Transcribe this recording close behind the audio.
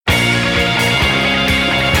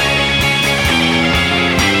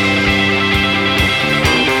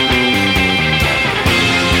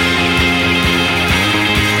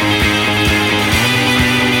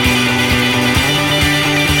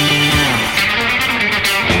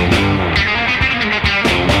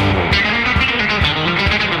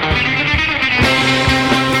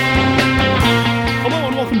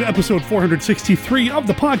episode 463 of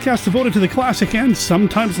the podcast devoted to the classic and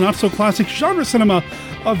sometimes not so classic genre cinema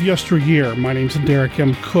of yesteryear. My name's Derek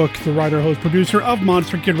M. Cook, the writer, host, producer of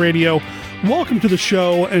Monster Kid Radio. Welcome to the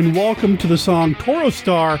show, and welcome to the song Toro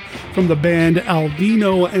Star from the band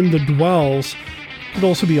Alvino and the Dwells. It could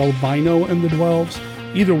also be Albino and the Dwells.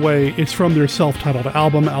 Either way, it's from their self-titled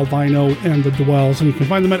album, Alvino and the Dwells, and you can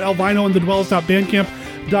find them at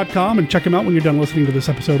albinoandthedwells.bandcamp.com and check them out when you're done listening to this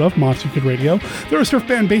episode of Monster Kid Radio. They're a surf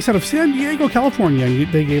band based out of San Diego, California,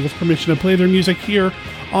 and they gave us permission to play their music here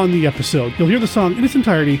on the episode. You'll hear the song in its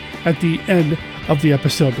entirety at the end of the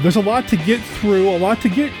episode, but there's a lot to get through, a lot to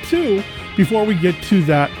get to before we get to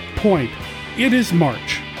that point. It is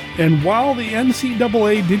March, and while the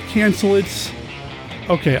NCAA did cancel its...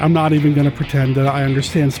 Okay, I'm not even going to pretend that I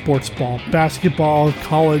understand sports ball, basketball,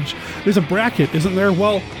 college. There's a bracket, isn't there?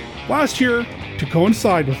 Well, last year, to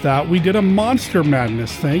coincide with that, we did a Monster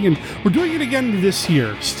Madness thing, and we're doing it again this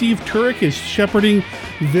year. Steve Turek is shepherding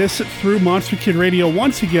this through Monster Kid Radio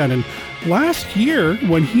once again, and last year,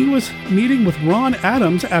 when he was meeting with Ron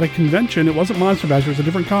Adams at a convention, it wasn't Monster Bash, it was a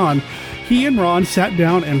different con, he and Ron sat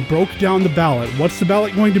down and broke down the ballot. What's the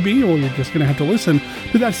ballot going to be? Well, you're just going to have to listen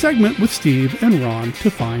to that segment with Steve and Ron to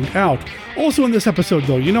find out. Also in this episode,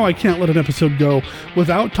 though, you know I can't let an episode go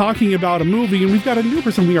without talking about a movie, and we've got a new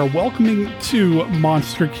person we are welcoming to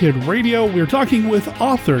Monster Kid Radio. We're talking with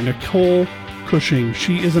author Nicole Cushing.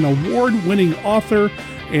 She is an award-winning author,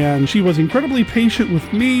 and she was incredibly patient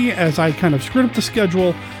with me as I kind of screwed up the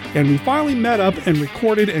schedule, and we finally met up and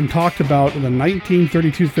recorded and talked about the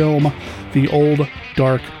 1932 film, The Old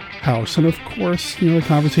Dark House. And of course, you know, the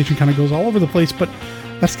conversation kind of goes all over the place, but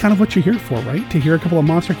that's kind of what you're here for, right? To hear a couple of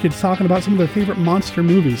monster kids talking about some of their favorite monster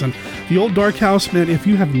movies. And The Old Dark House, man, if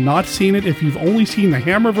you have not seen it, if you've only seen the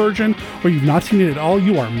Hammer version, or you've not seen it at all,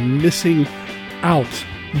 you are missing out.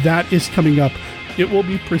 That is coming up. It will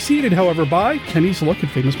be preceded, however, by Kenny's Look at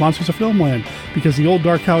Famous Monsters of Filmland, because The Old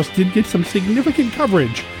Dark House did get some significant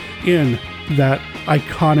coverage in that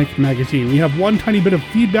iconic magazine. We have one tiny bit of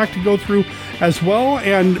feedback to go through as well,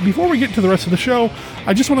 and before we get to the rest of the show,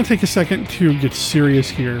 I just want to take a second to get serious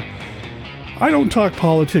here. I don't talk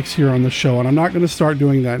politics here on the show, and I'm not going to start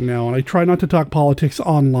doing that now, and I try not to talk politics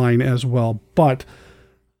online as well, but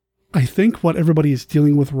I think what everybody is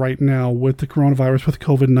dealing with right now with the coronavirus, with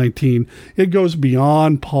COVID-19, it goes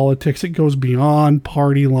beyond politics, it goes beyond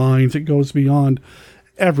party lines, it goes beyond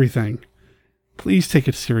everything. Please take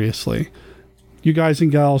it seriously. You guys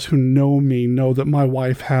and gals who know me know that my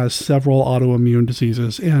wife has several autoimmune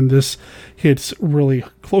diseases, and this hits really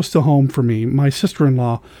close to home for me. My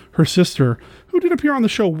sister-in-law, her sister, who did appear on the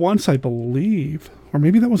show once, I believe, or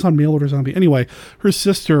maybe that was on Mail Order Zombie. Anyway, her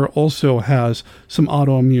sister also has some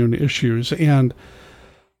autoimmune issues, and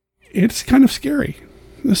it's kind of scary.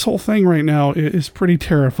 This whole thing right now is pretty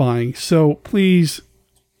terrifying. So please,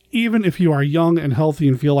 even if you are young and healthy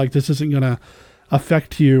and feel like this isn't going to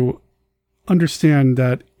affect you, understand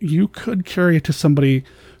that you could carry it to somebody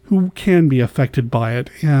who can be affected by it,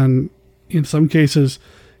 and in some cases,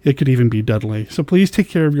 it could even be deadly. So please take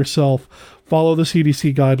care of yourself, follow the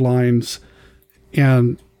CDC guidelines,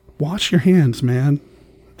 and wash your hands, man.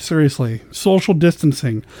 Seriously, social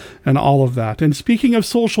distancing and all of that. And speaking of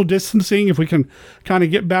social distancing, if we can kind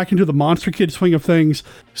of get back into the Monster Kid swing of things,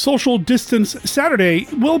 Social Distance Saturday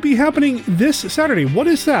will be happening this Saturday. What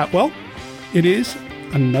is that? Well, it is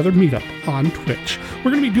another meetup on Twitch.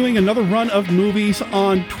 We're going to be doing another run of movies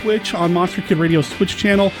on Twitch, on Monster Kid Radio's Twitch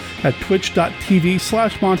channel at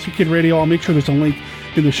twitch.tv/Monster Kid Radio. I'll make sure there's a link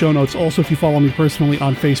in the show notes. Also, if you follow me personally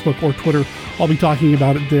on Facebook or Twitter, I'll be talking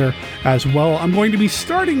about it there as well. I'm going to be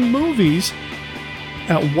starting movies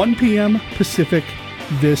at 1 p.m. Pacific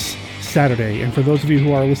this Saturday. And for those of you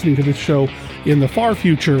who are listening to this show in the far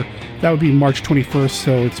future, that would be March 21st,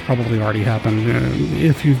 so it's probably already happened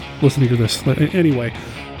if you're listening to this. Anyway,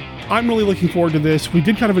 I'm really looking forward to this. We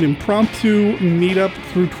did kind of an impromptu meetup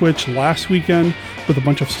through Twitch last weekend with a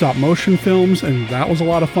bunch of stop-motion films, and that was a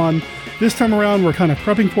lot of fun. This time around, we're kind of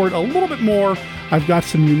prepping for it a little bit more. I've got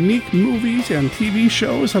some unique movies and TV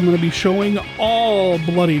shows I'm going to be showing all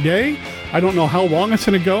bloody day. I don't know how long it's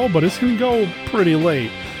going to go, but it's going to go pretty late.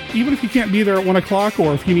 Even if you can't be there at 1 o'clock,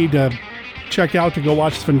 or if you need to check out to go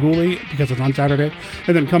watch Svengoolie because it's on Saturday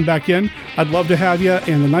and then come back in, I'd love to have you.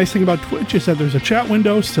 And the nice thing about Twitch is that there's a chat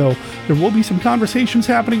window, so there will be some conversations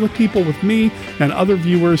happening with people, with me and other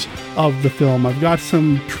viewers of the film. I've got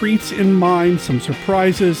some treats in mind, some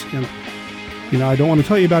surprises, and you know, I don't want to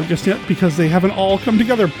tell you about it just yet because they haven't all come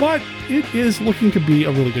together, but it is looking to be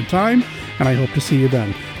a really good time, and I hope to see you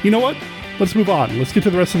then. You know what? Let's move on. Let's get to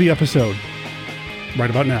the rest of the episode right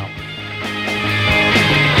about now.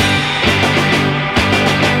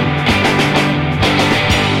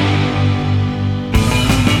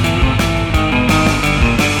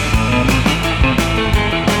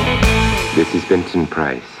 Vincent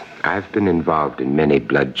Price. I've been involved in many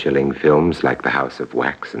blood-chilling films like The House of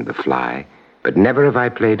Wax and The Fly, but never have I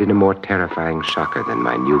played in a more terrifying shocker than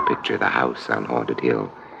my new picture, The House on Haunted Hill.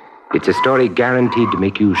 It's a story guaranteed to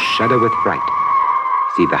make you shudder with fright.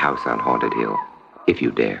 See The House on Haunted Hill, if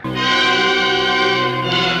you dare.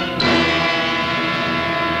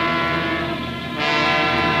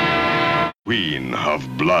 Queen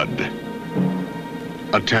of Blood.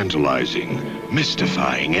 A tantalizing,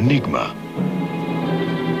 mystifying enigma.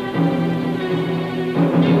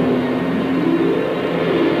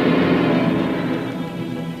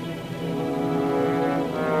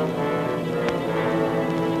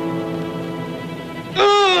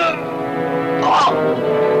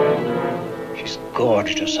 She's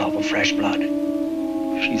gorged herself of fresh blood.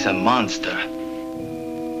 She's a monster.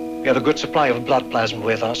 We have a good supply of blood plasma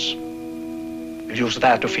with us. We'll use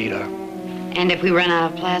that to feed her. And if we run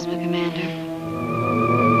out of plasma, Commander?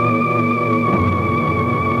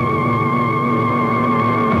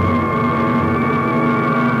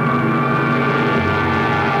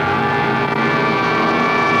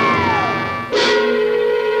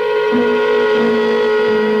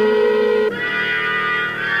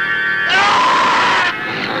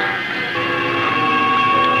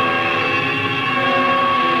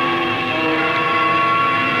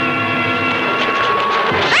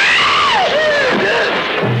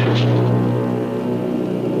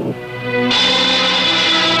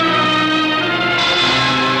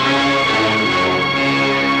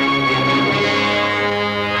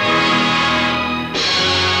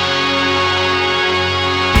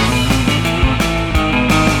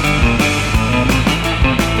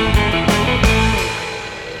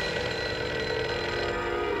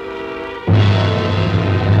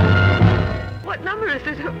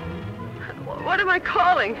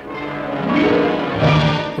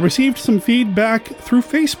 Received some feedback through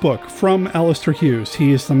Facebook from Alistair Hughes.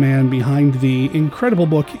 He is the man behind the incredible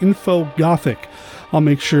book Info Gothic. I'll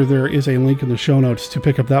make sure there is a link in the show notes to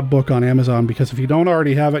pick up that book on Amazon, because if you don't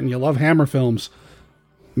already have it and you love Hammer films,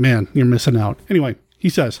 man, you're missing out. Anyway, he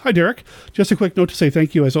says, "Hi, Derek. Just a quick note to say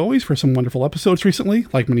thank you, as always, for some wonderful episodes recently.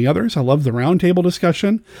 Like many others, I love the roundtable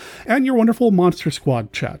discussion and your wonderful Monster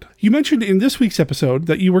Squad chat. You mentioned in this week's episode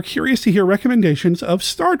that you were curious to hear recommendations of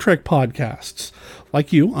Star Trek podcasts.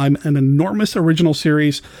 Like you, I'm an enormous original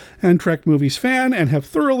series and Trek movies fan and have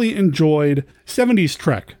thoroughly enjoyed 70s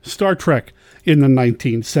Trek, Star Trek, in the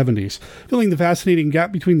 1970s. Filling the fascinating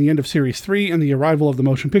gap between the end of Series 3 and the arrival of the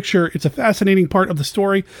motion picture, it's a fascinating part of the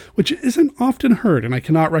story which isn't often heard, and I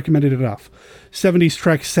cannot recommend it enough. 70s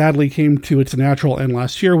Trek sadly came to its natural end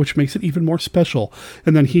last year, which makes it even more special.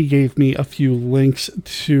 And then he gave me a few links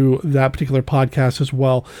to that particular podcast as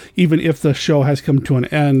well. Even if the show has come to an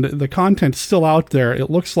end, the content's still out there. It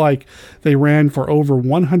looks like they ran for over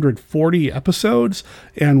 140 episodes.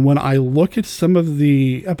 And when I look at some of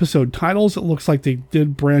the episode titles, it looks like they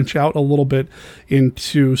did branch out a little bit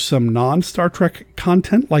into some non-Star Trek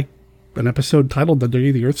content, like an episode titled "The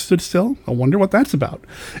Day the Earth Stood Still." I wonder what that's about.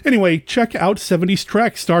 Anyway, check out 70s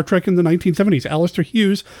Trek, Star Trek in the 1970s. Alistair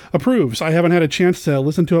Hughes approves. I haven't had a chance to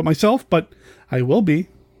listen to it myself, but I will be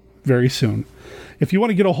very soon. If you want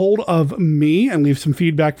to get a hold of me and leave some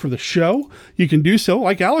feedback for the show, you can do so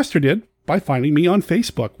like Alistair did by finding me on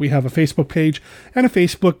Facebook. We have a Facebook page and a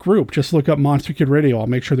Facebook group. Just look up Monster Kid Radio. I'll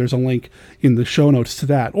make sure there's a link in the show notes to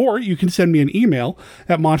that. Or you can send me an email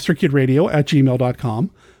at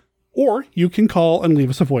monsterkidradio@gmail.com. Or you can call and leave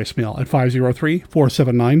us a voicemail at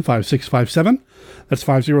 503-479-5657. That's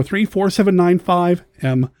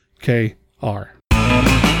 503-4795-MKR.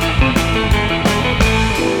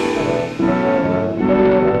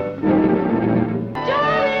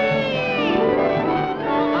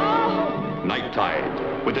 Night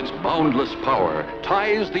Tide, with its boundless power,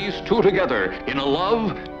 ties these two together in a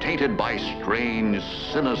love tainted by strange,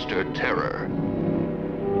 sinister terror.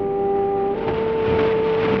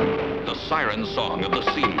 The siren song of the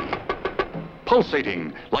sea,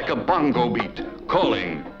 pulsating like a bongo beat,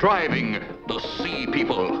 calling, driving the sea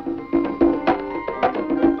people.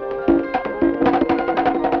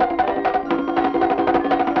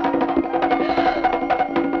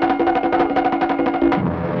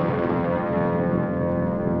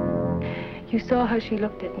 You saw how she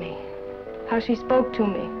looked at me, how she spoke to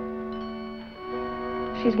me.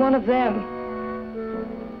 She's one of them.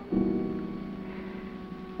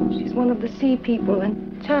 She's one of the sea people,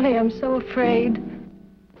 and Johnny, I'm so afraid.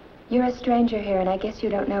 You're a stranger here, and I guess you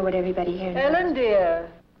don't know what everybody here knows. Ellen, dear.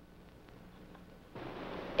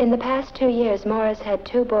 In the past 2 years, Maura's had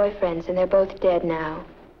 2 boyfriends, and they're both dead now.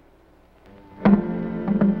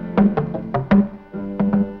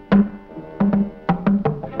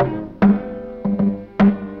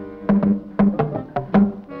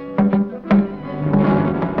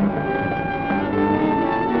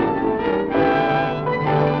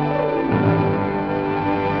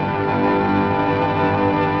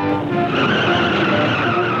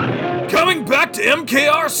 back to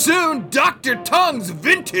MKR soon, Dr. Tongue's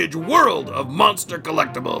vintage world of monster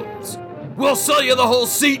collectibles. We'll sell you the whole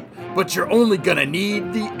seat, but you're only gonna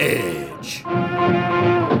need the edge.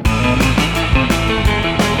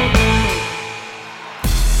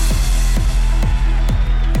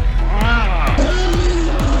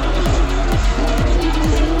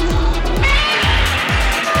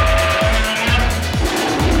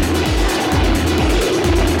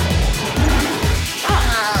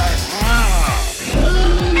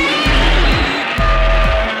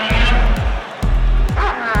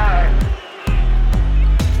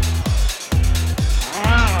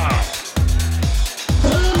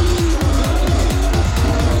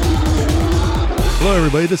 Hello,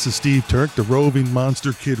 everybody. This is Steve Turk, the roving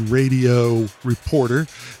Monster Kid Radio reporter,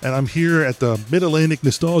 and I'm here at the Mid-Atlantic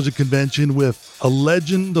Nostalgia Convention with a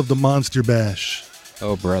legend of the Monster Bash.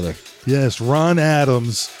 Oh, brother. Yes, Ron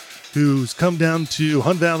Adams, who's come down to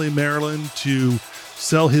Hunt Valley, Maryland to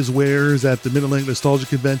sell his wares at the Mid-Atlantic Nostalgia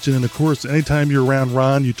Convention. And, of course, anytime you're around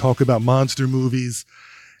Ron, you talk about monster movies.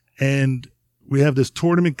 And we have this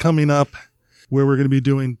tournament coming up where we're going to be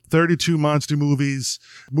doing 32 monster movies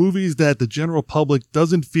that the general public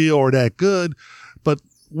doesn't feel are that good, but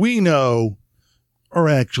we know are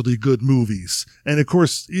actually good movies. And of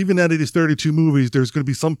course, even out of these 32 movies, there's going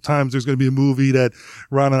to be a movie that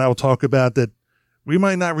Ron and I will talk about that we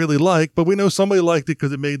might not really like, but we know somebody liked it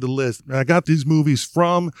because it made the list. And I got these movies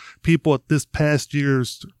from people at this past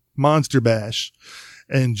year's Monster Bash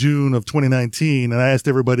in June of 2019. And I asked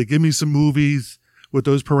everybody, give me some movies with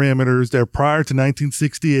those parameters. They're prior to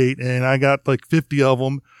 1968, and I got like 50 of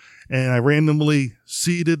them, and I randomly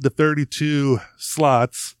seeded the 32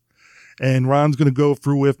 slots, and Ron's going to go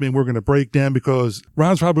through with me, and we're going to break down, because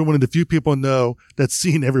Ron's probably one of the few people I know that's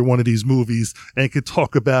seen every one of these movies and can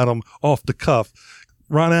talk about them off the cuff.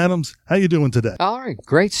 Ron Adams, how you doing today? All right.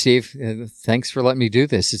 Great, Steve. Thanks for letting me do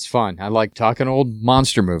this. It's fun. I like talking old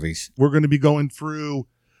monster movies. We're going to be going through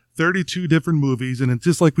 32 different movies, and it's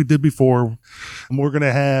just like we did before. And we're going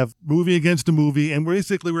to have movie against a movie, and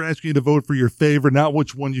basically we're asking you to vote for your favorite, not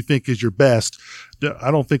which one you think is your best.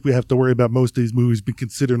 I don't think we have to worry about most of these movies being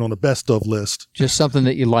considered on a best of list. Just something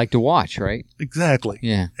that you like to watch, right? Exactly.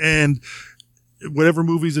 Yeah. And whatever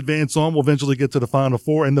movies advance on, we'll eventually get to the final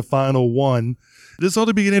four and the final one. This ought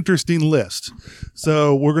to be an interesting list.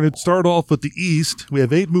 So we're going to start off with the East. We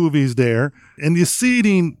have 8 movies there, and the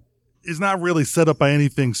seating is not really set up by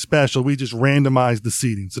anything special. We just randomize the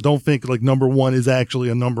seating. So don't think like number 1 is actually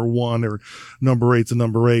a number 1 or number 8's a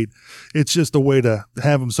number 8. It's just a way to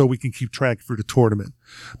have them so we can keep track for the tournament.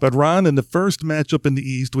 But Ron, in the first matchup in the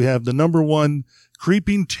East, we have the number 1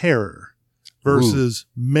 Creeping Terror versus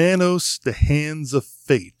Manos, The Hands of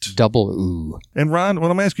Fate. Double ooh. And Ron, what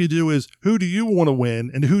I'm asking you to do is, who do you want to win,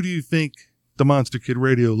 and who do you think the Monster Kid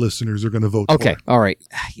Radio listeners are going to vote for? Okay, all right.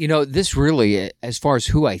 You know, this really, as far as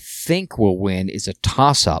who I think will win, is a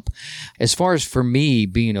toss-up. As far as for me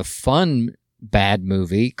being a fun bad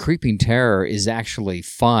movie, Creeping Terror is actually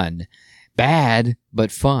fun. Bad, but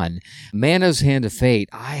fun. Manos, Hand of Fate,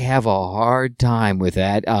 I have a hard time with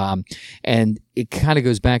that. And it kind of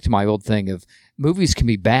goes back to my old thing of movies can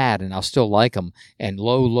be bad and I'll still like them, and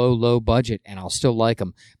low budget and I'll still like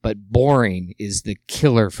them, but boring is the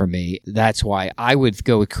killer for me. That's why I would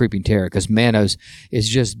go with Creeping Terror, because Manos is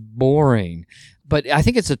just boring. But I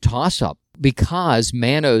think it's a toss-up because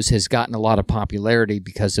Manos has gotten a lot of popularity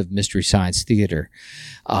because of Mystery Science Theater.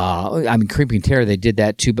 I mean, Creeping Terror, they did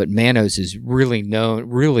that too, but Manos is really known,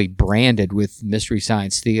 really branded with Mystery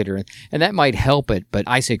Science Theater, and that might help it, but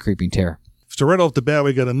I say Creeping Terror. So right off the bat,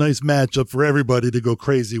 we got a nice matchup for everybody to go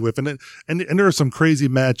crazy with. And there are some crazy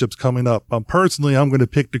matchups coming up. Personally, I'm going to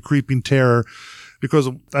pick the Creeping Terror because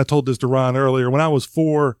I told this to Ron earlier. When I was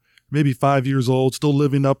 4, maybe 5 years old, still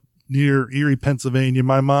living up near Erie, Pennsylvania,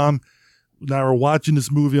 my mom and I were watching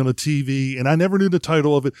this movie on the TV, and I never knew the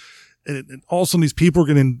title of it. And all of a sudden, these people were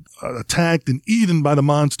getting attacked and eaten by the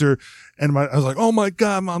monster. And I was like, oh, my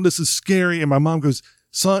God, Mom, this is scary. And my mom goes,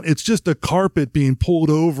 son, it's just a carpet being pulled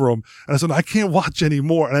over them. And I said, I can't watch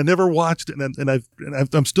anymore. And I never watched it. And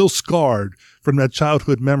I'm still scarred from that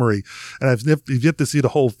childhood memory. And I've yet to see the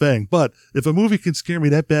whole thing. But if a movie can scare me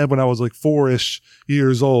that bad when I was like 4-ish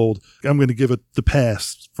years old, I'm going to give it the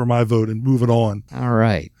pass for my vote and move it on. All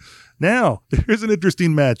right. Now, here's an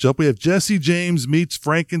interesting matchup. We have Jesse James meets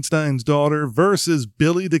Frankenstein's daughter versus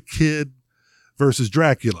Billy the Kid versus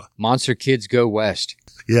Dracula. Monster Kids Go West.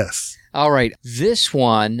 Yes. All right. This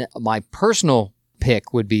one, my personal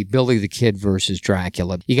pick would be Billy the Kid versus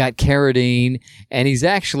Dracula. You got Carradine, and he's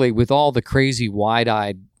actually, with all the crazy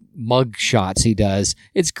wide-eyed mug shots he does.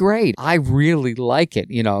 It's great. I really like it.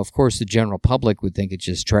 Of course, the general public would think it's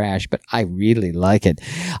just trash, but I really like it.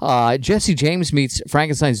 Jesse James meets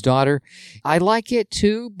Frankenstein's daughter. I like it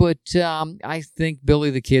too, but I think Billy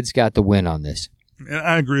the Kid's got the win on this. And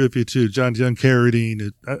I agree with you too, John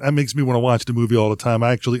Carradine. That makes me want to watch the movie all the time.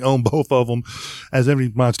 I actually own both of them, as every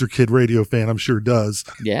Monster Kid radio fan I'm sure does.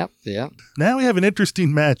 Yeah. Now we have an interesting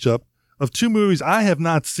matchup of two movies I have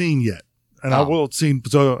not seen yet, and I will see.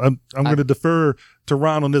 So I'm going to defer to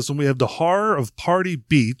Ron on this one. We have The Horror of Party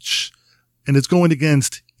Beach, and it's going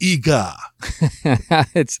against Ega.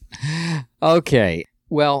 It's okay.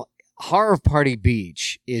 Well, Horror of Party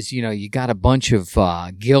Beach is, you got a bunch of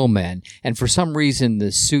Gillmen, and for some reason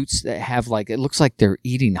the suits that have it looks like they're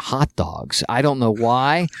eating hot dogs. I don't know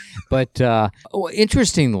why, but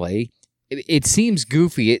interestingly, it seems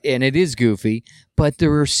goofy, and it is goofy, but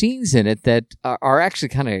there are scenes in it that are actually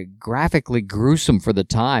kind of graphically gruesome for the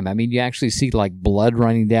time. I mean, you actually see blood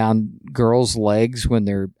running down girls' legs when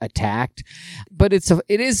they're attacked. But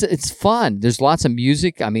it's fun. There's lots of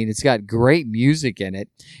music. I mean, it's got great music in it.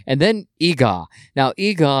 And then Ega. Now,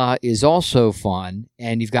 Ega is also fun,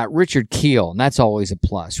 and you've got Richard Kiel, and that's always a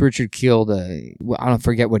plus. Richard Kiel, I don't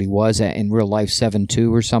forget what he was in real life,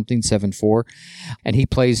 7'2" or something, 7'4", and he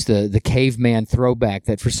plays the caveman throwback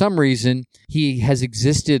that for some reason he has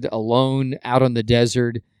existed alone out on the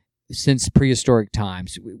desert since prehistoric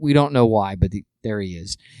times. We don't know why, but there he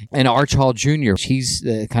is. And Arch Hall Jr., he's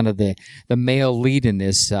the male lead in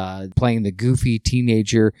this, playing the goofy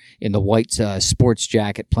teenager in the white sports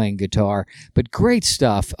jacket playing guitar. But great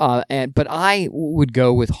stuff. But I would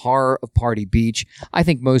go with Horror of Party Beach. I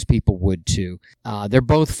think most people would too. They're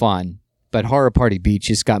both fun, but Horror of Party Beach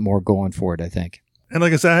has got more going for it, I think. And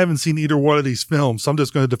like I said, I haven't seen either one of these films, so I'm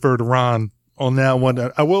just going to defer to Ron on that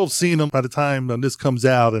one. I will have seen them by the time this comes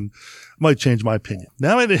out, and might change my opinion.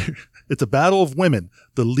 Now it's a battle of women.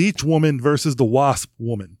 The Leech Woman versus the Wasp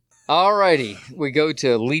Woman. All righty. We go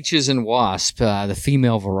to Leeches and Wasp, the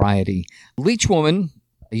female variety. Leech Woman,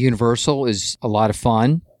 Universal, is a lot of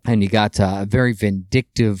fun. And you got a very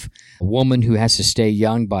vindictive woman who has to stay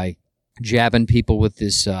young by jabbing people with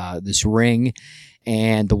this ring.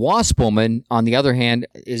 And The Wasp Woman, on the other hand,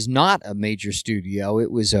 is not a major studio.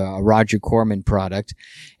 It was a Roger Corman product.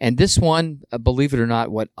 And this one, believe it or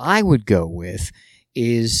not, what I would go with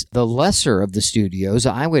is the lesser of the studios.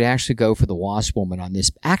 I would actually go for The Wasp Woman on this,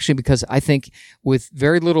 actually, because I think with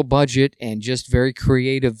very little budget and just very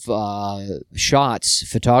creative shots,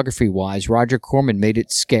 photography-wise, Roger Corman made it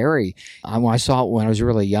scary. I saw it when I was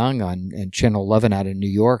really young on Channel 11 out of New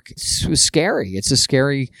York. It was scary. It's a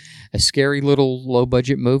scary little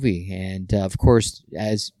low-budget movie. And, of course,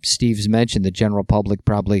 as Steve's mentioned, the general public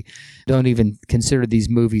probably don't even consider these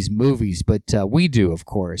movies, but we do, of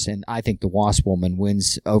course. And I think The Wasp Woman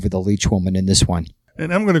wins over The Leech Woman in this one.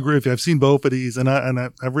 And I'm going to agree with you. I've seen both of these, and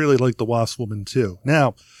I really like The Wasp Woman, too.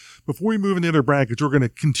 Now, before we move into the other brackets, we're going to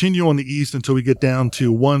continue on the East until we get down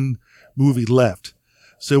to one movie left.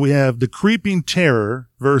 So we have The Creeping Terror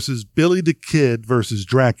versus Billy the Kid versus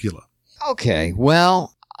Dracula. Okay,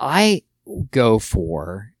 well, I go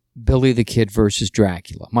for Billy the Kid versus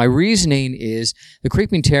Dracula. My reasoning is The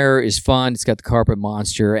Creeping Terror is fun. It's got the carpet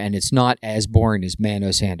monster, and it's not as boring as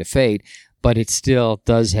Manos Hand of Fate, but it still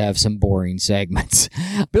does have some boring segments.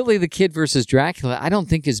 Billy the Kid versus Dracula, I don't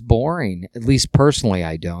think is boring. At least personally,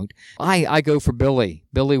 I don't. I go for Billy.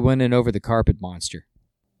 Billy winning over the carpet monster.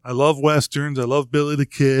 I love Westerns. I love Billy the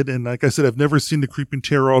Kid. And like I said, I've never seen The Creeping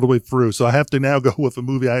Terror all the way through. So I have to now go with a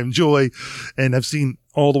movie I enjoy and I've seen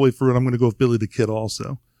all the way through. And I'm going to go with Billy the Kid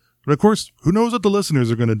also. But of course, who knows what the listeners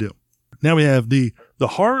are going to do? Now we have the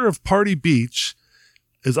Horror of Party Beach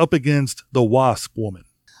is up against The Wasp Woman.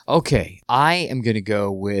 Okay, I am going to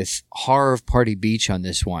go with Horror of Party Beach on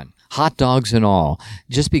this one. Hot dogs and all.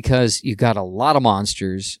 Just because you've got a lot of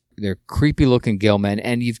monsters. They're creepy-looking Gillmen,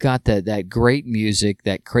 and you've got that great music,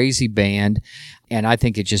 that crazy band, and I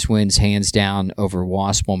think it just wins hands down over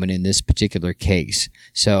Wasp Woman in this particular case.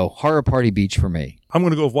 So, Horror Party Beach for me. I'm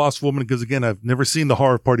going to go with Wasp Woman because, again, I've never seen the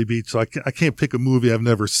Horror Party Beach, so I can't pick a movie I've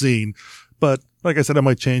never seen. But, like I said, I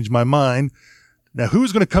might change my mind. Now,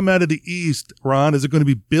 who's going to come out of the East, Ron? Is it going to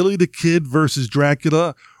be Billy the Kid versus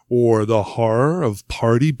Dracula or The Horror of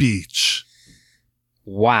Party Beach?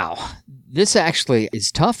 Wow. This actually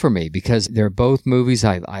is tough for me because they're both movies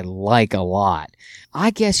I like a lot. I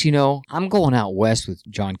guess, I'm going out west with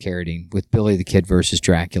John Carradine with Billy the Kid versus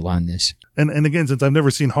Dracula on this. And again, since I've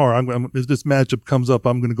never seen horror, if this matchup comes up,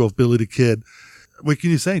 I'm going to go with Billy the Kid. what can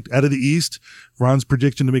you say? Out of the East, Ron's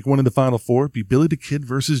prediction to make one in the Final Four be Billy the Kid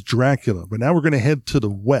versus Dracula. But now we're going to head to the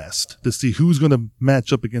West to see who's going to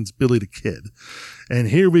match up against Billy the Kid. And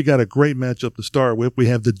here we got a great matchup to start with. We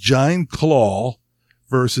have the Giant Claw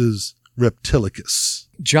versus Reptilicus.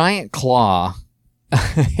 Giant Claw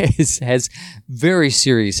has very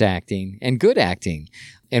serious acting and good acting,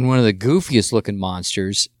 and one of the goofiest looking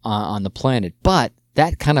monsters on the planet. But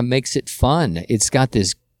that kind of makes it fun. It's got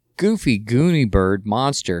this goofy Goonie bird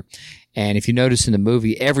monster. And if you notice in the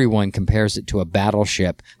movie, everyone compares it to a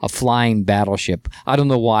battleship, a flying battleship. I don't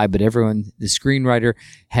know why, but the screenwriter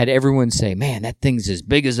had everyone say, man, that thing's as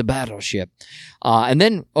big as a battleship. And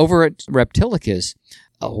then over at Reptilicus,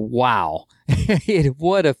 wow.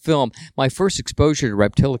 What a film. My first exposure to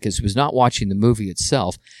Reptilicus was not watching the movie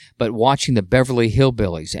itself, but watching the Beverly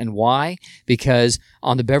Hillbillies. And why? Because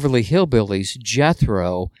on the Beverly Hillbillies,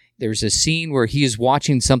 Jethro, there's a scene where he is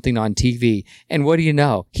watching something on TV, and what do you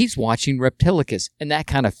know? He's watching Reptilicus, and that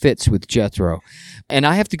kind of fits with Jethro. And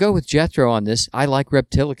I have to go with Jethro on this. I like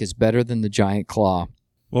Reptilicus better than the Giant Claw.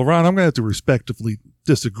 Well, Ron, I'm going to have to respectively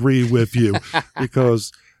disagree with you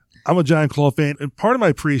because I'm a Giant Claw fan, and part of my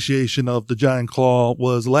appreciation of the Giant Claw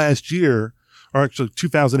was last year, or actually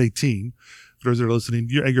 2018, for those that are listening,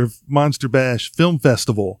 at your Monster Bash Film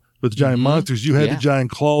Festival with Giant Monsters, you had the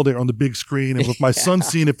Giant Claw there on the big screen, and with my son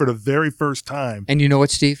seeing it for the very first time. And you know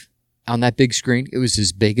what, Steve? On that big screen, it was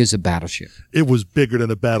as big as a battleship. It was bigger than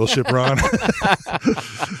a battleship, Ron.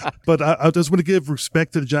 But I just want to give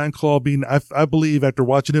respect to the Giant Claw being, I believe after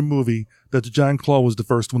watching the movie, that the Giant Claw was the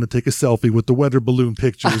first one to take a selfie with the weather balloon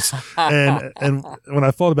pictures. and when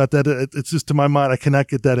I thought about that, it's just to my mind, I cannot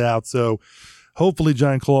get that out. So hopefully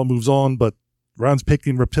Giant Claw moves on, but Ron's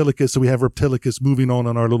picking Reptilicus, so we have Reptilicus moving on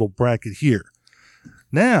our little bracket here.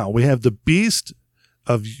 Now we have the Beast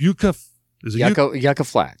of Yucca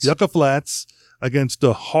Flats. Yucca Flats against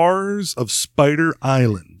the Horrors of Spider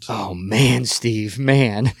Island. Oh, man, Steve,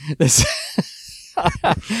 man. This...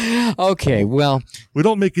 Okay, well, we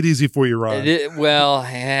don't make it easy for you, Ron.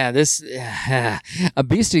 A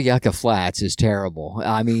Beast of Yucca Flats is terrible.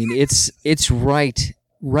 I mean, it's right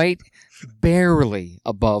barely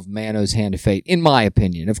above Mano's Hand of Fate, in my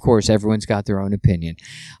opinion. Of course, everyone's got their own opinion.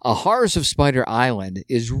 Horrors of Spider Island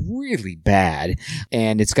is really bad,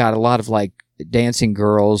 and it's got a lot of like dancing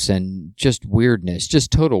girls and just weirdness,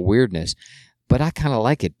 just total weirdness. But I kind of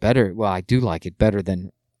like it better. Well, I do like it better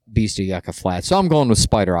than Beast of Yucca Flats. So I'm going with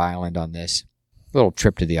Spider Island on this. Little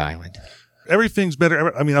trip to the island. Everything's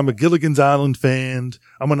better. I mean, I'm a Gilligan's Island fan.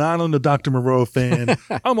 I'm an Island of Dr. Moreau fan.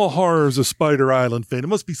 I'm a Horrors of Spider Island fan. It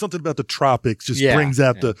must be something about the tropics just brings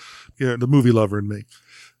out the movie lover in me.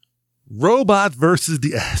 Robot versus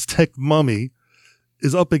the Aztec Mummy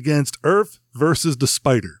is up against Earth versus the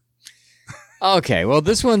Spider. Okay, well,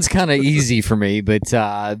 this one's kind of easy for me, but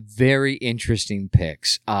very interesting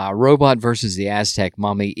picks. Robot versus the Aztec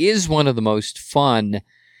Mummy is one of the most fun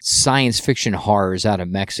science fiction horrors out of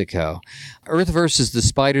Mexico. Earth versus the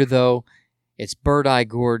Spider, though, it's Bird-Eye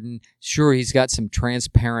Gordon. Sure, he's got some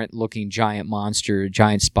transparent-looking giant monster,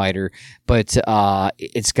 giant spider, but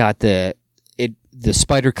it's got the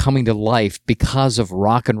spider coming to life because of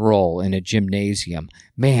rock and roll in a gymnasium.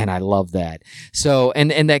 Man, I love that. So,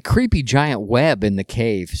 and that creepy giant web in the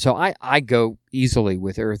cave. So I go easily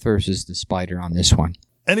with Earth versus the Spider on this one.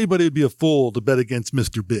 Anybody would be a fool to bet against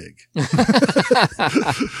Mr. Big.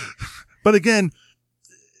 But again,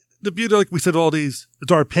 the beauty, like we said, all these,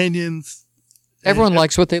 it's our opinions. Everyone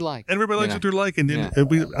likes what they like. Everybody likes what they like. And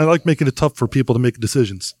I like making it tough for people to make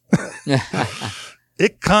decisions.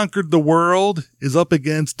 It Conquered the World is up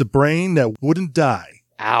against The Brain That Wouldn't Die.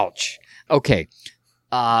 Ouch. Okay.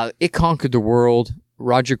 It Conquered the World,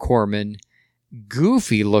 Roger Corman,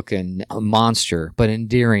 goofy looking monster, but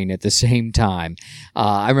endearing at the same time.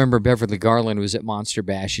 I remember Beverly Garland was at Monster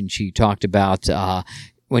Bash, and she talked about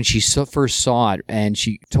when she first saw it, and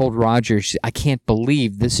she told Roger, I can't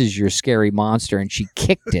believe this is your scary monster, and she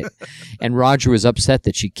kicked it. And Roger was upset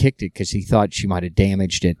that she kicked it because he thought she might have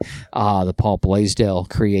damaged it, the Paul Blaisdell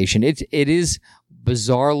creation. It is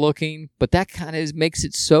bizarre looking, but that kind of makes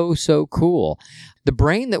it so cool. The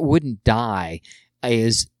Brain That Wouldn't Die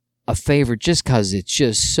is a favorite just because it's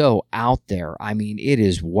just so out there. I mean, it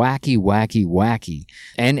is wacky,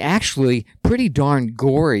 and actually pretty darn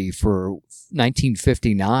gory for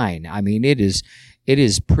 1959. I mean, it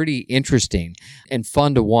is pretty interesting and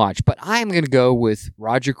fun to watch. But I'm going to go with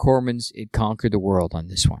Roger Corman's It Conquered the World on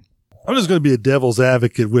this one. I'm just going to be a devil's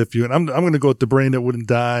advocate with you, and I'm going to go with The Brain That Wouldn't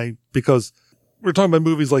Die because we're talking about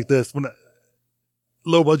movies like this, when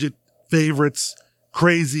low budget favorites.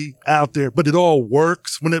 crazy out there, but it all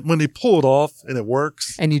works when they pull it off, and it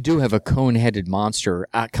works. And you do have a cone-headed monster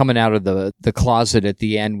coming out of the closet at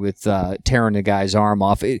the end with tearing the guy's arm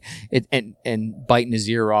off and biting his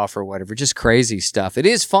ear off or whatever. Just crazy stuff. It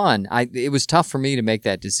is fun. It was tough for me to make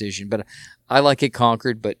that decision, but I like It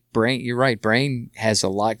Conquered. But Brain, you're right. Brain has a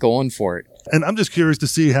lot going for it. And I'm just curious to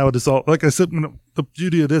see how it is all. Like I said, the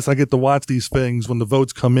beauty of this, I get to watch these things when the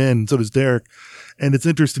votes come in. So does Derek. And it's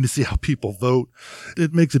interesting to see how people vote.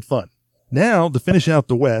 It makes it fun. Now, to finish out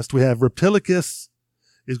the West, we have Reptilicus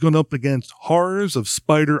is going up against Horrors of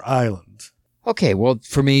Spider Island. Okay, well,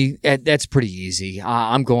 for me, that's pretty easy.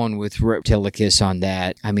 I'm going with Reptilicus on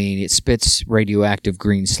that. I mean, it spits radioactive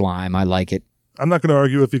green slime. I like it. I'm not going to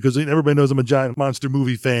argue with you because everybody knows I'm a giant monster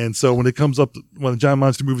movie fan. So when it comes up, when a giant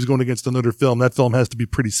monster movie is going against another film, that film has to be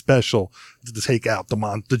pretty special to take out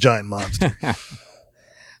the giant monster.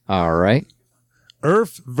 All right.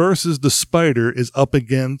 Earth versus the Spider is up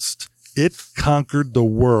against It Conquered the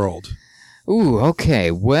World. Ooh, okay.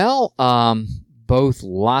 Well, both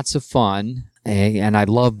lots of fun, and I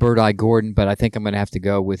love Bird Eye Gordon, but I think I'm going to have to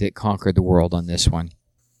go with It Conquered the World on this one.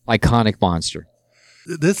 Iconic monster.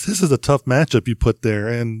 This is a tough matchup you put there,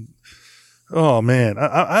 and oh man,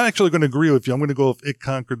 I'm actually going to agree with you. I'm going to go with It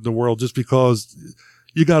Conquered the World just because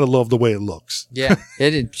you got to love the way it looks. Yeah,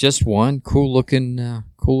 it is just one cool looking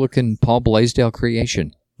Paul Blaisdell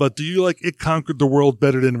creation. But do you like It Conquered the World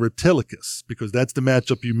better than Reptilicus? Because that's the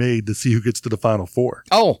matchup you made to see who gets to the Final Four.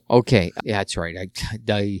 Oh, okay. Yeah, that's right.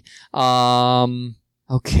 Okay.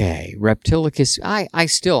 Reptilicus.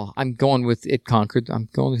 I'm going with It Conquered. I'm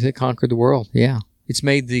going with It Conquered the World. Yeah. It's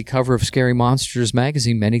made the cover of Scary Monsters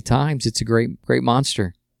magazine many times. It's a great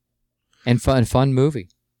monster. And fun movie.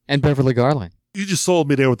 And Beverly Garland. You just sold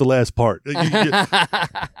me there with the last part.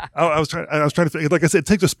 I was trying to think, like I said, it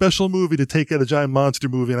takes a special movie to take out a giant monster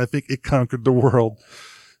movie, and I think It Conquered the World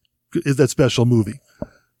is that special movie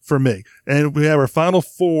for me. And we have our Final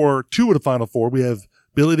Four, two of the Final Four. We have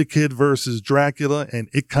Billy the Kid versus Dracula and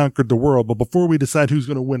It Conquered the World. But before we decide who's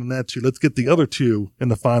going to win in that two, let's get the other two in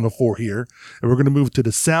the Final Four here. And we're going to move to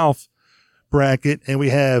the South bracket, and we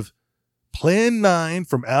have Plan 9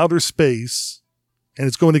 from Outer Space, and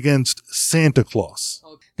it's going against Santa Claus.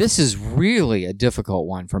 This is really a difficult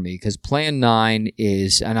one for me because Plan 9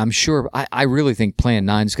 is, and I'm sure, I really think Plan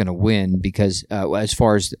 9 is going to win because as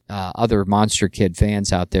far as other Monster Kid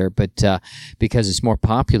fans out there, but because it's more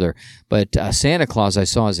popular. But Santa Claus I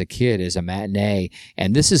saw as a kid is a matinee,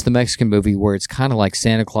 and this is the Mexican movie where it's kind of like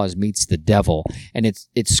Santa Claus meets the devil, and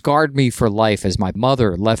it scarred me for life as my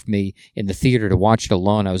mother left me in the theater to watch it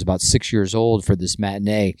alone. I was about 6 years old for this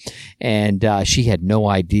matinee, and she had no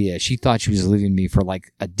idea. She thought she was leaving me for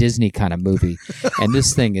like a Disney kind of movie, and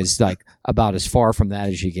this thing is like about as far from that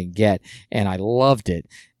as you can get, and I loved it.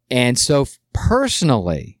 And so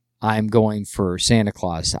personally, I'm going for Santa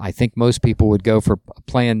Claus. I think most people would go for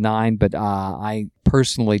Plan 9, but I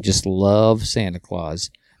personally just love Santa Claus,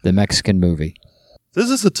 the Mexican movie. This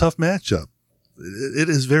is a tough matchup. It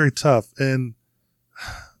is very tough, and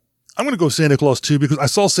I'm going to go Santa Claus too because I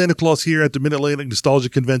saw Santa Claus here at the Mid-Atlantic Nostalgia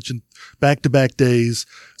Convention back-to-back days.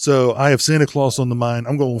 So I have Santa Claus on the mind.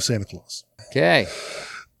 I'm going with Santa Claus. Okay.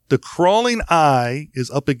 The Crawling Eye is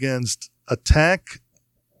up against Attack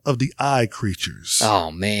of the Eye Creatures. Oh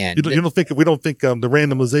man. We don't think the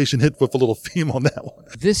randomization hit with a little theme on that one.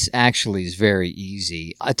 This actually is very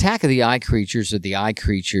easy. Attack of the Eye Creatures or the Eye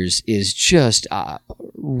Creatures is just a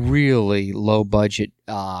really low budget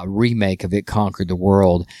remake of It Conquered the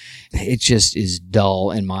World. It just is dull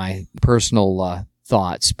in my personal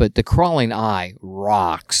thoughts, but The Crawling Eye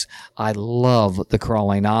rocks. I love The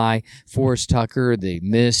Crawling Eye, Forrest Tucker, The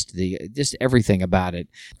Mist, just everything about it.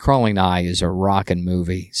 Crawling Eye is a rockin'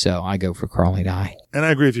 movie, so I go for Crawling Eye. And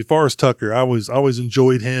I agree with you. Forrest Tucker, I always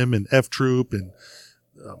enjoyed him and F Troop and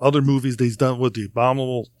other movies that he's done with The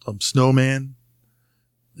Abominable Snowman,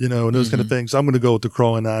 and those kind of things. So I'm going to go with The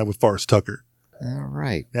Crawling Eye with Forrest Tucker. All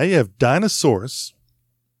right. Now you have Dinosaurus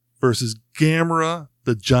versus Gamera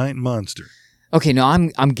the Giant Monster. Okay, now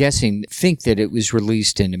I'm guessing, think that it was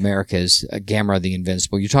released in America as Gamera the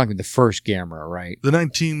Invincible. You're talking the first Gamera, right? The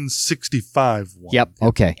 1965 one. Yep,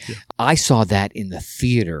 okay. Yep. I saw that in the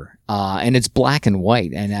theater, and it's black and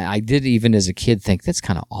white. And I did even as a kid think that's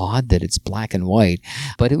kind of odd that it's black and white,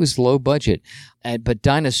 but it was low budget. But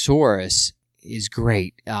Dinosaurus is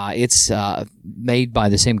great. It's made by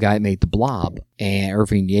the same guy that made The Blob, and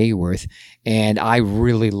Irving Yeaworth, and I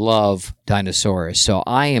really love Dinosaurus. So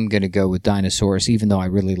I am going to go with Dinosaurus, even though I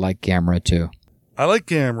really like Gamera too. I like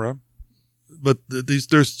Gamera, but these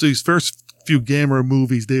first few Gamera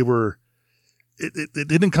movies, they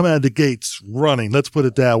didn't come out of the gates running. Let's put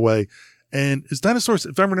it that way. And is Dinosaurs,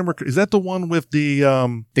 if I remember, is that the one with the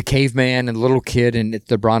caveman and the little kid and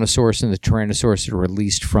the Brontosaurus and the Tyrannosaurus that are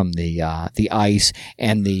released from the ice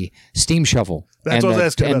and the steam shovel? That's what I was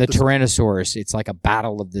asking and about. the Tyrannosaurus. It's like a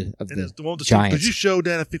battle of the giants. Because you showed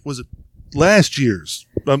that, I think, was it last year's?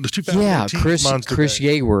 The 2018 Chris Monster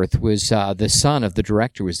Yeaworth was the son of the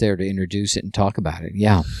director, was there to introduce it and talk about it.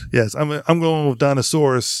 Yeah. Yes, I'm going with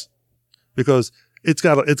Dinosaurus because it's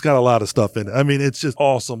got a lot of stuff in it. I mean, it's just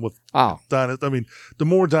awesome with the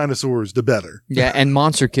more dinosaurs, the better. Yeah, and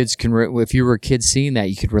Monster Kids can, if you were a kid seeing that,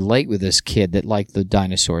 you could relate with this kid that liked the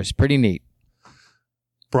dinosaurs. Pretty neat.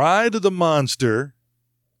 Bride of the Monster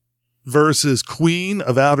versus Queen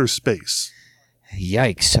of Outer Space.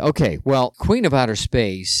 Yikes. Okay, well, Queen of Outer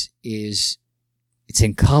Space it's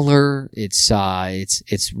in color. It's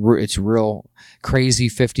real crazy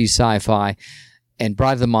 50s sci-fi. And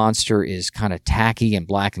Bride of the Monster is kind of tacky and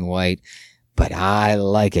black and white, but I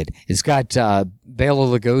like it. It's got Bela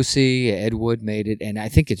Lugosi, Ed Wood made it, and I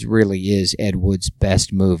think it really is Ed Wood's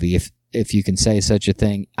best movie, if you can say such a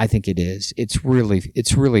thing. I think it is. It's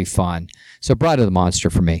really fun. So Bride of the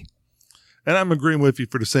Monster for me. And I'm agreeing with you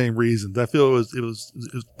for the same reasons. I feel it was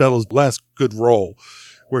Bela's last good role,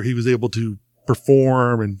 where he was able to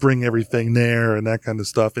perform and bring everything there and that kind of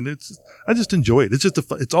stuff. And I just enjoy it. It's just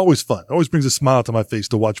it's always fun. It always brings a smile to my face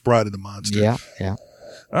to watch Bride of the Monster. Yeah, yeah.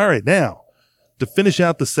 All right, now to finish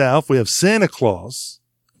out the South, we have Santa Claus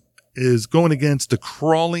is going against The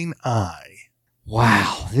Crawling Eye.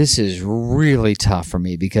 Wow, this is really tough for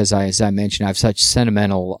me because, as I mentioned, I have such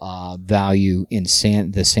sentimental value in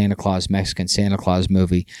the Santa Claus, Mexican Santa Claus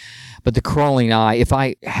movie. But The Crawling Eye, if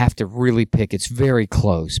I have to really pick, it's very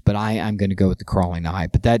close, but I'm going to go with The Crawling Eye.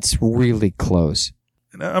 But that's really close.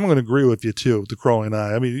 And I'm going to agree with you, too, with The Crawling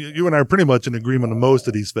Eye. I mean, you and I are pretty much in agreement on most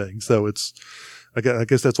of these things. So I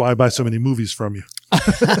guess that's why I buy so many movies from you,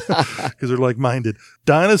 because they're like-minded.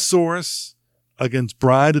 Dinosaurus against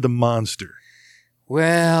Bride of the Monster.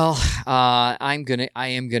 Well, I am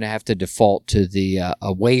gonna have to default to the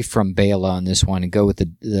away from Bela on this one and go with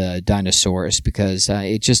the Dinosaurus because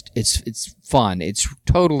it's fun. It's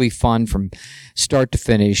totally fun from start to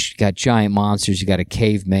finish. You got giant monsters. You got a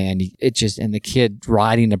caveman. And the kid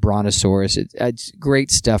riding the Brontosaurus. It's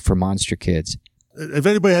great stuff for monster kids. If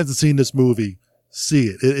anybody hasn't seen this movie, see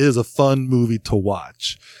it. It is a fun movie to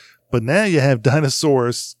watch. But now you have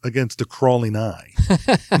Dinosaurus against The Crawling Eye.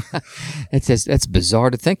 That's bizarre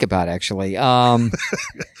to think about, actually. In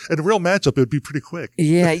a real matchup, it would be pretty quick.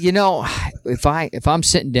 Yeah, if I'm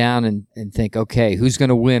sitting down and think, okay, who's going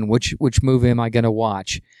to win? Which movie am I going to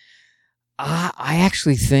watch? I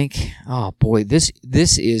actually think, oh boy, this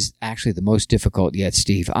is actually the most difficult yet,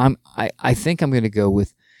 Steve. I think I'm going to go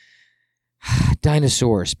with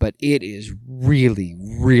Dinosaurus, but it is really,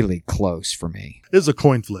 really close for me. It's a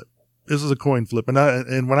coin flip. This is a coin flip.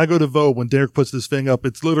 And when I go to vote, when Derek puts this thing up,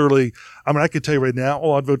 it's literally, I could tell you right now,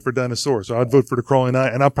 I'd vote for Dinosaurus, or I'd vote for The Crawling Eye,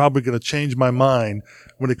 and I'm probably going to change my mind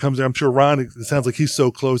when it comes there. I'm sure Ron, it sounds like he's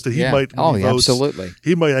so close that he might. Oh, yeah, absolutely.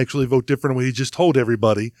 He might actually vote different than what he just told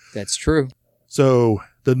everybody. That's true. So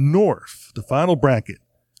the North, the final bracket,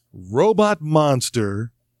 Robot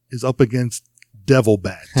Monster is up against Devil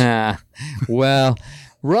Bat. Well,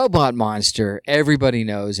 Robot Monster, everybody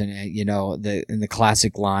knows, and in the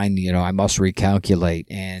classic line, I must recalculate.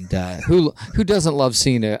 And who doesn't love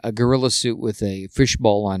seeing a gorilla suit with a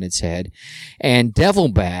fishbowl on its head? And Devil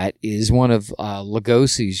Bat is one of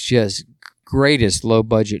Lugosi's just greatest low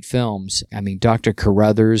budget films. I mean, Dr.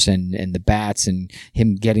 Carruthers and the bats and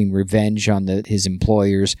him getting revenge on his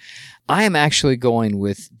employers. I am actually going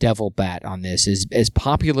with Devil Bat on this. As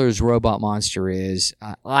popular as Robot Monster is,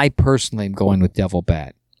 I personally am going with Devil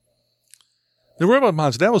Bat. The Robot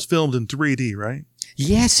Monster, that was filmed in 3D, right?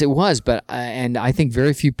 Yes, it was, but and I think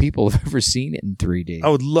very few people have ever seen it in 3D. I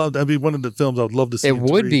would love, that'd be one of the films I would love to see. It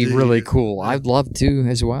would be really cool. I'd love to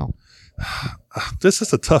as well. This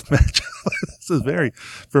is a tough match. This is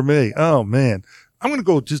for me. Oh man, I'm going to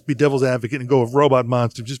go just be devil's advocate and go with Robot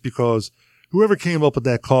Monster just because whoever came up with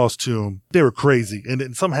that costume, they were crazy,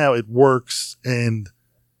 and somehow it works. And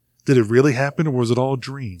did it really happen, or was it all a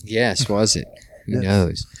dream? Yes, was it? Who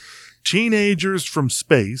knows? Teenagers from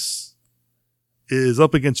Space is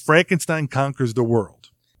up against Frankenstein Conquers the World.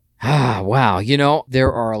 Wow.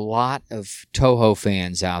 There are a lot of Toho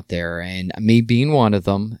fans out there, and me being one of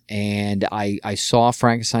them. And I saw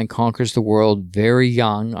Frankenstein Conquers the World very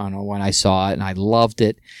young when I saw it, and I loved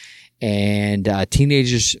it. And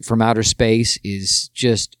Teenagers from Outer Space is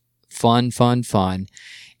just fun.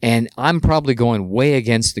 And I'm probably going way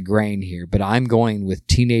against the grain here, but I'm going with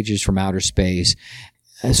Teenagers from Outer Space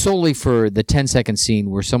solely for the 10-second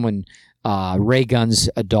scene where someone Ray guns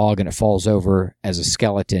a dog and it falls over as a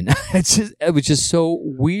skeleton. It was just so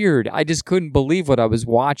weird. I just couldn't believe what I was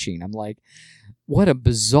watching. I'm like, what a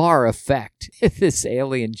bizarre effect. This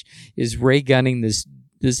alien is ray gunning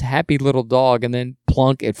this happy little dog, and then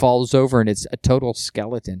plunk, it falls over and it's a total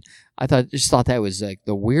skeleton. Just thought that was like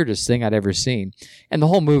the weirdest thing I'd ever seen. And the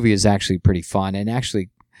whole movie is actually pretty fun and actually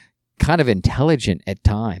kind of intelligent at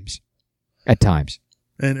times.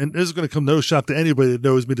 And this is going to come no shock to anybody that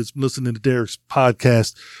knows me that's listening to Derek's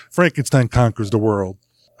podcast. Frankenstein Conquers the World.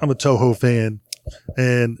 I'm a Toho fan,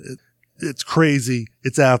 and it's crazy.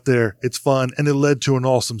 It's out there. It's fun, and it led to an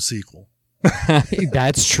awesome sequel.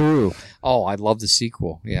 That's true. Oh, I love the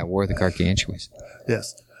sequel. Yeah, War of the Gargantuans.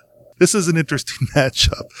 Yes. This is an interesting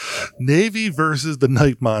matchup. Navy versus the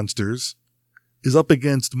Night Monsters is up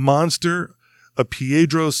against Monster of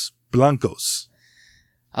Piedras Blancas.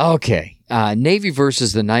 Okay. Navy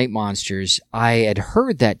versus the Night Monsters. I had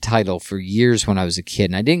heard that title for years when I was a kid,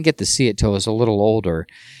 and I didn't get to see it till I was a little older.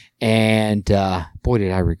 And boy,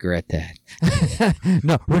 did I regret that.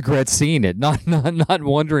 No, regret seeing it. Not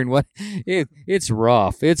wondering what. It's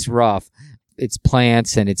rough. It's rough. It's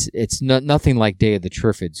plants, and it's nothing like Day of the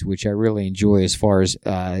Triffids, which I really enjoy as far as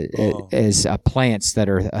plants that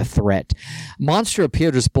are a threat. Monster of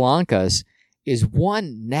Piedras Blancas is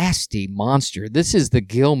one nasty monster. This is the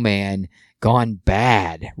Gill Man gone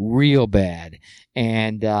bad, real bad.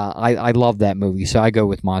 And I love that movie, so I go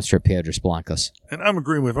with Monster of Piedras Blancas. And I'm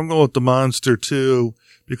agreeing with him. I'm going with the monster, too,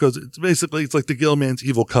 because it's like the Gill Man's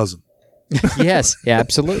evil cousin. Yes, yeah,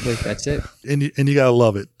 absolutely. That's it. And you got to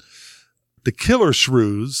love it. The Killer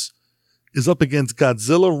Shrews is up against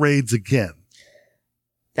Godzilla Raids Again.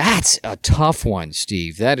 That's a tough one,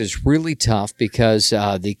 Steve. That is really tough because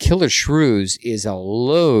the Killer Shrews is a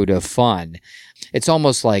load of fun. It's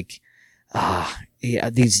almost like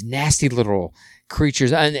these nasty little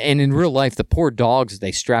creatures. And in real life, the poor dogs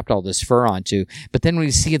they strapped all this fur onto. But then when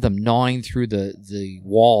you see them gnawing through the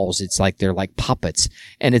walls, it's like they're like puppets.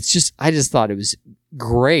 And it's just, I just thought it was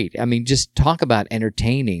great. I mean, just talk about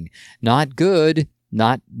entertaining. Not good,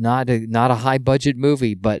 not a high budget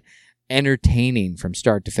movie, but entertaining from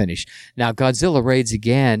start to finish. Now, Godzilla Raids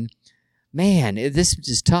Again, man, this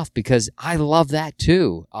is tough because I love that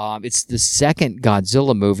too. It's the second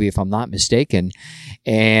Godzilla movie, if I'm not mistaken,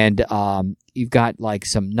 and you've got like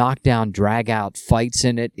some knockdown, drag-out fights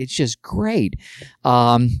in it. It's just great.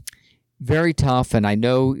 Very tough, and I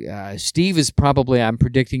know Steve is probably, I'm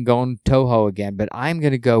predicting, going Toho again, but I'm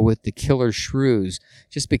going to go with the Killer Shrews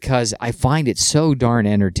just because I find it so darn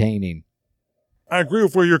entertaining. I agree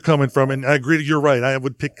with where you're coming from, and I agree that you're right. I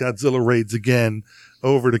would pick Godzilla Raids Again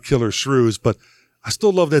over the Killer Shrews, but I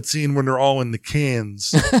still love that scene when they're all in the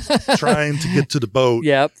cans trying to get to the boat.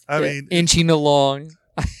 Yep. I mean, inching along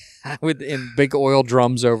in big oil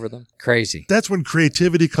drums over them. Crazy. That's when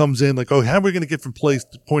creativity comes in. Like, how are we going to get from point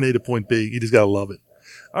A to point B? You just got to love it.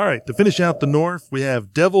 All right. To finish out the North, we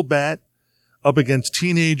have Devil Bat up against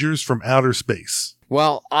Teenagers from Outer Space.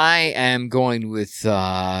 Well, I am going with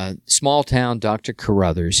Small Town Dr.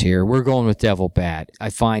 Carruthers here. We're going with Devil Bat.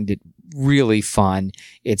 I find it really fun.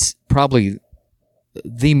 It's probably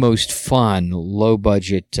the most fun,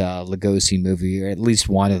 low-budget Lugosi movie, or at least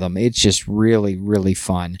one of them. It's just really, really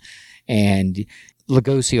fun. And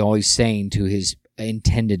Lugosi always saying to his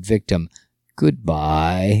intended victim,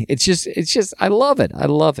 goodbye. It's just, I love it. I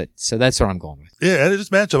love it. So that's what I'm going with. Yeah, and this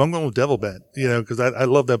matchup, I'm going with Devil Bat, because I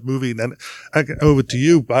love that movie. And I owe it to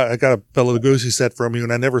you. I got a fellow Lugosi set from you,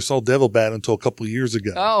 and I never saw Devil Bat until a couple of years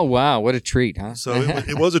ago. Oh, wow. What a treat, huh? So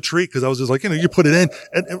it was a treat because I was just like, you put it in.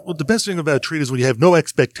 And the best thing about a treat is when you have no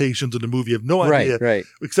expectations of the movie. You have no idea. Right.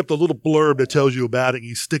 Except a little blurb that tells you about it. And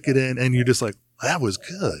you stick it in, and you're just like, that was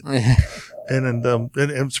good. And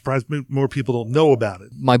I'm surprised more people don't know about it.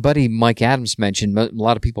 My buddy Mike Adams mentioned, a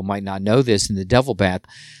lot of people might not know this, in the Devil Bat,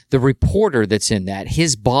 the reporter that's in that,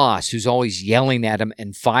 his boss, who's always yelling at him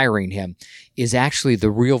and firing him, is actually the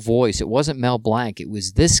real voice. It wasn't Mel Blanc. It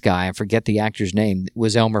was this guy, I forget the actor's name, it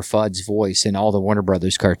was Elmer Fudd's voice in all the Warner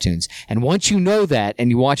Brothers cartoons. And once you know that and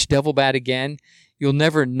you watch Devil Bat again, you'll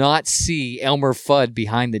never not see Elmer Fudd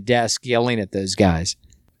behind the desk yelling at those guys.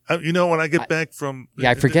 When I get back from...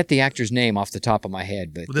 I forget the actor's name off the top of my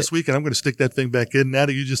head. But this weekend, I'm going to stick that thing back in. Now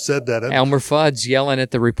that you just said that. Elmer Fudd's yelling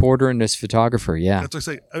at the reporter and this photographer, yeah. That's what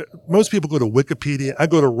I say. Most people go to Wikipedia. I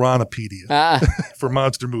go to Ronopedia for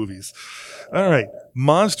monster movies. All right.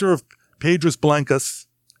 Monster of Piedras Blancas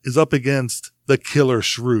is up against the Killer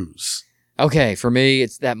Shrews. Okay, for me,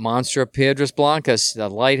 it's that Monster of Piedras Blancas, the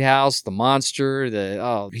lighthouse, the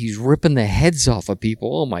monster, he's ripping the heads off of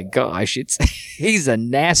people. Oh my gosh, he's a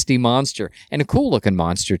nasty monster and a cool looking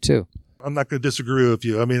monster too. I'm not going to disagree with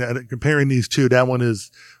you. I mean, comparing these two, that one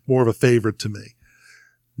is more of a favorite to me.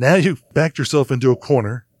 Now you've backed yourself into a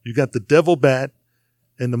corner. You got the Devil Bat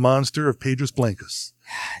and the Monster of Pedras Blancas.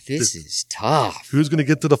 This is tough. Who's going to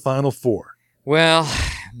get to the final four? Well,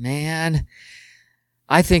 man,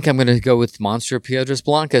 I think I'm going to go with Monster of Piedras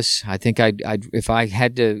Blancas. I think I'd if I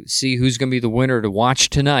had to see who's going to be the winner to watch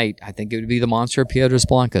tonight, I think it would be the Monster of Piedras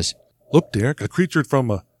Blancas. Look, Derek, a creature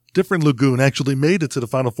from a different lagoon actually made it to the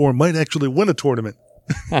final four, might actually win a tournament.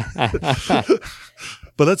 But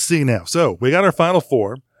let's see now. So we got our final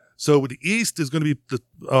four. So the East is going to be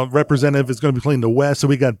the representative is going to be playing the West. So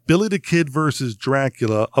we got Billy the Kid versus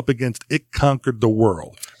Dracula up against It Conquered the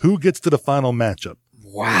World. Who gets to the final matchup?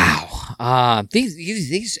 Wow.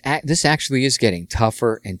 This actually is getting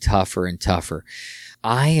tougher and tougher and tougher.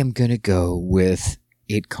 I am going to go with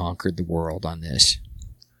It Conquered the World on this.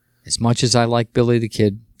 As much as I like Billy the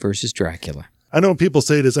Kid versus Dracula. I know when people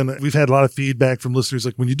say this, and we've had a lot of feedback from listeners,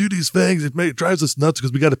 like when you do these things, it drives us nuts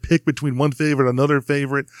because we got to pick between one favorite and another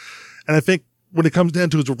favorite. And I think when it comes down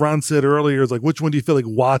to it, as what Ron said earlier, is like, which one do you feel like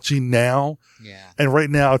watching now? Yeah. And right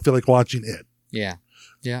now, I feel like watching It. Yeah.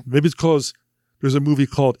 Yeah. Maybe it's because there's a movie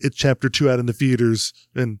called It Chapter 2 out in the theaters,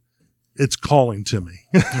 and it's calling to me.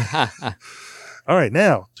 All right,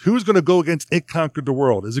 now, who's going to go against It Conquered the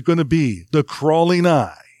World? Is it going to be The Crawling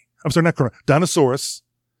Eye? I'm sorry, not Crawling, Dinosaurus.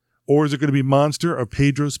 Or is it going to be Monster of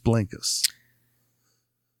Pedras Blancas?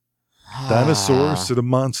 Dinosaurus or the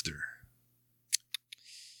Monster?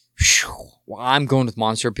 Well, I'm going with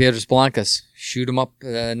Monster of Piedras Blancas. Shoot him up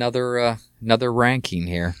another ranking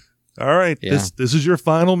here. All right. Yeah. This is your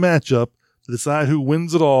final matchup to decide who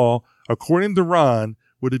wins it all. According to Ron,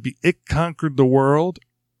 would it be It Conquered the World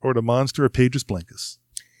or the Monster of Pedras Blancas?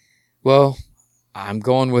 Well, I'm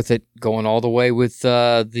going with it, going all the way with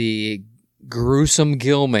the gruesome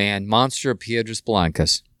gill man, Monster of Piedras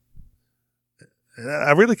Blancas.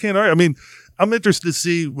 I really can't argue. I mean, I'm interested to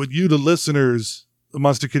see what you, the listeners, the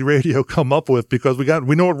Monster Kid Radio, come up with, because we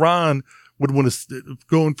know what Ron would want to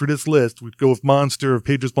go in for this list. We'd go with Monster of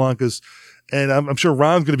Pedras Blancas, and I'm sure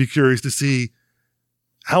Ron's going to be curious to see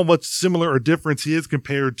how much similar or difference he is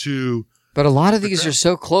compared to. But a lot of these are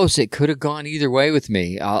so close; it could have gone either way with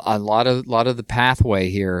me. A lot of the pathway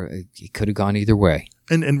here, it could have gone either way.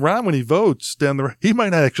 And Ron, when he votes down the, he might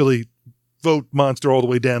not actually vote Monster all the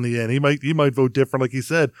way down the end. He might vote different, like he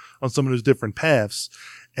said, on some of those different paths.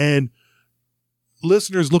 And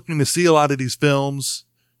listeners looking to see a lot of these films,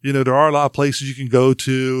 you know, there are a lot of places you can go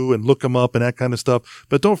to and look them up and that kind of stuff.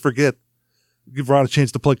 But don't forget, give Ron a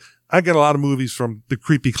chance to plug. I got a lot of movies from the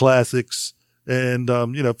Creepy Classics. And,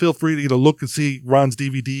 feel free to, look and see Ron's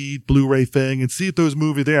DVD, Blu-ray thing and see if those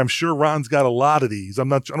movies there. I'm sure Ron's got a lot of these. I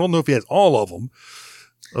don't know if he has all of them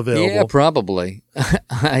available. Yeah, probably.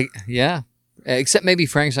 Yeah. Except maybe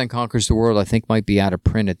Frankenstein Conquers the World, I think might be out of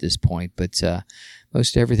print at this point, but,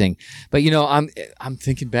 most everything. But, I'm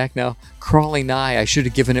thinking back now, Crawling Eye, I should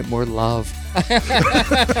have given it more love.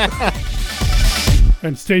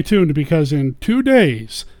 And stay tuned, because in 2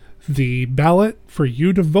 days, the ballot for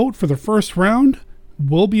you to vote for the first round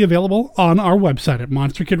will be available on our website at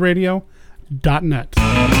monsterkidradio.net.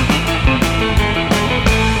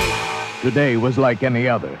 Today was like any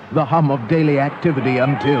other, the hum of daily activity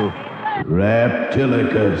until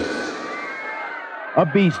Reptilicus. A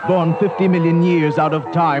beast born 50 million years out of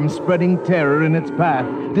time, spreading terror in its path,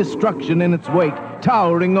 destruction in its wake,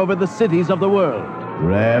 towering over the cities of the world.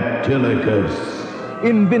 Reptilicus.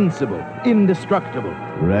 Invincible, indestructible.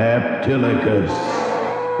 Reptilicus.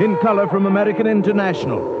 In color from American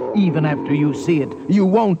International. Even after you see it, you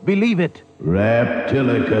won't believe it.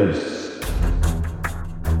 Reptilicus.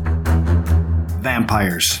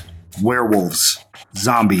 Vampires, werewolves,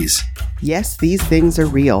 zombies. Yes, these things are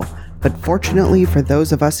real. But fortunately for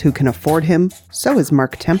those of us who can afford him, so is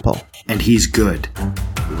Mark Temple. And he's good.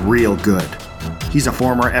 Real good. He's a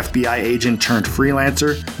former FBI agent turned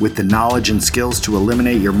freelancer with the knowledge and skills to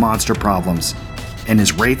eliminate your monster problems. And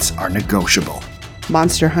his rates are negotiable.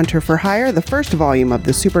 Monster Hunter for Hire, the first volume of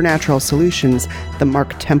the Supernatural Solutions, the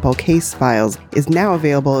Mark Temple Case Files, is now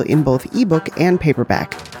available in both ebook and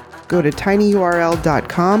paperback. Go to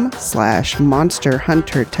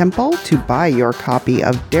tinyurl.com/monsterhuntertemple to buy your copy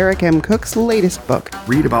of Derek M. Cook's latest book.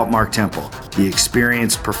 Read about Mark Temple, the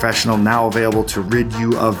experienced professional now available to rid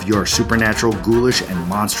you of your supernatural, ghoulish, and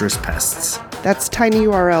monstrous pests. That's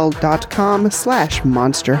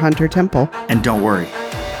tinyurl.com/monsterhuntertemple. And don't worry,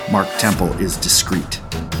 Mark Temple is discreet.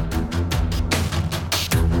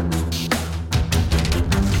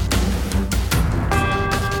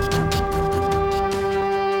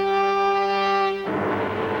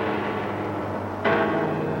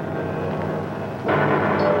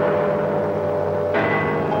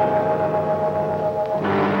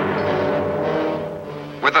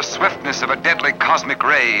 force of a deadly cosmic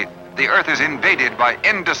ray, the Earth is invaded by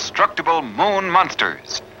indestructible moon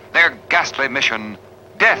monsters. Their ghastly mission,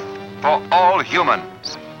 death for all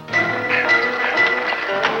humans.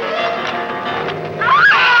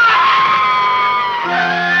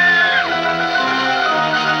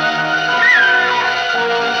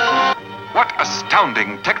 What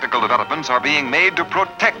astounding technical developments are being made to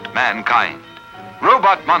protect mankind?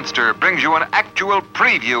 Robot Monster brings you an actual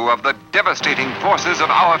preview of the devastating forces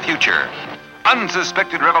of our future.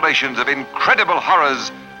 Unsuspected revelations of incredible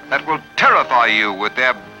horrors that will terrify you with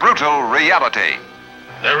their brutal reality.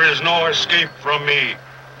 There is no escape from me.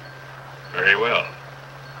 Very well.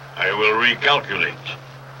 I will recalculate.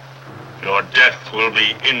 Your death will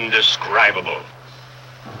be indescribable.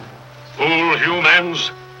 Fool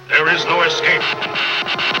humans, there is no escape.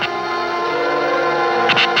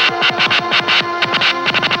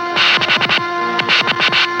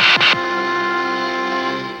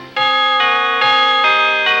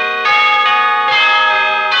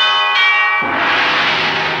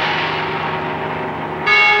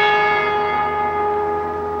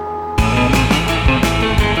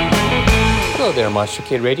 Hello there, Monster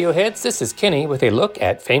Kid Radio heads. This is Kenny with a look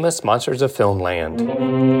at famous monsters of filmland.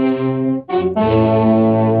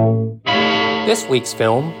 This week's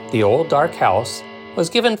film, The Old Dark House, was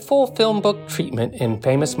given full film book treatment in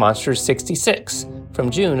Famous Monsters 66 from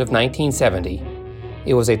June of 1970.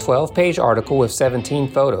 It was a 12-page article with 17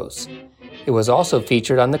 photos. It was also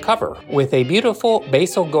featured on the cover with a beautiful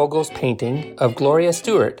Basil Gogol's painting of Gloria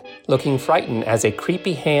Stewart looking frightened as a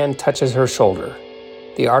creepy hand touches her shoulder.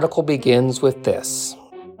 The article begins with this.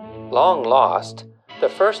 Long lost, the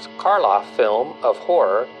first Karloff film of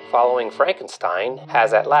horror following Frankenstein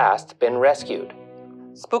has at last been rescued.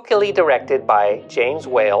 Spookily directed by James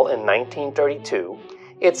Whale in 1932,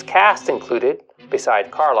 its cast included,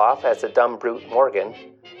 beside Karloff as the dumb brute Morgan,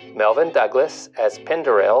 Melvyn Douglas as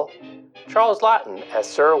Penderell, Charles Laughton as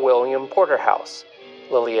Sir William Porterhouse,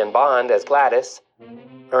 Lillian Bond as Gladys,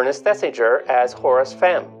 Ernest Thesiger as Horace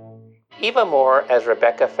Femme, Eva Moore as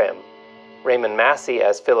Rebecca Femme, Raymond Massey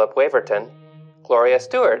as Philip Waverton, Gloria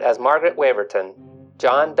Stewart as Margaret Waverton,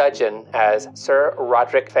 John Dudgeon as Sir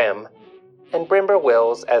Roderick Femme, and Brimber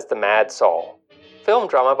Wills as the Mad Saul. Film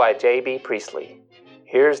drama by J.B. Priestley.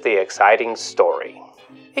 Here's the exciting story.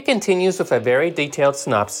 It continues with a very detailed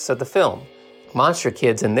synopsis of the film. Monster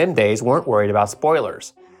kids in them days weren't worried about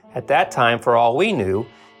spoilers. At that time, for all we knew,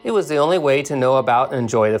 it was the only way to know about and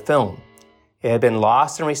enjoy the film. It had been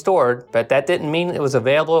lost and restored, but that didn't mean it was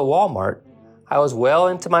available at Walmart. I was well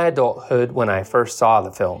into my adulthood when I first saw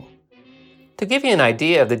the film. To give you an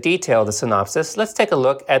idea of the detail of the synopsis, let's take a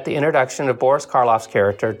look at the introduction of Boris Karloff's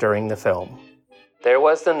character during the film. There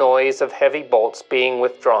was the noise of heavy bolts being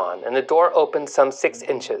withdrawn, and the door opened some 6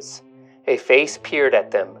 inches. A face peered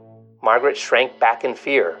at them. Margaret shrank back in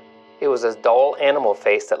fear. It was a dull animal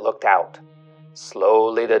face that looked out.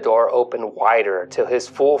 Slowly the door opened wider till his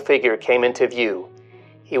full figure came into view.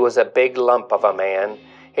 He was a big lump of a man,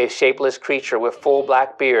 a shapeless creature with full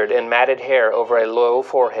black beard and matted hair over a low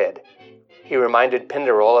forehead. He reminded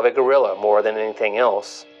Penderell of a gorilla more than anything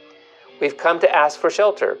else. "We've come to ask for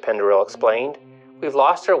shelter," Penderell explained. "We've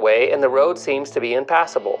lost our way and the road seems to be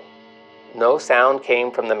impassable." No sound came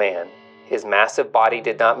from the man. His massive body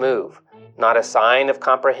did not move. Not a sign of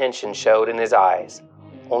comprehension showed in his eyes.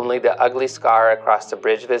 Only the ugly scar across the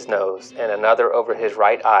bridge of his nose and another over his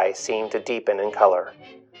right eye seemed to deepen in color.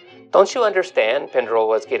 "Don't you understand?" Penderell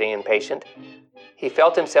was getting impatient. He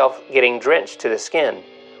felt himself getting drenched to the skin.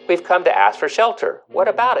 "We've come to ask for shelter. What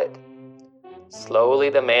about it?" Slowly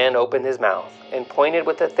the man opened his mouth and pointed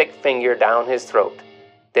with a thick finger down his throat.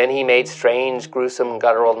 Then he made strange, gruesome,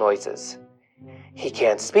 guttural noises. "He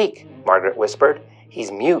can't speak," Margaret whispered. "He's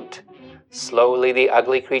mute." Slowly the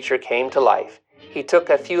ugly creature came to life. He took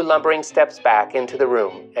a few lumbering steps back into the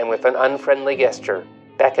room and with an unfriendly gesture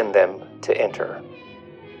beckoned them to enter.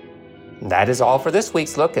 That is all for this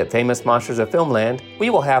week's look at Famous Monsters of Filmland. We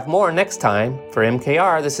will have more next time. For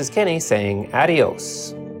MKR, this is Kenny saying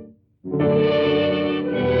adios.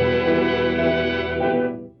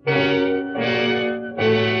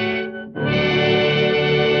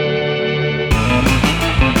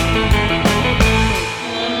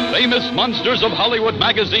 Famous Monsters of Hollywood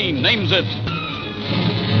magazine names it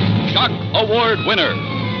Shock Award winner,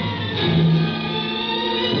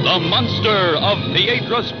 the Monster of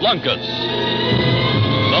Piedras Blancas.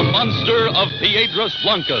 The Monster of Piedras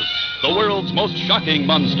Blancas, the world's most shocking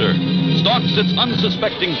monster, stalks its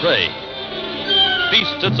unsuspecting prey,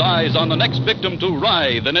 feasts its eyes on the next victim to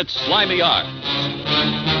writhe in its slimy arms.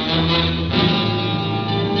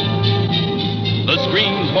 The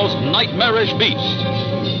screen's most nightmarish beast,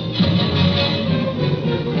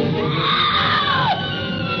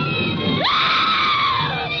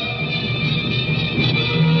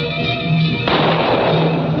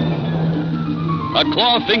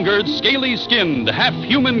 claw-fingered, scaly-skinned,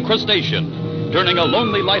 half-human crustacean, turning a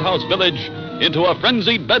lonely lighthouse village into a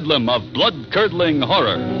frenzied bedlam of blood-curdling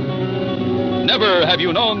horror. Never have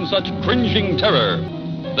you known such cringing terror,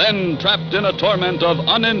 then trapped in a torment of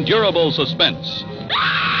unendurable suspense.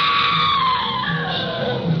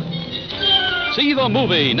 See the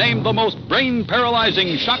movie named the most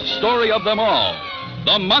brain-paralyzing shock story of them all,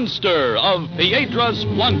 The Monster of Piedras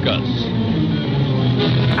Blancas.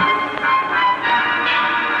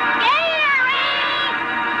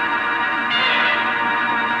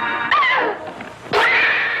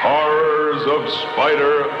 Horrors of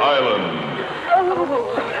Spider Island.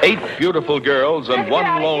 8 beautiful girls and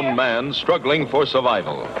 1 lone man struggling for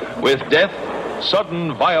survival, with death,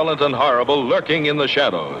 sudden, violent, and horrible, lurking in the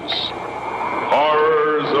shadows.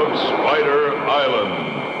 Horrors of Spider Island.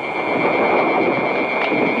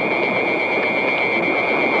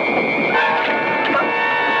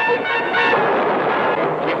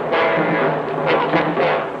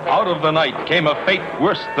 Out of the night came a fate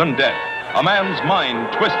worse than death. A man's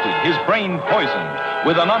mind twisted, his brain poisoned,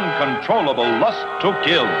 with an uncontrollable lust to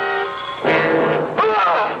kill.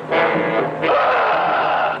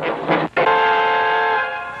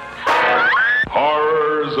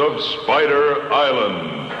 Horrors of Spider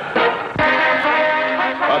Island.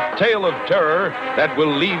 A tale of terror that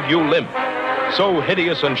will leave you limp. So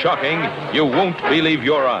hideous and shocking, you won't believe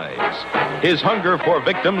your eyes. His hunger for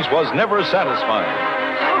victims was never satisfied.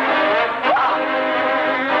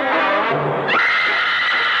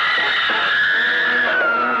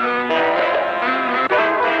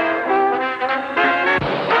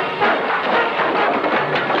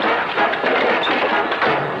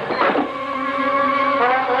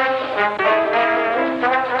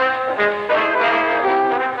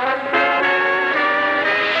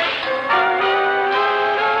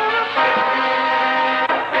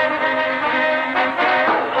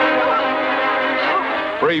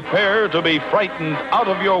 Prepare to be frightened out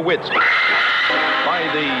of your wits by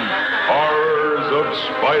the Horrors of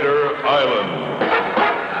Spider Island.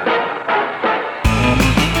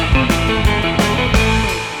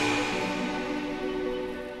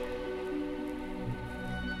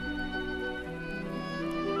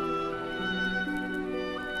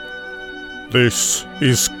 This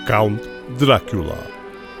is Count Dracula,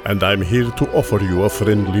 and I'm here to offer you a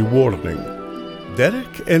friendly warning.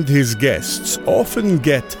 Derek and his guests often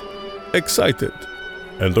get excited,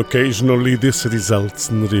 and occasionally this results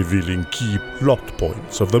in revealing key plot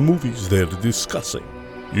points of the movies they're discussing.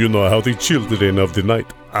 You know how the children of the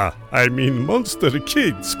night, monster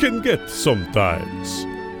kids, can get sometimes.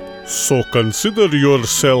 So consider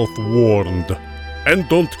yourself warned, and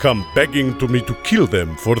don't come begging to me to kill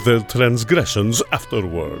them for their transgressions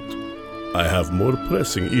afterward. I have more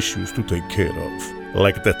pressing issues to take care of.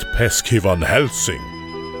 Like that pesky Van Helsing.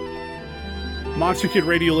 Monster Kid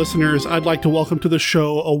Radio listeners, I'd like to welcome to the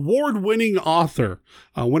show award-winning author,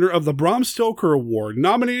 winner of the Bram Stoker Award,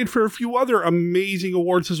 nominated for a few other amazing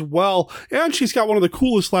awards as well, and she's got one of the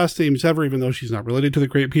coolest last names ever, even though she's not related to the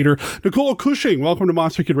great Peter. Nicole Cushing, welcome to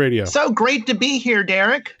Monster Kid Radio. So great to be here,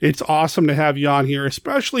 Derek. It's awesome to have you on here,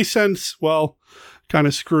 especially since, well, kind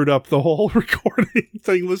of screwed up the whole recording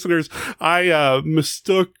thing, listeners. I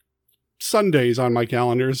mistook Sundays on my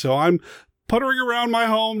calendar, so I'm puttering around my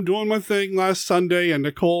home doing my thing last Sunday, and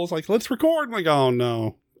Nicole's like, let's record. I'm like, oh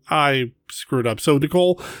no, I screwed up. So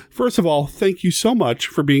Nicole, first of all, thank you so much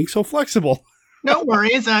for being so flexible. No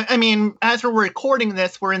worries. I mean, as we're recording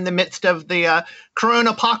this, we're in the midst of the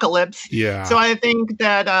corona apocalypse. Yeah. So I think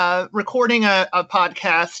that recording a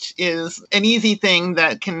podcast is an easy thing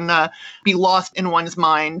that can be lost in one's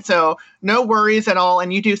mind. So no worries at all.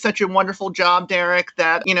 And you do such a wonderful job, Derek,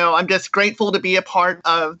 that, I'm just grateful to be a part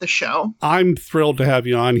of the show. I'm thrilled to have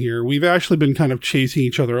you on here. We've actually been kind of chasing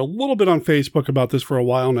each other a little bit on Facebook about this for a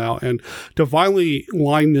while now. And to finally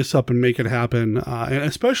line this up and make it happen, and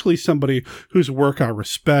especially somebody whose work I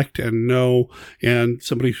respect and know, and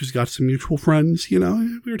somebody who's got some mutual friends, we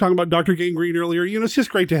were talking about Dr. Gangrene earlier. It's just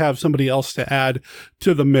great to have somebody else to add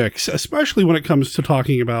to the mix, especially when it comes to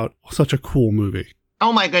talking about such a cool movie.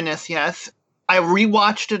 Oh my goodness, yes. I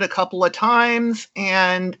rewatched it a couple of times,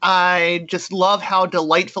 and I just love how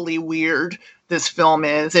delightfully weird this film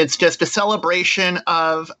is. It's just a celebration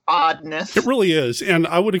of oddness. It really is, and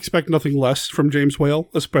I would expect nothing less from James Whale,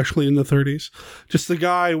 especially in the 30s. Just the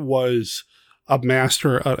guy was a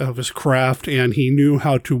master of his craft, and he knew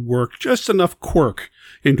how to work just enough quirk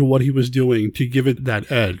into what he was doing to give it that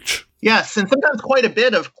edge. Yes, and sometimes quite a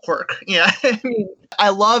bit of quirk. Yeah, I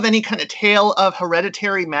love any kind of tale of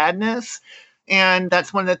hereditary madness, and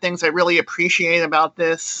that's one of the things I really appreciate about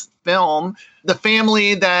this film. The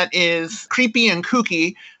family that is creepy and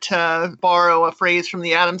kooky, to borrow a phrase from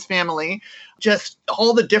the Addams Family. Just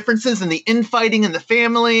all the differences in the infighting in the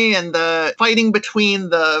family and the fighting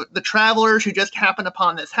between the travelers who just happen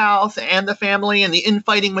upon this house and the family and the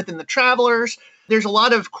infighting within the travelers. There's a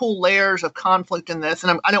lot of cool layers of conflict in this,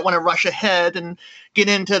 and I don't want to rush ahead and get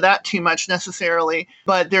into that too much necessarily,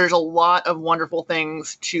 but there's a lot of wonderful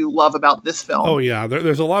things to love about this film. Oh, yeah.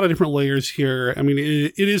 There's a lot of different layers here. I mean,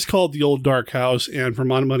 it is called The Old Dark House, and for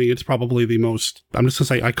my money, it's probably the most, I'm just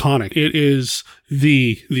going to say, iconic. It is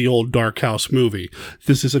the Old Dark House movie.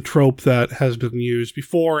 This is a trope that has been used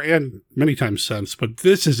before and many times since, but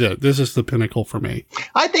this is it. This is the pinnacle for me.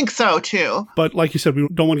 I think so, too. But like you said, we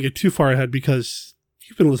don't want to get too far ahead because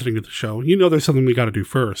you've been listening to the show. You know there's something we got to do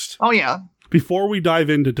first. Oh, yeah. Before we dive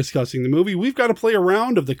into discussing the movie, we've got to play a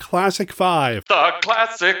round of the Classic Five. The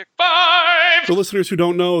Classic Five! For listeners who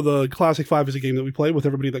don't know, the Classic Five is a game that we play with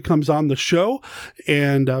everybody that comes on the show.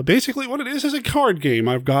 And basically what it is a card game.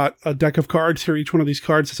 I've got a deck of cards here. Each one of these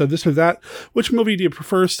cards says this or that. Which movie do you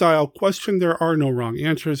prefer style question? There are no wrong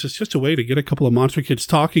answers. It's just a way to get a couple of monster kids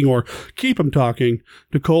talking or keep them talking.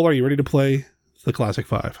 Nicole, are you ready to play the Classic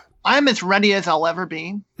Five? I'm as ready as I'll ever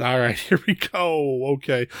be. All right, here we go.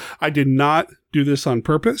 Okay. I did not do this on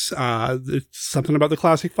purpose. It's something about the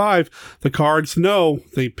Classic Five. The cards know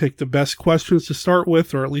they pick the best questions to start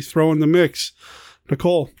with, or at least throw in the mix.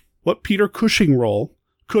 Nicole, what Peter Cushing role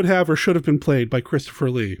could have or should have been played by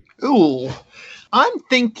Christopher Lee? Ooh, I'm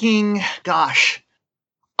thinking, gosh,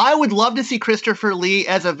 I would love to see Christopher Lee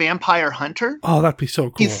as a vampire hunter. Oh, that'd be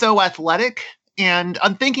so cool. He's so athletic. And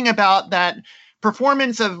I'm thinking about that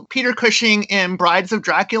performance of Peter Cushing in Brides of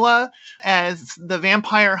Dracula as the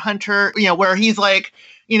vampire hunter, where he's like,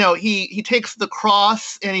 he takes the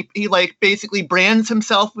cross and he like basically brands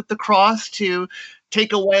himself with the cross to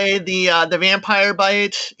take away the vampire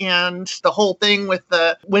bite and the whole thing with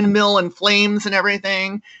the windmill and flames and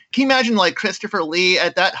everything. Can you imagine like Christopher Lee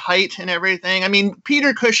at that height and everything? I mean,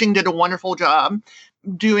 Peter Cushing did a wonderful job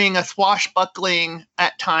doing a swashbuckling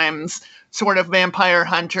at times sort of vampire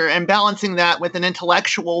hunter and balancing that with an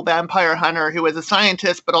intellectual vampire hunter who was a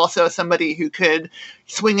scientist, but also somebody who could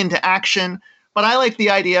swing into action. But I like the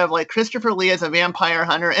idea of like Christopher Lee as a vampire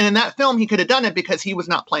hunter. And in that film, he could have done it because he was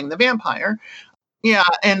not playing the vampire. Yeah,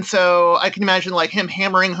 and so I can imagine like him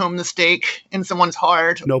hammering home the stake in someone's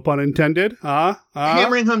heart. No pun intended.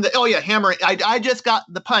 Hammering home hammering. I just got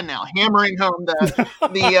the pun now. Hammering home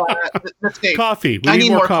the stake. Coffee. I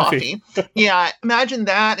need more coffee. Yeah, imagine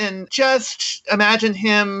that, and just imagine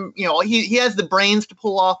him. He has the brains to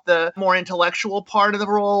pull off the more intellectual part of the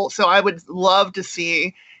role. So I would love to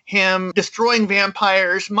see him destroying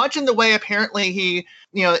vampires, much in the way apparently he,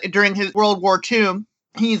 during his World War II.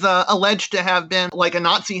 He's alleged to have been like a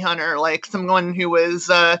Nazi hunter, like someone who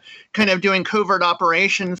was kind of doing covert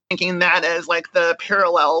operations, thinking that as like the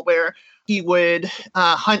parallel where he would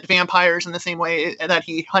hunt vampires in the same way that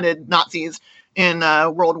he hunted Nazis in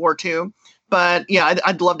World War II. But yeah,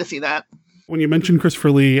 I'd love to see that. When you mention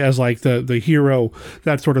Christopher Lee as like the hero,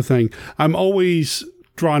 that sort of thing, I'm always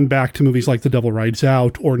drawn back to movies like The Devil Rides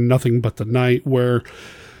Out or Nothing But the Night, where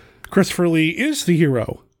Christopher Lee is the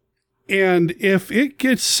hero. And if it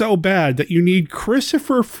gets so bad that you need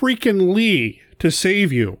Christopher freaking Lee to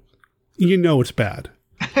save you, it's bad.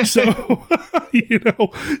 So,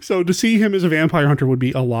 so to see him as a vampire hunter would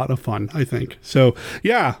be a lot of fun, I think. So,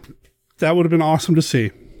 yeah, that would have been awesome to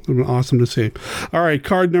see. All right,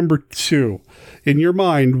 card number 2. In your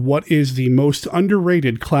mind, what is the most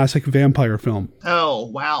underrated classic vampire film? Oh,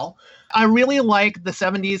 wow. I really like the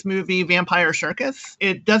 70s movie Vampire Circus.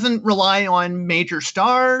 It doesn't rely on major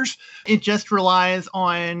stars. It just relies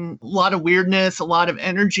on a lot of weirdness, a lot of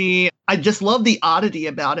energy. I just love the oddity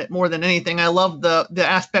about it more than anything. I love the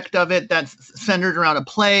aspect of it that's centered around a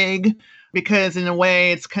plague, because in a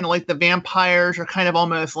way it's kind of like the vampires are kind of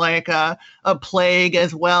almost like a plague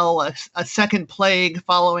as well, a second plague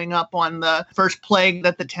following up on the first plague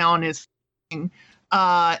that the town is facing.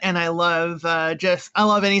 And I love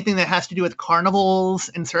anything that has to do with carnivals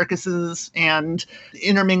and circuses and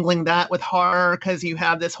intermingling that with horror, because you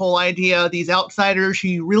have this whole idea of these outsiders who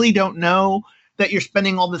you really don't know that you're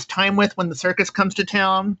spending all this time with when the circus comes to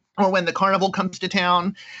town or when the carnival comes to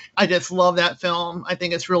town. I just love that film. I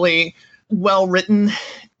think it's really well written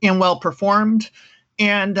and well performed.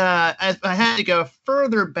 And if I had to go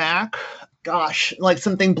further back, gosh, like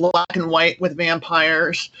something black and white with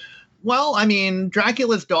vampires. Well, I mean,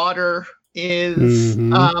 Dracula's Daughter is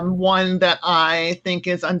one that I think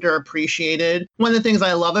is underappreciated. One of the things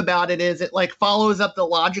I love about it is it like follows up the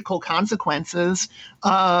logical consequences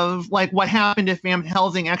of like what happened if Van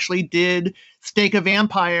Helsing actually did stake a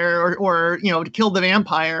vampire or you know, to kill the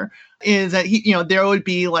vampire, is that he, you know, there would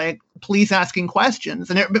be like police asking questions,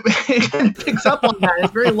 and it kind of picks up on that.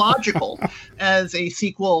 It's very logical as a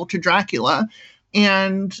sequel to Dracula.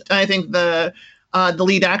 And I think the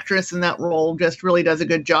lead actress in that role just really does a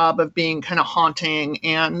good job of being kind of haunting.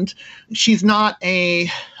 And she's not a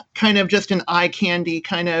kind of just an eye candy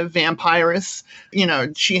kind of vampiress. You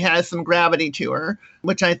know, she has some gravity to her,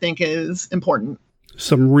 which I think is important.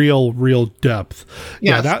 Some real depth.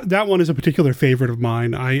 Yes. Yeah, that one is a particular favorite of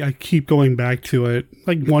mine. I keep going back to it.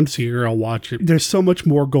 Like once a year I'll watch it. There's so much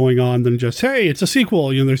more going on than just, hey, it's a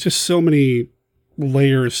sequel. You know, there's just so many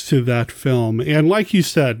layers to that film. And like you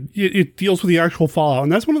said, it deals with the actual fallout.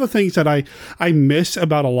 And that's one of the things that I miss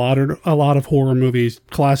about a lot of horror movies,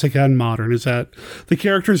 classic and modern, is that the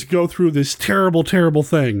characters go through this terrible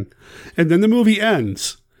thing, and then the movie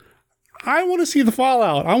ends. I want to see the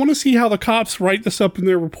fallout. I want to see how the cops write this up in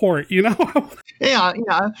their report, you know? Yeah.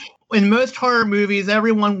 In most horror movies,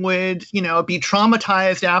 everyone would, you know, be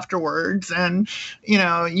traumatized afterwards, and, you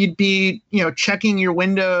know, you'd be, you know, checking your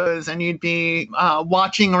windows, and you'd be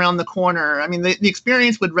watching around the corner. I mean, the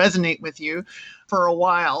experience would resonate with you for a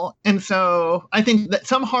while. And so I think that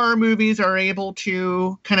some horror movies are able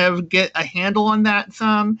to kind of get a handle on that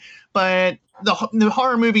some, but the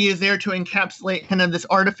horror movie is there to encapsulate kind of this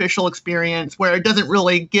artificial experience where it doesn't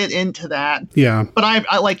really get into that. Yeah. But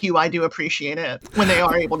I like you, I do appreciate it when they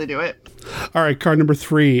are able to do it. All right, card number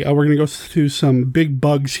 3. We're going to go through some big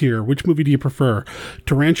bugs here. Which movie do you prefer?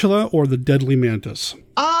 Tarantula or The Deadly Mantis?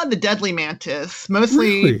 The Deadly Mantis.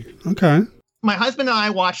 Mostly. Really? Okay. My husband and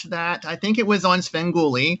I watched that. I think it was on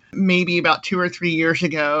Svengoolie, maybe about 2 or 3 years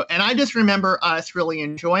ago. And I just remember us really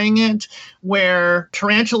enjoying it, where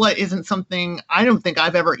Tarantula isn't something I don't think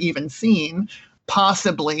I've ever even seen,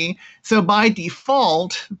 possibly. So by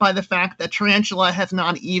default, by the fact that Tarantula has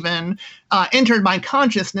not even entered my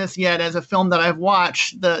consciousness yet as a film that I've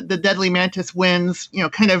watched, the Deadly Mantis wins, you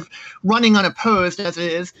know, kind of running unopposed as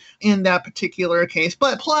it is in that particular case.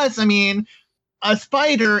 But plus, I mean, a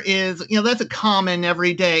spider is, you know, that's a common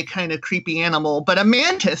everyday kind of creepy animal, but a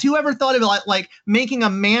mantis, who ever thought of it like making a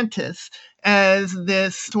mantis as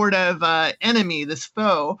this sort of enemy, this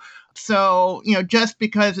foe? So, you know, just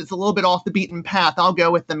because it's a little bit off the beaten path, I'll go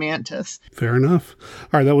with the mantis. Fair enough. All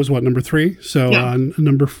right, that was what, number 3? So yeah.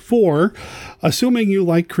 Number 4, assuming you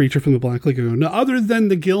like Creature from the Black Lagoon, now, other than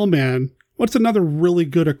the Gill Man, what's another really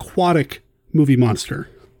good aquatic movie monster?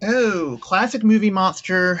 Oh, classic movie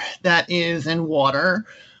monster that is in water.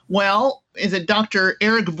 Well, is it Dr.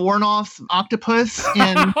 Eric Vornoff's octopus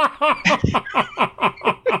in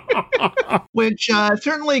which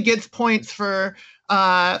certainly gets points for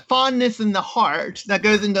fondness in the heart. That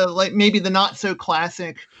goes into like maybe the not so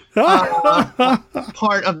classic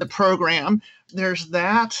part of the program. There's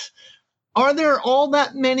that. Are there all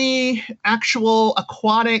that many actual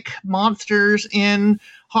aquatic monsters in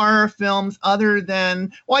horror films other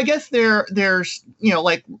than, well, I guess there's, you know,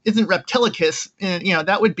 like, isn't Reptilicus, you know,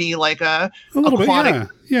 that would be like a aquatic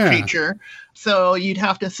creature. So you'd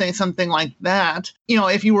have to say something like that. You know,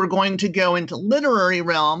 if you were going to go into literary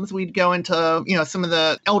realms, we'd go into, you know, some of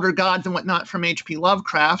the elder gods and whatnot from H.P.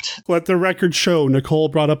 Lovecraft. Let the record show Nicole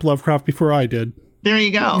brought up Lovecraft before I did. There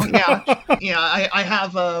you go. Yeah. Yeah. I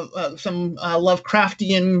have some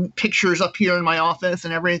Lovecraftian pictures up here in my office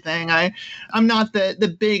and everything. I'm not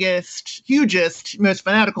the biggest, hugest, most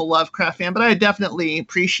fanatical Lovecraft fan, but I definitely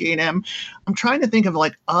appreciate him. I'm trying to think of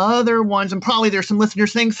like other ones, and probably there's some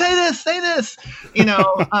listeners saying, say this, you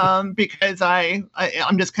know, because I'm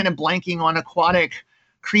just kind of blanking on aquatic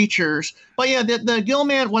creatures. But yeah, the Gill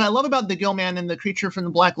Man, what I love about the Gill Man and the Creature from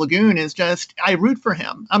the Black Lagoon is just, I root for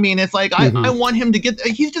him. I mean, it's like, I want him to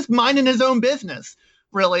he's just minding his own business,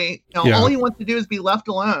 really. You know, all he wants to do is be left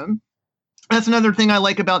alone. That's another thing I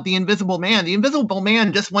like about the Invisible Man. The Invisible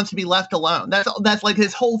Man just wants to be left alone. That's like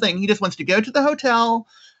his whole thing. He just wants to go to the hotel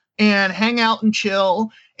and hang out and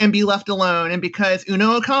chill and be left alone. And because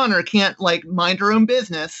Una O'Connor can't like mind her own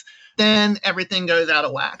business, then everything goes out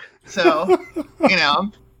of whack. So, you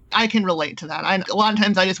know, I can relate to that. A lot of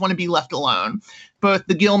times I just want to be left alone. Both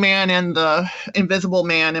the Gill Man and the Invisible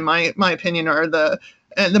Man, in my opinion, are the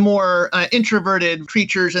more introverted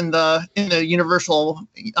creatures in the Universal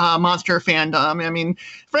monster fandom. I mean,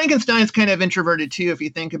 Frankenstein's kind of introverted too, if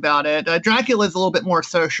you think about it. Dracula's a little bit more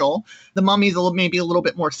social. The Mummy's maybe a little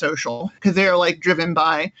bit more social because they're like driven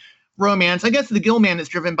by romance. I guess the Gill Man is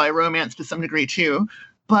driven by romance to some degree too.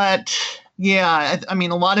 But Yeah, I mean,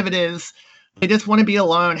 a lot of it is they just want to be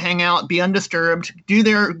alone, hang out, be undisturbed, do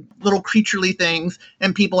their little creaturely things,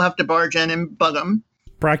 and people have to barge in and bug them.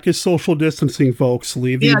 Practice social distancing, folks.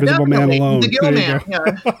 Leave the Invisible Man alone. The Gill Man,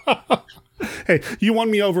 yeah. Hey, you won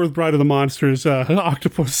me over with Bride of the Monsters,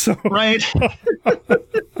 Octopus. So. Right.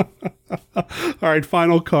 All right,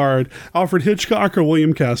 final card. Alfred Hitchcock or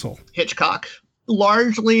William Castle? Hitchcock.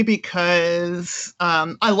 Largely because,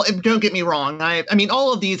 don't get me wrong, I mean,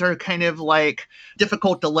 all of these are kind of like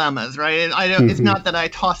difficult dilemmas, right? It's not that I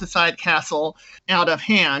toss aside Castle out of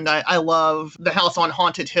hand. I love The House on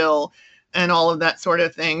Haunted Hill and all of that sort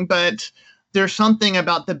of thing, but there's something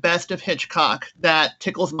about the best of Hitchcock that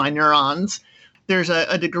tickles my neurons. There's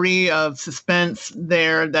a degree of suspense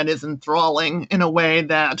there that is enthralling in a way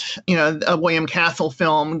that, a William Castle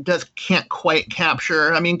film can't quite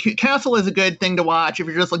capture. I mean, Castle is a good thing to watch if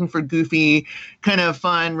you're just looking for goofy, kind of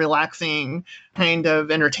fun, relaxing kind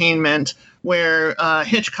of entertainment, where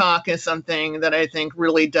Hitchcock is something that I think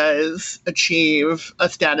really does achieve a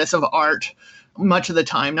status of art much of the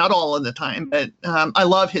time, not all of the time, but I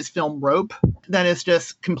love his film Rope. That is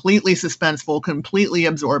just completely suspenseful, completely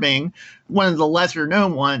absorbing, one of the lesser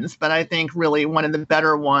known ones, but I think really one of the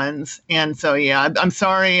better ones. And so, yeah, I'm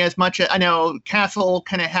sorry, as much as I know Castle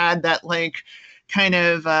kind of had that kind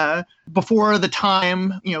of before the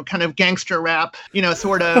time, kind of gangster rap,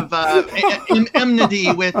 sort of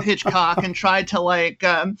enmity with Hitchcock, and tried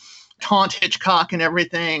to taunt Hitchcock and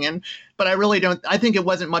everything. But I really don't, I think it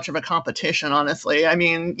wasn't much of a competition, honestly. I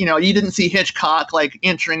mean, you didn't see Hitchcock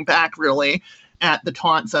answering back really at the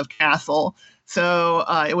taunts of Castle. So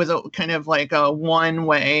it was a kind of like a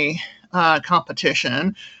one-way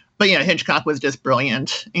competition. But yeah, Hitchcock was just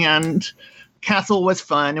brilliant. And Castle was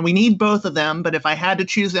fun. And we need both of them. But if I had to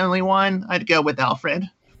choose only one, I'd go with Alfred.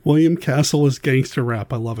 William Castle is gangster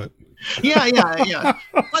rap. I love it. Yeah.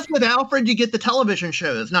 Plus, with Alfred, you get the television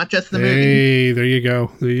shows, not just the movie. Hey, there you go.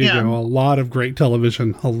 There you go. A lot of great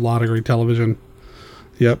television.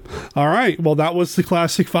 Yep. All right. Well, that was the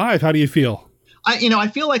Classic Five. How do you feel? I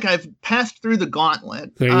feel like I've passed through the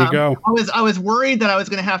gauntlet. There you go. I was worried that I was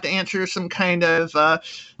going to have to answer some kind of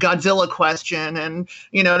Godzilla question, and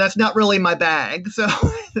that's not really my bag. So,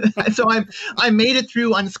 I made it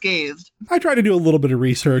through unscathed. I try to do a little bit of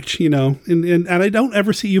research, and I don't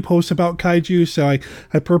ever see you post about kaiju, so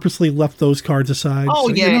I purposely left those cards aside. Oh,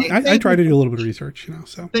 so, yeah. I try to do a little bit of research,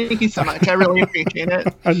 So thank you so much. I really appreciate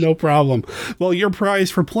it. No problem. Well, your prize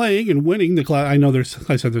for playing and winning the class.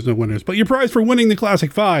 I said there's no winners, but your prize for winning the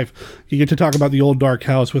Classic Five, you get to talk about The Old Dark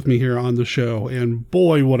House with me here on the show. And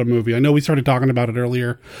boy, what a movie. I know we started talking about it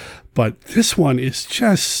earlier, but this one is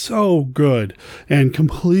just so good and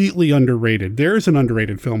completely underrated. There's an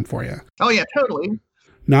underrated film for you. Oh, yeah, totally.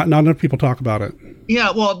 Not enough people talk about it.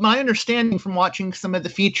 Yeah, well, my understanding from watching some of the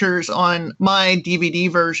features on my DVD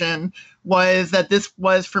version was that this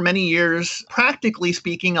was, for many years, practically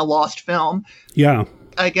speaking, a lost film. Yeah.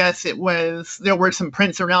 I guess there were some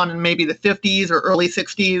prints around in maybe the 50s or early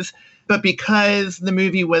 60s, but because the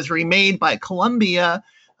movie was remade by Columbia,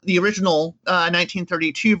 the original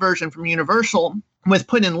 1932 version from Universal was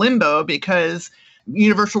put in limbo because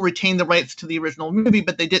Universal retained the rights to the original movie,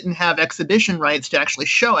 but they didn't have exhibition rights to actually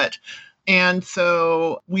show it. And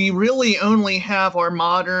so we really only have our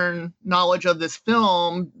modern knowledge of this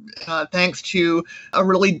film thanks to a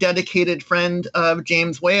really dedicated friend of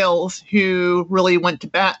James Whale's, who really went to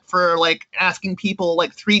bat for asking people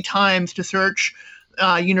 3 times to search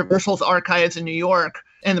Universal's archives in New York.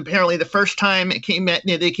 And apparently the first time they came back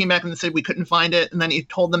and said we couldn't find it. And then he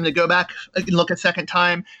told them to go back and look a second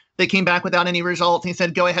time. They came back without any results. And he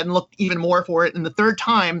said, go ahead and look even more for it. And the third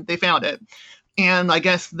time they found it. And I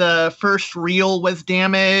guess the first reel was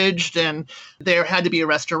damaged and there had to be a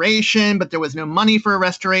restoration, but there was no money for a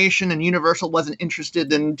restoration and Universal wasn't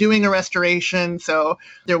interested in doing a restoration. So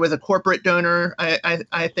there was a corporate donor,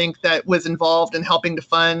 I think, that was involved in helping to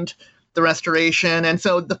fund the restoration. And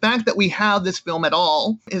so the fact that we have this film at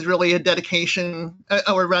all is really a dedication,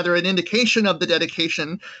 or rather an indication of the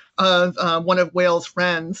dedication of one of Whale's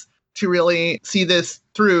friends to really see this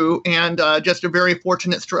through, and just a very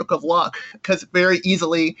fortunate stroke of luck, because very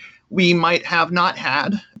easily we might have not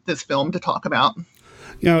had this film to talk about.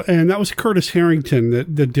 Yeah, and that was Curtis Harrington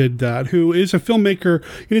that did that, who is a filmmaker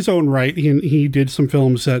in his own right. He did some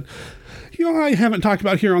films that, I haven't talked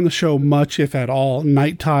about here on the show much, if at all.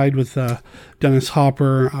 Night Tide with Dennis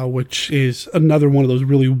Hopper, which is another one of those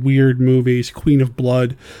really weird movies. Queen of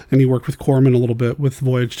Blood, and he worked with Corman a little bit with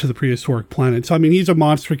Voyage to the Prehistoric Planet. So, he's a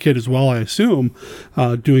monster kid as well, I assume,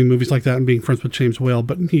 doing movies like that and being friends with James Whale,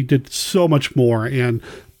 but he did so much more. And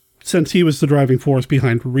since he was the driving force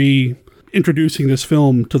behind introducing this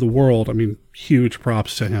film to the world. I mean, huge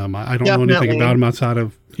props to him. I don't know anything about him outside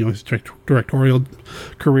of, his directorial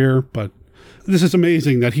career, but this is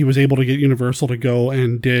amazing that he was able to get Universal to go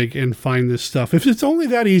and dig and find this stuff. If it's only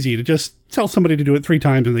that easy to just tell somebody to do it 3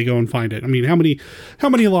 times and they go and find it. I mean, how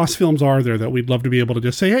many lost films are there that we'd love to be able to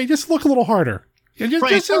just say, hey, just look a little harder. Yeah,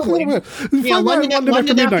 just look a little bit. Yeah, London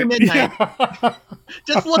after midnight. Yeah.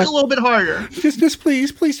 Just look a little bit harder. Just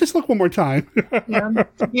please, just look one more time.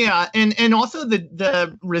 Yeah, and also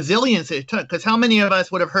the resilience it took, because how many of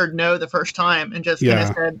us would have heard no the first time and just kind of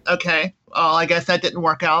said, okay, well, I guess that didn't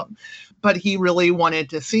work out. But he really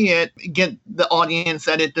wanted to see it, get the audience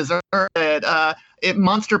that it deserved.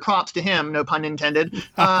 Monster props to him, no pun intended,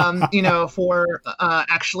 for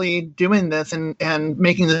actually doing this and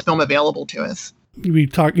making this film available to us. You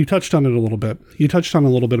touched on it a little bit. You touched on a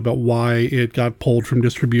little bit about why it got pulled from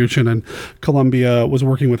distribution, and Columbia was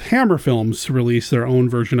working with Hammer Films to release their own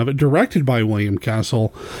version of it, directed by William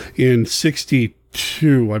Castle in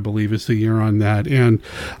 1962, I believe is the year on that. And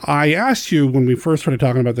I asked you when we first started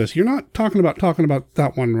talking about this, you're not talking about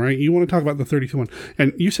that one, right? You want to talk about the 32 one.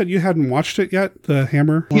 And you said you hadn't watched it yet, the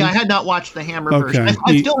Hammer one? Yeah, I had not watched the Hammer version.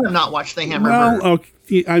 I still have not watched the Hammer version. Okay.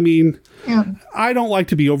 I mean, I don't like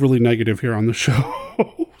to be overly negative here on the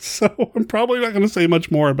show. So I'm probably not going to say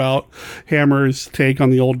much more about Hammer's take on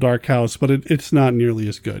the Old Dark House, but it's not nearly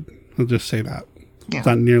as good. I'll just say that. Yeah. It's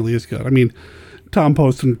not nearly as good. I mean, Tom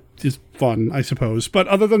Poston is fun, I suppose. But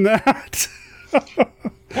other than that...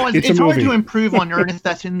 Well, it's hard to improve on Ernest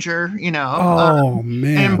Thesiger,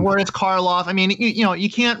 man. And Boris Karloff. I mean, you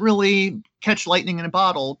can't really catch lightning in a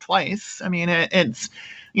bottle twice. I mean, it's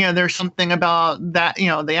there's something about that,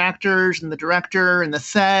 the actors and the director and the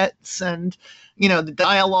sets and, the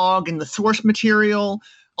dialogue and the source material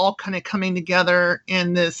all kind of coming together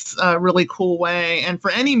in this really cool way. And for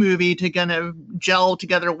any movie to kind of gel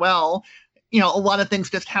together well, a lot of things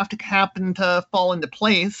just have to happen to fall into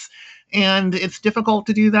place. And it's difficult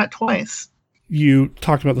to do that twice. You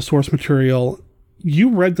talked about the source material. You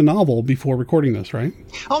read the novel before recording this, right?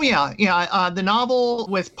 Oh, yeah. The novel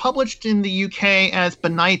was published in the UK as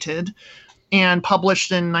Benighted and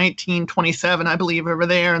published in 1927, I believe, over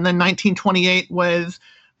there. And then 1928 was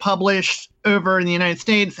published over in the United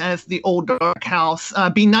States as The Old Dark House.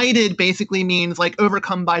 Benighted basically means like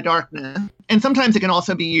overcome by darkness. And sometimes it can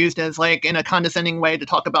also be used as like in a condescending way to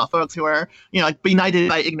talk about folks who are, like benighted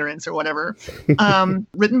by ignorance or whatever.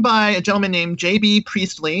 Written by a gentleman named J.B.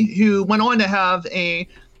 Priestley, who went on to have a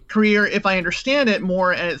career, if I understand it,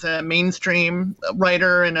 more as a mainstream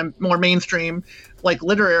writer and a more mainstream like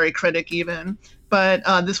literary critic even. But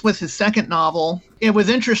this was his second novel. It was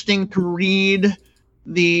interesting to read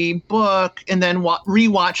the book and then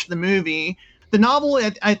rewatch the movie. The novel,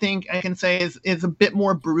 I think I can say, is a bit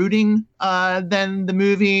more brooding than the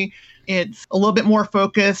movie. It's a little bit more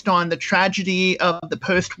focused on the tragedy of the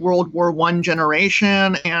post-World War I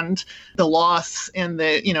generation and the loss and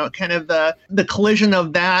the, kind of the collision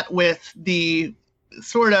of that with the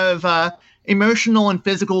sort of emotional and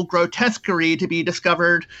physical grotesquerie to be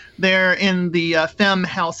discovered there in the Femme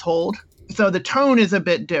household. So the tone is a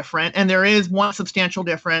bit different, and there is one substantial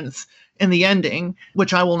difference in the ending,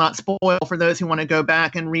 which I will not spoil for those who want to go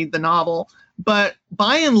back and read the novel. But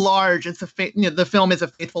by and large, it's the film is a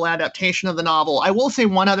faithful adaptation of the novel. I will say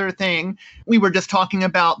one other thing. We were just talking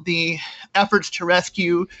about the efforts to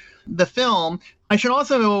rescue the film. I should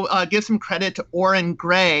also give some credit to Oren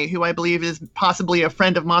Gray, who I believe is possibly a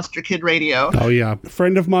friend of Monster Kid Radio. Oh, yeah.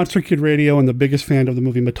 Friend of Monster Kid Radio and the biggest fan of the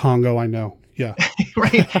movie Matango, I know. Yeah.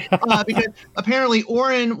 Right. Because apparently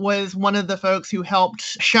Oren was one of the folks who helped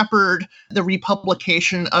shepherd the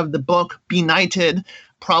republication of the book Benighted.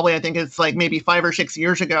 Probably, I think it's like maybe 5 or 6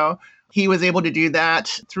 years ago. He was able to do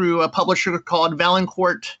that through a publisher called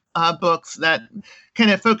Valancourt Books that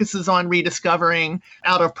kind of focuses on rediscovering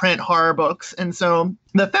out-of-print horror books. And so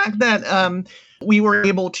the fact that we were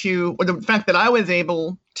able to, or the fact that I was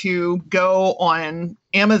able to go on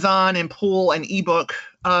Amazon and pull an ebook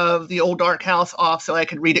of The Old Dark House off so I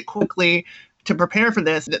could read it quickly to prepare for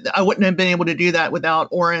this, I wouldn't have been able to do that without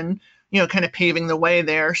Oren, kind of paving the way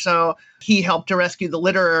there. So he helped to rescue the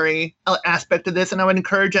literary aspect of this. And I would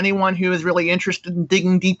encourage anyone who is really interested in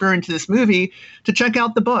digging deeper into this movie to check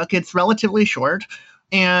out the book. It's relatively short,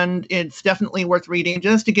 and it's definitely worth reading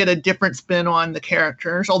just to get a different spin on the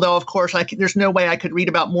characters. Although, of course, there's no way I could read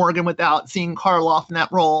about Morgan without seeing Karloff in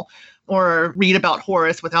that role, or read about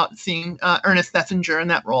Horace without seeing Ernest Thesiger in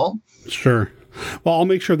that role. Sure. Well, I'll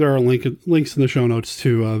make sure there are links in the show notes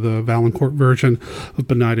to the Valancourt version of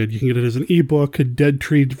Benighted. You can get it as an ebook, a Dead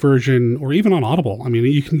Tree version, or even on Audible. I mean,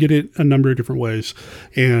 you can get it a number of different ways.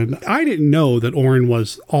 And I didn't know that Oren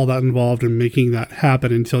was all that involved in making that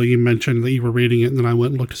happen until you mentioned that you were reading it, and then I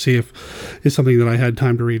went and looked to see if it's something that I had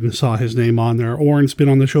time to read and saw his name on there. Oren's been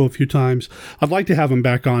on the show a few times. I'd like to have him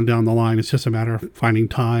back on down the line. It's just a matter of finding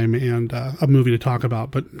time and a movie to talk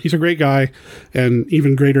about. But he's a great guy, and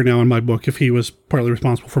even greater now in my book if he was partly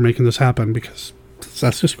responsible for making this happen, because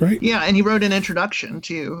that's just great. Yeah, and he wrote an introduction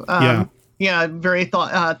too. Yeah, very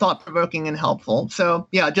thought-provoking and helpful. So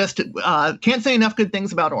yeah, just can't say enough good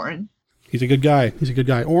things about Oren. He's a good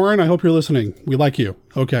guy. Oren, I hope you're listening. We like you.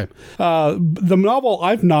 Okay. The novel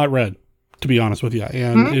I've not read, to be honest with you,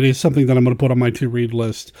 and it is something that I'm going to put on my to-read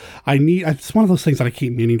list. It's one of those things that I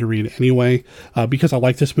keep meaning to read anyway, because I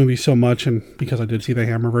like this movie so much, and because I did see the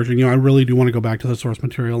Hammer version. I really do want to go back to the source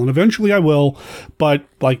material, and eventually I will, but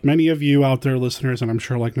like many of you out there listeners, and I'm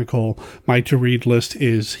sure like Nicole, my to-read list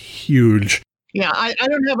is huge. Yeah, I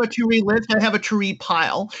don't have a to-read list. I have a to-read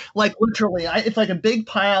pile. Like, literally, it's like a big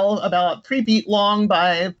pile about 3 feet long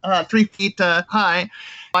by 3 feet high.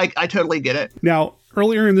 I totally get it. Now,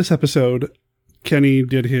 earlier in this episode, Kenny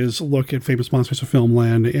did his look at Famous Monsters of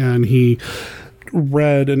Filmland, and he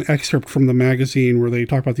read an excerpt from the magazine where they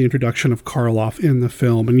talk about the introduction of Karloff in the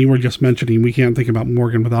film. And you were just mentioning we can't think about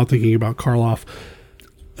Morgan without thinking about Karloff.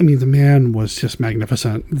 I mean, the man was just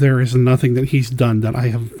magnificent. There is nothing that he's done that I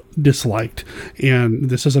have disliked. And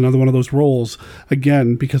this is another one of those roles,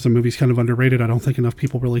 again, because the movie's kind of underrated, I don't think enough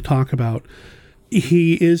people really talk about.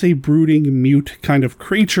 He is a brooding, mute kind of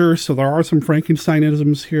creature, so there are some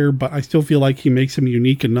Frankensteinisms here, but I still feel like he makes him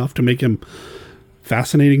unique enough to make him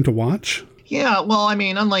fascinating to watch. Yeah, well, I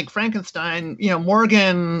mean, unlike Frankenstein,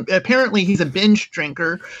 Morgan, apparently he's a binge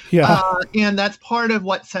drinker. Yeah. And that's part of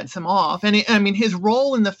what sets him off. And his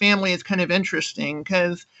role in the family is kind of interesting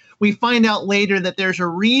because we find out later that there's a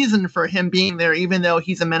reason for him being there, even though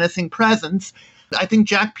he's a menacing presence. I think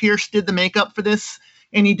Jack Pierce did the makeup for this,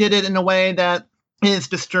 and he did it in a way that is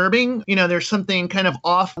disturbing. There's something kind of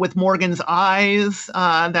off with Morgan's eyes.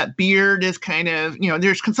 That beard is kind of,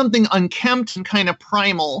 there's something unkempt and kind of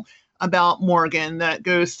primal about Morgan that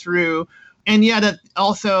goes through. And yet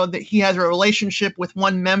also that he has a relationship with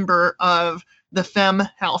one member of the Femme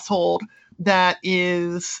household that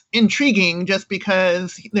is intriguing just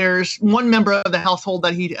because there's one member of the household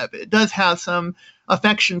that he does have some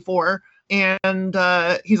affection for. And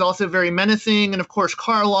he's also very menacing. And of course,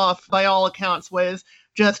 Karloff, by all accounts, was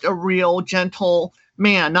just a real gentle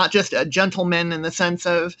man, not just a gentleman in the sense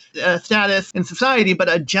of status in society,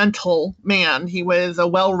 but a gentle man. He was a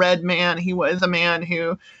well-read man. He was a man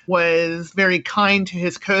who was very kind to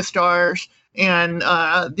his co-stars and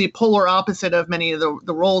the polar opposite of many of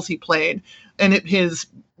the roles he played. And his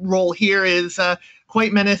role here is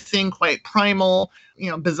quite menacing, quite primal,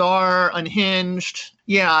 bizarre, unhinged.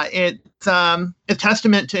 Yeah, it's a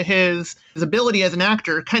testament to his ability as an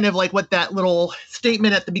actor, kind of like what that little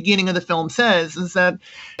statement at the beginning of the film says, is that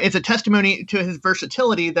it's a testimony to his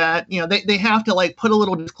versatility that, they have to put a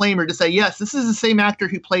little disclaimer to say, yes, this is the same actor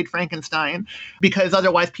who played Frankenstein, because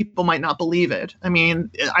otherwise people might not believe it. I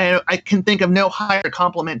mean, I can think of no higher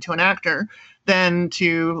compliment to an actor than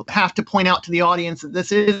to have to point out to the audience that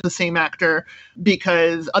this is the same actor,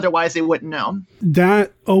 because otherwise they wouldn't know.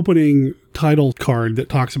 That opening title card that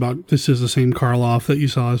talks about this is the same Karloff that you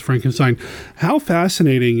saw as Frankenstein, how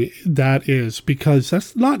fascinating that is, because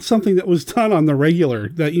that's not something that was done on the regular.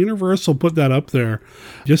 That Universal put that up there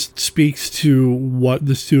just speaks to what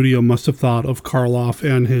the studio must have thought of Karloff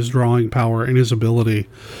and his drawing power and his ability.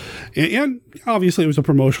 And obviously it was a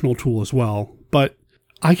promotional tool as well, but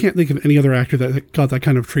I can't think of any other actor that got that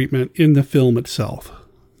kind of treatment in the film itself.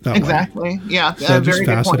 Exactly. Way. Yeah. So just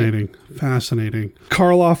fascinating. Fascinating.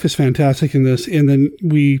 Karloff is fantastic in this. And then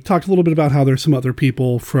we talked a little bit about how there's some other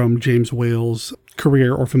people from James Whale's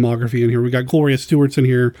career or filmography in here. We got Gloria Stewart's in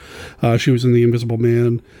here. She was in The Invisible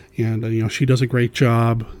Man, and she does a great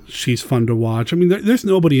job. She's fun to watch. I mean, there's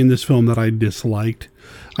nobody in this film that I disliked.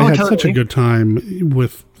 I had such a good time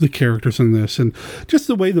with the characters in this, and just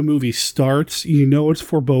the way the movie starts, it's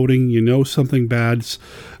foreboding, something bad's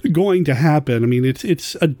going to happen. I mean,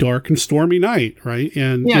 it's a dark and stormy night, right?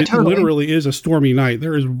 And it literally is a stormy night.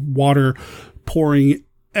 There is water pouring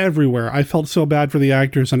everywhere. I felt so bad for the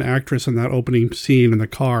actors and actress in that opening scene in the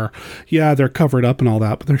car. Yeah, they're covered up and all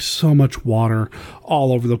that, but there's so much water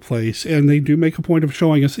all over the place. And they do make a point of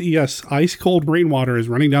showing us, yes, ice cold rainwater is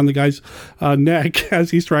running down the guy's neck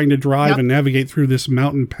as he's trying to drive and navigate through this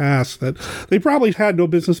mountain pass that they probably had no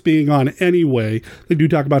business being on anyway. They do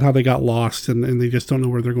talk about how they got lost and they just don't know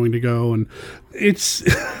where they're going to go. And it's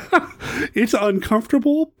it's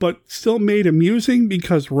uncomfortable, but still made amusing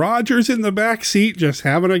because Roger's in the back seat just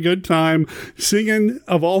having a good time, singing,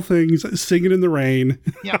 of all things, Singing in the Rain.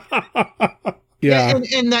 Yeah. Yeah.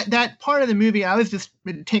 And that part of the movie, I was just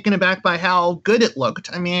taken aback by how good it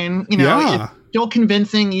looked. I mean, it's still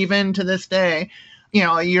convincing even to this day.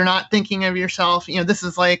 You're not thinking of yourself, this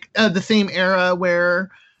is like the same era where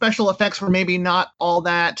special effects were maybe not all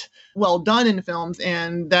that well done in films,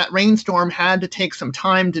 and that rainstorm had to take some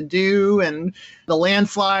time to do. And the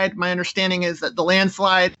landslide, my understanding is that the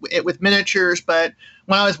landslide with miniatures, but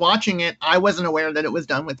when I was watching it, I wasn't aware that it was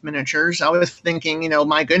done with miniatures. I was thinking,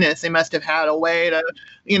 my goodness, they must have had a way to,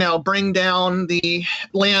 bring down the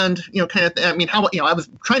land, kind of, I was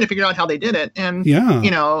trying to figure out how they did it. And,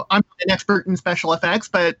 I'm not an expert in special effects,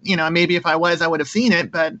 but, maybe if I was, I would have seen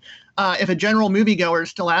it. But if a general moviegoer is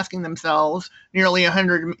still asking themselves nearly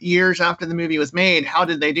 100 years after the movie was made, how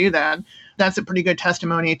did they do that? That's a pretty good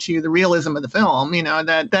testimony to the realism of the film,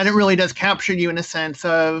 that it really does capture you in a sense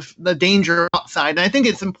of the danger outside. And I think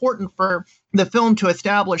it's important for the film to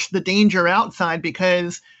establish the danger outside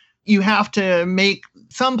because you have to make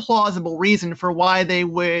some plausible reason for why they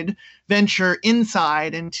would venture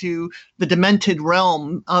inside into the demented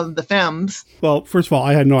realm of the femmes. Well, first of all,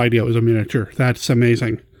 I had no idea it was a miniature. That's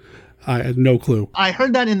amazing. I had no clue. I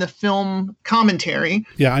heard that in the film commentary.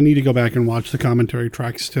 Yeah, I need to go back and watch the commentary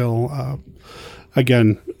track still.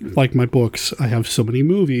 Again, like my books, I have so many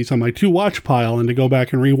movies on my to-watch pile, and to go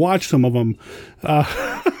back and rewatch some of them,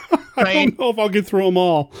 I don't know if I'll get through them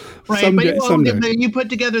all. Right, someday. You put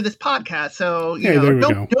together this podcast, so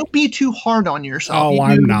don't be too hard on yourself. Oh,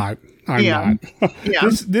 I'm not. I'm not. Yeah.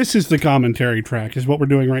 This is the commentary track, is what we're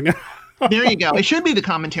doing right now. There you go. It should be the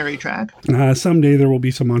commentary track. Someday there will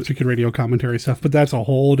be some Monster Kid Radio commentary stuff, but that's a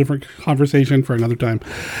whole different conversation for another time.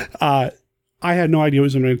 I had no idea it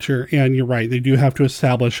was a miniature, and you're right. They do have to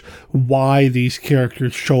establish why these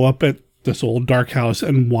characters show up at this old dark house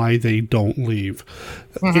and why they don't leave.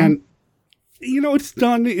 Mm-hmm. And, it's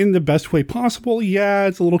done in the best way possible. Yeah,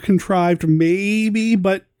 it's a little contrived, maybe,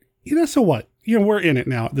 but, so what? We're in it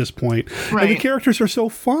now at this point. Right. And the characters are so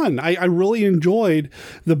fun. I really enjoyed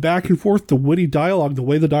the back and forth, the witty dialogue, the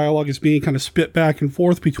way the dialogue is being kind of spit back and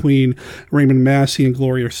forth between Raymond Massey and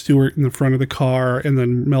Gloria Stewart in the front of the car and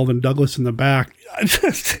then Melvin Douglas in the back.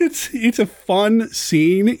 It's a fun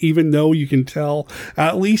scene, even though you can tell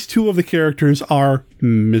at least two of the characters are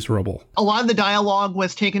miserable. A lot of the dialogue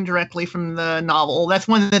was taken directly from the novel. That's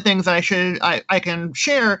one of the things I can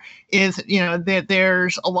share is, that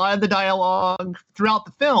there's a lot of the dialogue throughout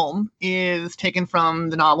the film is taken from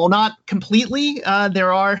the novel. Not completely.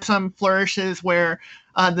 There are some flourishes where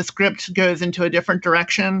the script goes into a different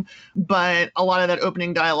direction, but a lot of that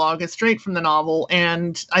opening dialogue is straight from the novel,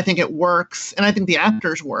 and I think it works, and I think the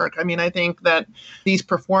actors work. I mean, I think that these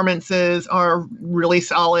performances are really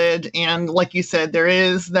solid, and like you said, there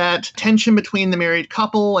is that tension between the married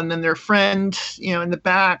couple and then their friend, in the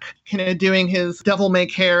back, kind of doing his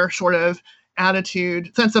devil-may-care sort of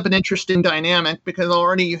attitude. Sets up an interesting dynamic because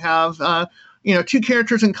already you have, two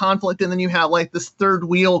characters in conflict, and then you have like this third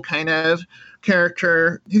wheel kind of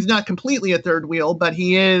character who's not completely a third wheel, but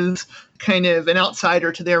he is kind of an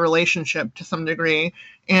outsider to their relationship to some degree.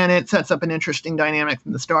 And it sets up an interesting dynamic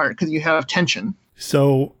from the start because you have tension.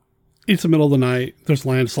 So it's the middle of the night. There's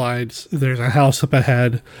landslides. There's a house up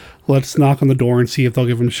ahead. Let's knock on the door and see if they'll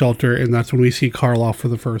give him shelter. And that's when we see Karloff for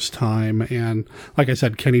the first time. And like I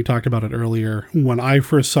said, Kenny talked about it earlier. When I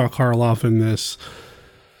first saw Karloff in this,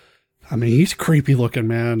 I mean, he's creepy looking,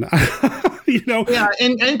 man. Yeah,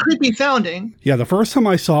 and creepy sounding. Yeah, the first time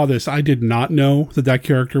I saw this, I did not know that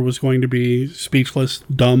character was going to be speechless,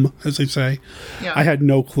 dumb, as they say. Yeah. I had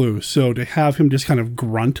no clue. So to have him just kind of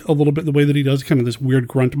grunt a little bit the way that he does, kind of this weird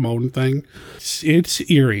grunt moan thing,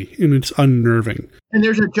 it's eerie and it's unnerving. And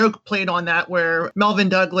there's a joke played on that where Melvin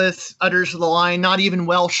Douglas utters the line, "Not even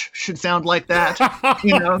Welsh should sound like that."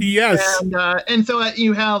 Yes. And so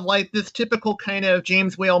you have like this typical kind of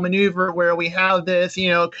James Whale maneuver where we have this,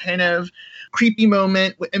 kind of creepy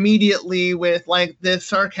moment immediately with like this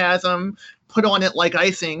sarcasm put on it like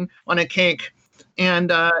icing on a cake. And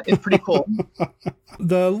it's pretty cool.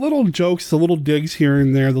 The little jokes, the little digs here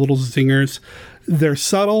and there, the little zingers, they're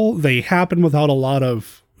subtle. They happen without a lot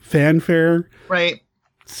of fanfare. Right.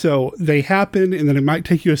 So they happen, and then it might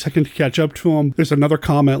take you a second to catch up to them. There's another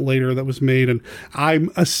comment later that was made, and I'm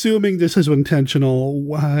assuming this is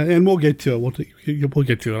intentional, and we'll get to it. We'll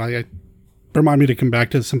get to it. Remind me to come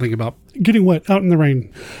back to something about getting wet out in the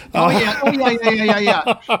rain. Yeah.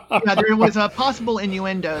 There was a possible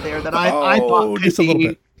innuendo there that I thought could just a little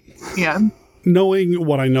bit. Yeah. Knowing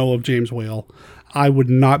what I know of James Whale, I would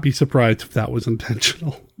not be surprised if that was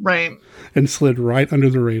intentional. Right. And slid right under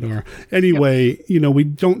the radar. Anyway, we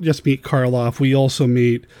don't just meet Karloff. We also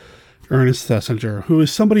meet Ernest Thesiger, who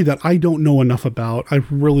is somebody that I don't know enough about. I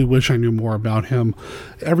really wish I knew more about him.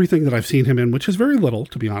 Everything that I've seen him in, which is very little,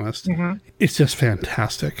 to be honest, it's just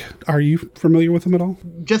fantastic. Are you familiar with him at all?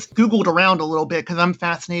 Just Googled around a little bit because I'm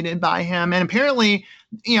fascinated by him. And apparently,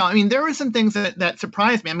 there were some things that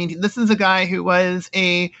surprised me. I mean, this is a guy who was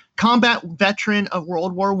a combat veteran of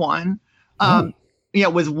World War I,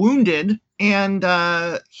 was wounded,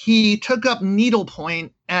 and he took up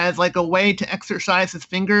needlepoint as like a way to exercise his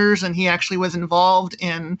fingers, and he actually was involved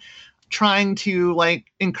in trying to like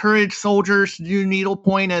encourage soldiers to do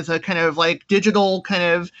needlepoint as a kind of like digital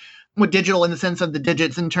digital in the sense of the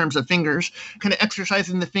digits in terms of fingers, kind of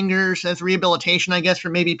exercising the fingers as rehabilitation, I guess, for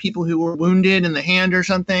maybe people who were wounded in the hand or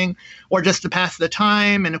something, or just to pass the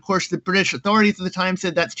time. And of course, the British authorities at the time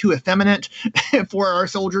said that's too effeminate for our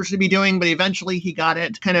soldiers to be doing. But eventually he got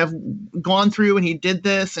it kind of gone through, and he did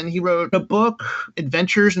this, and he wrote a book,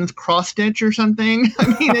 Adventures in Cross Stitch or something. I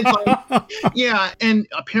mean, it's like, yeah. And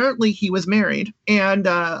apparently he was married, and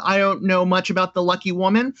I don't know much about the lucky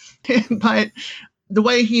woman, but the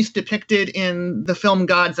way he's depicted in the film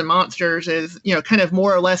Gods and Monsters is, kind of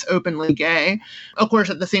more or less openly gay. Of course,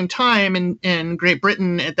 at the same time, in Great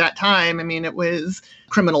Britain at that time, I mean, it was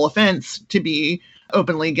criminal offense to be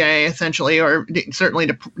openly gay, essentially, or certainly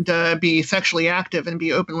to be sexually active and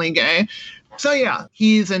be openly gay. So, yeah,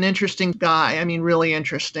 he's an interesting guy. I mean, really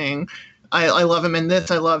interesting. I love him in this.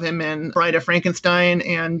 I love him in Bride of Frankenstein.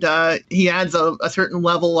 And he adds a certain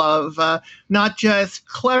level of not just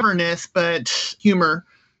cleverness, but humor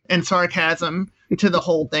and sarcasm to the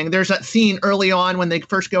whole thing. There's that scene early on when they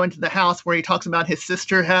first go into the house where he talks about his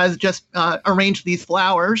sister has just arranged these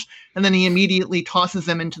flowers, and then he immediately tosses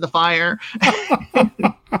them into the fire.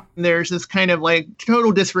 There's this kind of like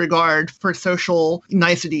total disregard for social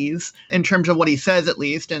niceties in terms of what he says, at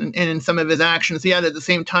least, and in some of his actions. Yet at the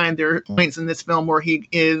same time, there are points in this film where he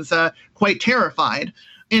is quite terrified.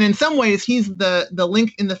 And in some ways, he's the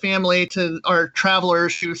link in the family to our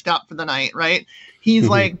travelers who stop for the night, right? He's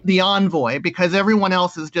like the envoy, because everyone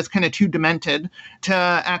else is just kind of too demented to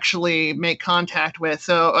actually make contact with.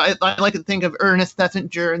 So I like to think of Ernest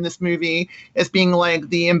Thesiger in this movie as being like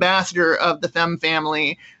the ambassador of the Femme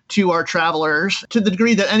family to our travelers. To the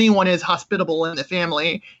degree that anyone is hospitable in the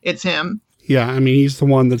family, it's him. Yeah, I mean, he's the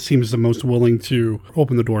one that seems the most willing to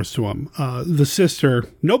open the doors to him. The sister,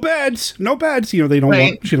 no beds. They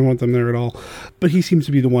don't she don't want them there at all. But he seems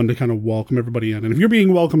to be the one to kind of welcome everybody in. And if you're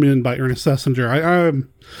being welcomed in by Ernest Thesiger,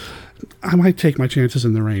 I might take my chances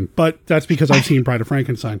in the rain. But that's because I've seen Bride of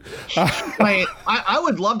Frankenstein. Right. I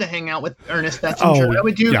would love to hang out with Ernest Thesiger. I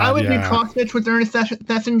would do cross stitch with Ernest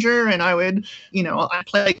Thesiger, and I would, I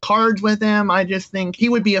play cards with him. I just think he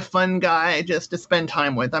would be a fun guy just to spend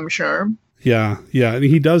time with, I'm sure. Yeah. And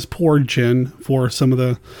he does pour gin for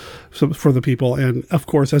for the people, and of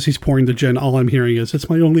course, as he's pouring the gin, all I'm hearing is, "It's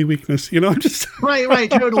my only weakness." Just right,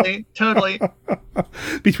 totally.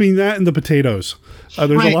 Between that and the potatoes, there's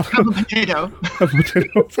a lot of potato.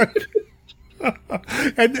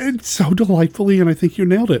 and so delightfully, and I think you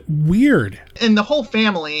nailed it. Weird, and the whole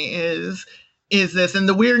family is this, and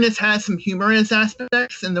the weirdness has some humorous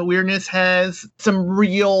aspects, and the weirdness has some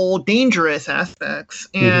real dangerous aspects,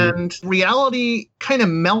 and reality kind of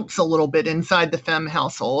melts a little bit inside the Femme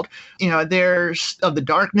household. There's of the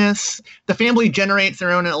darkness. The family generates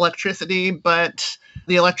their own electricity, but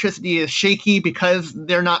the electricity is shaky because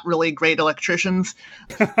they're not really great electricians.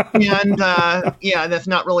 And that's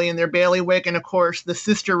not really in their bailiwick. And of course, the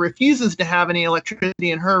sister refuses to have any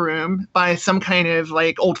electricity in her room by some kind of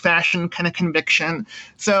like old-fashioned kind of conviction.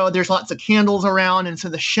 So there's lots of candles around. And so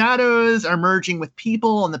the shadows are merging with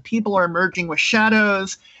people, and the people are merging with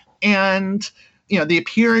shadows. And the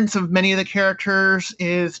appearance of many of the characters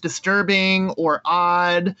is disturbing or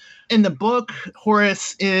odd. In the book,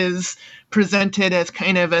 Horace is presented as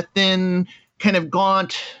kind of a thin, kind of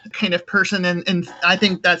gaunt kind of person. And I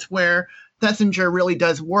think that's where Thesiger really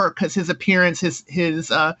does work, because his appearance, his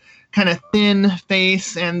kind of thin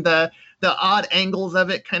face and the odd angles of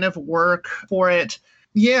it kind of work for it.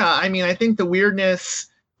 Yeah, I mean, I think the weirdness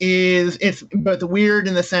it's both weird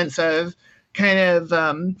in the sense of, kind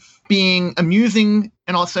of being amusing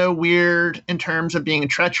and also weird in terms of being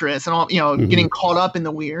treacherous and all, getting caught up in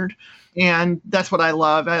the weird. And that's what I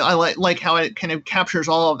love. I like how it kind of captures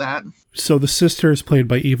all of that. So the sister is played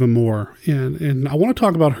by Eva Moore, and I want to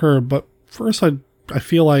talk about her, but first I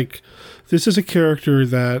feel like this is a character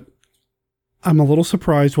that I'm a little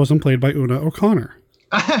surprised wasn't played by Una O'Connor.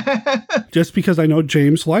 Just because I know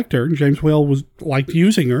James liked her, and James Whale liked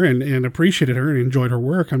using her and appreciated her and enjoyed her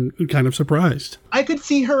work, I'm kind of surprised. I could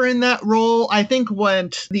see her in that role. I think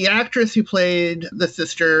what the actress who played the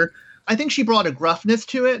sister, I think she brought a gruffness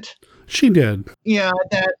to it. She did. Yeah,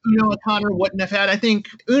 that Una O'Connor wouldn't have had. I think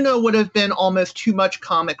Una would have been almost too much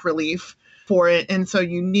comic relief for it. And so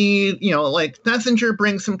you need, like Messenger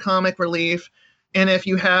brings some comic relief. And if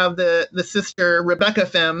you have the sister, Rebecca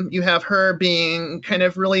Femme, you have her being kind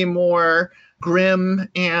of really more grim,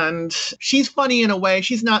 and she's funny in a way.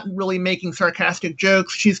 She's not really making sarcastic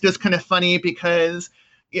jokes. She's just kind of funny because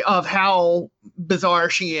of how bizarre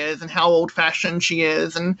she is and how old-fashioned she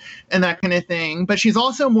is and that kind of thing. But she's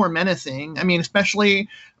also more menacing. I mean, especially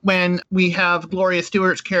when we have Gloria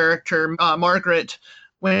Stewart's character, Margaret,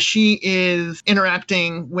 when she is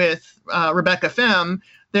interacting with Rebecca Femme,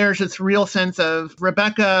 there's this real sense of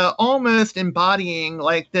Rebecca almost embodying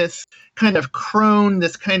like this kind of crone,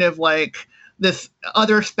 this kind of like this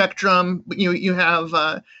other spectrum. You have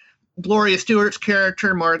Gloria Stewart's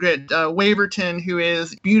character, Margaret Waverton, who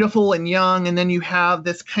is beautiful and young. And then you have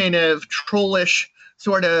this kind of trollish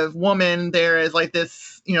sort of woman there as like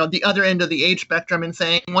this, the other end of the age spectrum and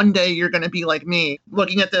saying, one day you're going to be like me.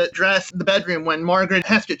 Looking at the dress, the bedroom, when Margaret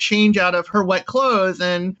has to change out of her wet clothes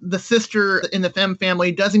and the sister in the Femme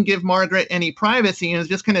family doesn't give Margaret any privacy and is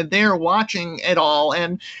just kind of there watching it all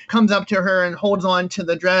and comes up to her and holds on to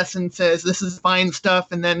the dress and says, this is fine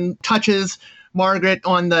stuff, and then touches Margaret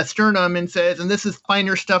on the sternum and says, and this is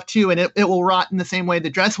finer stuff too, and it will rot in the same way the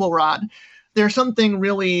dress will rot. There's something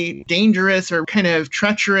really dangerous or kind of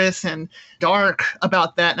treacherous and dark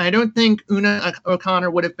about that. And I don't think Una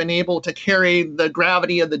O'Connor would have been able to carry the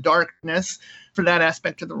gravity of the darkness for that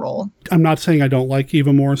aspect of the role. I'm not saying I don't like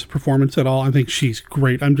Eva Moore's performance at all. I think she's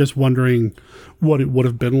great. I'm just wondering what it would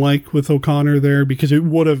have been like with O'Connor there, because it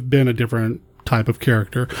would have been a different type of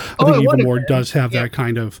character. I think Eva Moore does have that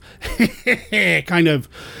kind of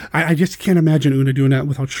I just can't imagine Una doing that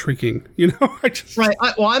without shrieking, Right.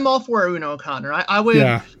 I'm all for Una O'Connor. I would,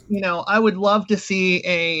 I would love to see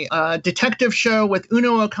a detective show with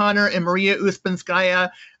Una O'Connor and Maria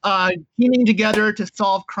Ouspenskaya teaming together to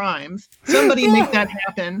solve crimes. Somebody make that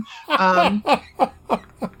happen.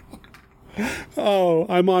 Oh,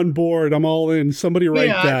 I'm on board. I'm all in. Somebody write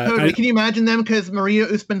that. Totally. Can you imagine them? Because Maria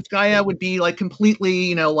Ouspenskaya would be like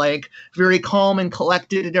completely, like very calm and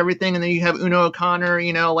collected and everything. And then you have Una O'Connor,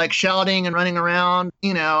 like shouting and running around,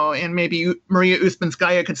 and maybe Maria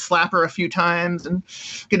Ouspenskaya could slap her a few times and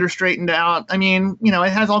get her straightened out. I mean,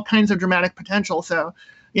 it has all kinds of dramatic potential. So,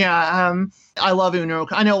 I love Una.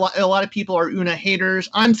 I know a lot of people are Una haters.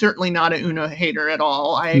 I'm certainly not an Una hater at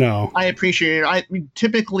all. I appreciate her.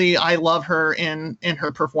 Typically I love her in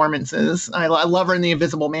her performances. I love her in The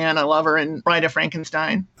Invisible Man. I love her in Bride of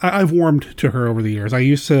Frankenstein. I've warmed to her over the years. I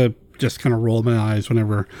used to just kind of roll my eyes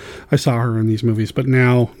whenever I saw her in these movies, but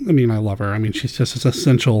now, I love her. She's just as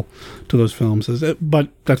essential to those films but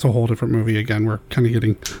that's a whole different movie again. We're kind of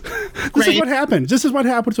getting this is what happens. This is what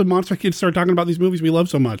happens when Monster Kids start talking about these movies we love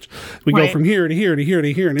so much. We go from here to here to here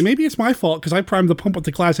to here, and maybe it's my fault because I primed the pump with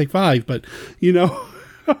the Classic 5, but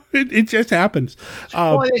it just happens.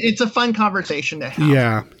 It's a fun conversation to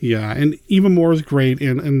have. Yeah. And Eva Moore is great.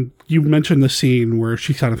 And you mentioned the scene where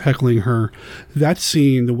she's kind of heckling her. That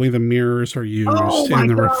scene, the way the mirrors are used and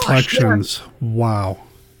the reflections. Yeah. Wow.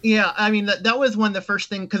 Yeah, that was one of the first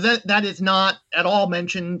things, because that is not at all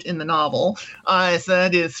mentioned in the novel. So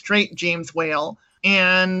that is straight James Whale.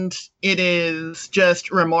 And it is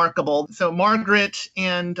just remarkable. So Margaret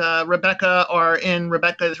and Rebecca are in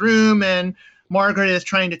Rebecca's room, and Margaret is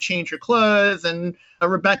trying to change her clothes, and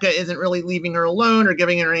Rebecca isn't really leaving her alone or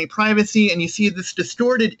giving her any privacy. And you see this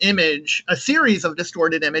distorted image, a series of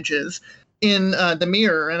distorted images in the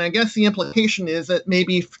mirror. And I guess the implication is that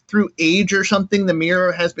maybe through age or something, the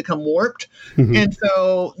mirror has become warped. Mm-hmm. And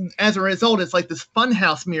so as a result, it's like this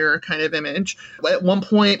funhouse mirror kind of image. At one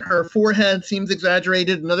point, her forehead seems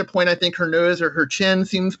exaggerated. Another point, I think her nose or her chin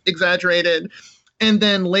seems exaggerated. And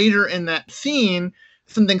then later in that scene,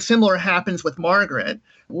 something similar happens with Margaret,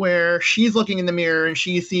 where she's looking in the mirror and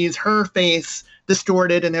she sees her face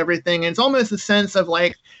distorted and everything. And it's almost a sense of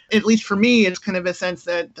like, at least for me, it's kind of a sense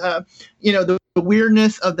that, the the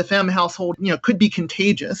weirdness of the Femme household, could be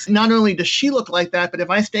contagious. Not only does she look like that, but if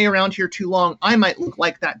I stay around here too long, I might look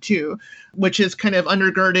like that too, which is kind of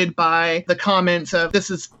undergirded by the comments of this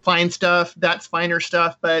is fine stuff, that's finer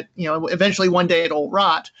stuff, but, eventually one day it'll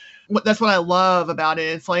rot. That's what I love about it.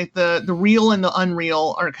 It's like the real and the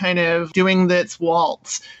unreal are kind of doing this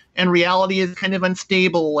waltz. And reality is kind of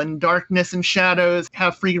unstable, and darkness and shadows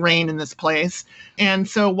have free reign in this place. And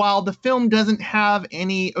so while the film doesn't have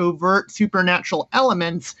any overt supernatural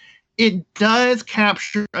elements, it does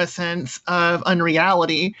capture a sense of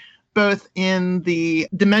unreality, both in the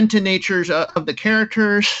demented natures of the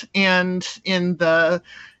characters and in the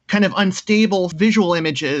kind of unstable visual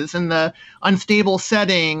images and the unstable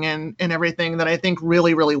setting and everything that I think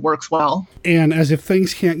really, really works well. And as if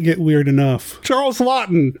things can't get weird enough, Charles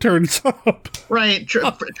Laughton turns up. Right.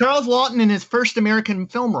 Charles Laughton in his first American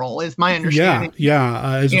film role is my understanding.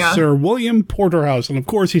 As Sir William Porterhouse. And of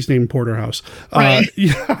course he's named Porterhouse. Right.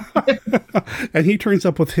 And he turns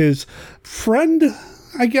up with his friend,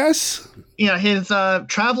 I guess. Yeah, his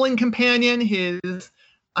traveling companion, his...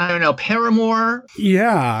 paramour.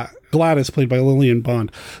 Yeah. Gladys, played by Lillian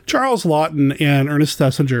Bond. Charles Laughton and Ernest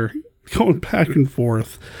Thesiger going back and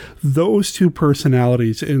forth. Those two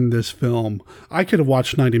personalities in this film, I could have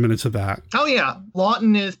watched 90 minutes of that. Oh, yeah.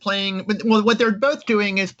 Laughton is playing, well, what they're both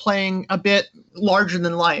doing is playing a bit larger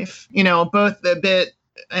than life, both a bit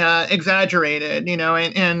exaggerated,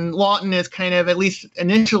 and Laughton is kind of, at least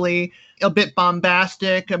initially, a bit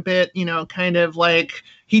bombastic, a bit, kind of like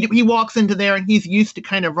he walks into there and he's used to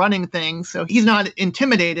kind of running things. So he's not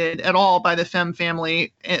intimidated at all by the Femme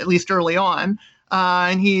family, at least early on.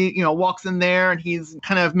 And he, walks in there and he's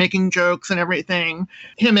kind of making jokes and everything.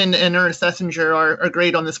 Him and Ernest Thesiger are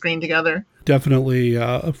great on the screen together. Definitely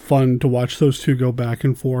fun to watch those two go back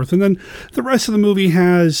and forth. And then the rest of the movie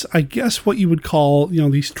has, I guess, what you would call,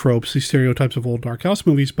 these tropes, these stereotypes of old Dark House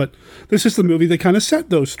movies. But this is the movie that kind of set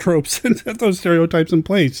those tropes and set those stereotypes in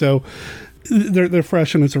place. So they're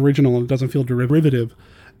fresh and it's original and it doesn't feel derivative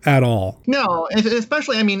at all. No,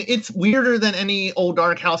 especially, it's weirder than any old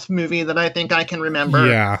Dark House movie that I think I can remember.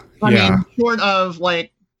 Yeah. I mean, short of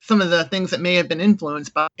like some of the things that may have been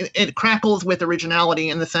influenced by it crackles with originality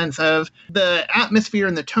in the sense of the atmosphere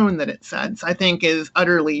and the tone that it sets, I think is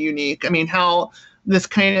utterly unique. How this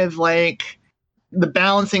kind of like the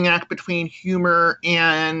balancing act between humor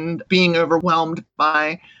and being overwhelmed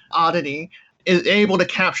by oddity is able to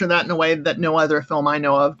capture that in a way that no other film I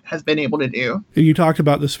know of has been able to do. And you talked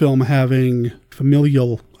about this film having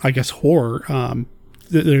familial, I guess, horror.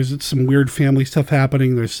 There's some weird family stuff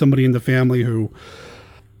happening. There's somebody in the family who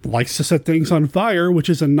likes to set things on fire, which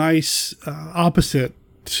is a nice opposite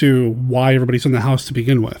to why everybody's in the house to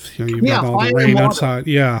begin with. You've got all the rain outside.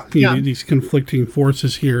 These conflicting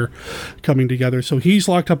forces here coming together. So he's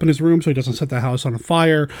locked up in his room so he doesn't set the house on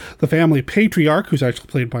fire. The family patriarch, who's actually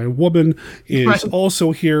played by a woman, is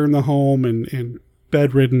also here in the home and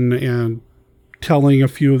bedridden and telling a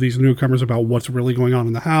few of these newcomers about what's really going on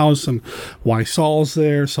in the house and why Saul's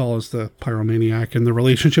there. Saul is the pyromaniac, and the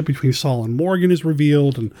relationship between Saul and Morgan is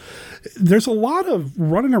revealed. And there's a lot of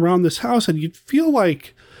running around this house, and you'd feel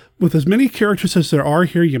like with as many characters as there are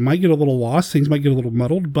here, you might get a little lost. Things might get a little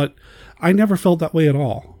muddled, but I never felt that way at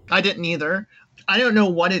all. I didn't either. I don't know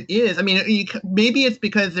what it is. Maybe it's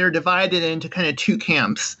because they're divided into kind of two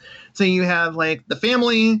camps. So you have like the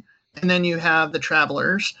family, and then you have the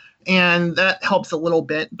travelers. And that helps a little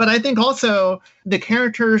bit. But I think also the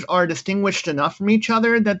characters are distinguished enough from each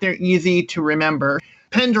other that they're easy to remember.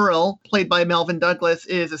 Penderel, played by Melvin Douglas,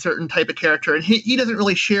 is a certain type of character, and he doesn't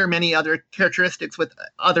really share many other characteristics with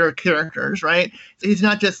other characters, right? So he's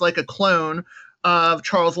not just like a clone of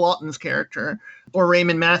Charles Laughton's character or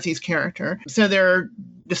Raymond Massey's character. So they're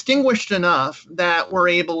distinguished enough that we're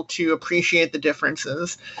able to appreciate the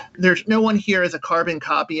differences. There's no one here is a carbon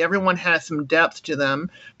copy. Everyone has some depth to them.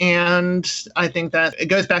 And I think that it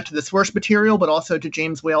goes back to the source material, but also to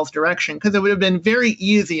James Whale's direction, because it would have been very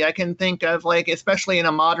easy. I can think of, like, especially in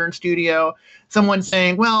a modern studio, someone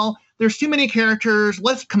saying, well, there's too many characters,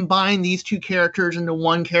 let's combine these two characters into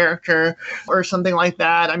one character or something like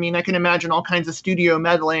that. I mean, I can imagine all kinds of studio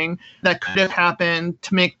meddling that could have happened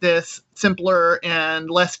to make this simpler and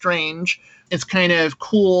less strange. It's kind of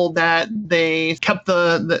cool that they kept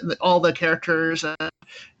all the characters and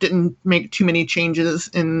didn't make too many changes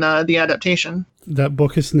in the adaptation. That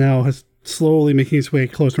book has slowly making its way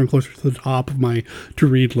closer and closer to the top of my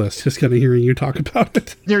to-read list, just kind of hearing you talk about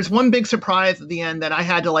it. There's one big surprise at the end that I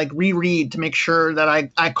had to like reread to make sure that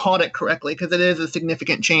I caught it correctly, because it is a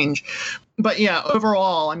significant change. But yeah,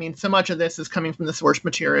 overall, I mean, so much of this is coming from the source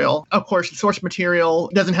material. Of course, the source material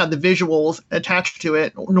doesn't have the visuals attached to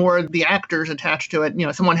it, nor the actors attached to it. You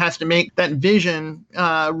know, someone has to make that vision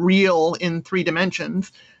real in 3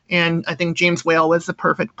 dimensions. And I think James Whale was the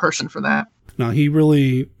perfect person for that. No, he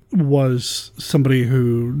really was somebody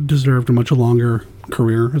who deserved a much longer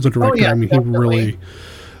career as a director. Oh, yeah, I mean, definitely.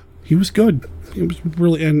 he was good. He was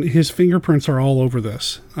really, and his fingerprints are all over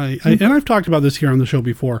this. And I've talked about this here on the show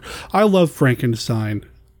before. I love Frankenstein.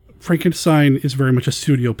 Frankenstein is very much a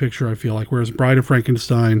studio picture, I feel like, whereas Bride of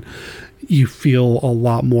Frankenstein, you feel a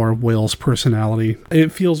lot more of Whale's personality.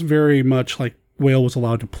 It feels very much like Whale was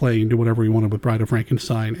allowed to play and do whatever he wanted with Bride of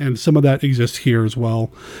Frankenstein, and some of that exists here as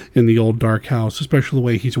well in The Old Dark House, especially the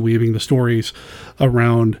way he's weaving the stories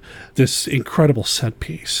around this incredible set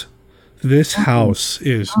piece. This house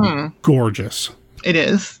is gorgeous. It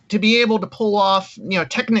is. To be able to pull off, you know,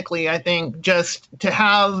 technically, I think just to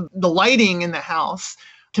have the lighting in the house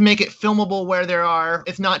to make it filmable, where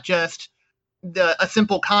it's not just a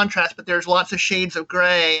simple contrast, but there's lots of shades of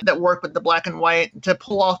gray that work with the black and white to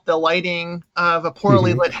pull off the lighting of a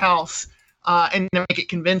poorly lit house and to make it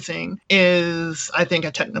convincing is, I think,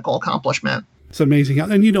 a technical accomplishment. It's amazing.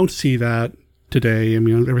 And you don't see that today. I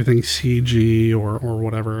mean, everything's CG or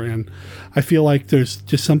whatever. And I feel like there's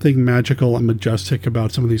just something magical and majestic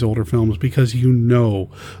about some of these older films, because you know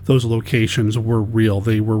those locations were real.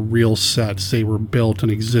 They were real sets. They were built and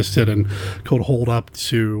existed and could hold up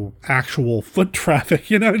to actual foot traffic.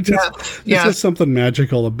 You know, it's just something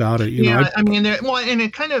magical about it. You know, I mean, and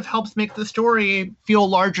it kind of helps make the story feel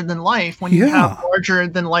larger than life when you have larger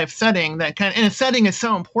than life setting. And a setting is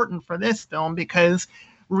so important for this film, because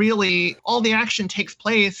really all the action takes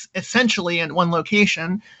place essentially in one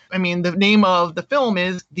location. I mean, the name of the film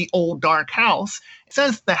is The Old Dark House. It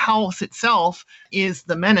says the house itself is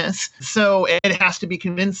the menace, so it has to be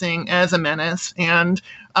convincing as a menace and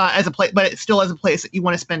as a place, but it still as a place that you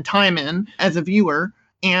want to spend time in as a viewer.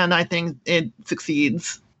 And I think it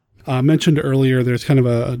succeeds. Mentioned earlier, there's kind of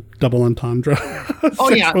a double entendre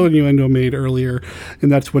sexual innuendo made earlier, and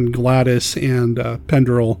that's when Gladys and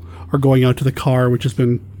Pendrell are going out to the car, which has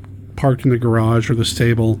been parked in the garage or the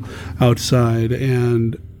stable outside,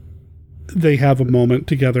 and they have a moment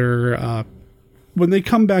together. When they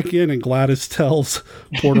come back in and Gladys tells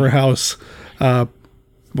Porterhouse, why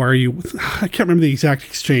are you... I can't remember the exact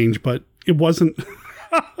exchange, but it wasn't... Do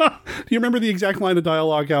you remember the exact line of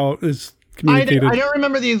dialogue how it is communicated? I don't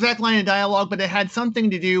remember the exact line of dialogue, but it had something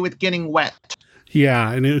to do with getting wet.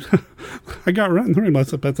 Yeah, and I got right.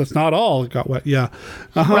 But that's not all. It got wet. Yeah.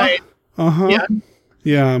 Right.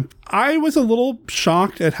 Yeah. I was a little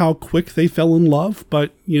shocked at how quick they fell in love,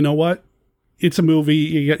 but you know what? It's a movie.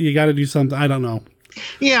 You got to do something. I don't know.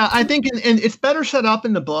 Yeah, I think and it's better set up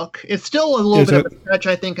in the book. It's still a little bit of a stretch,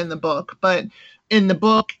 I think, in the book, but in the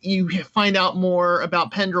book you find out more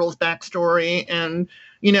about Pendrell's backstory and,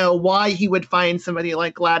 you know, why he would find somebody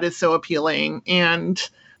like Gladys so appealing, and,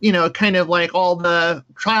 you know, kind of like all the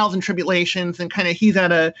trials and tribulations, and kind of he's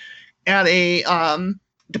at a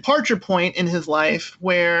departure point in his life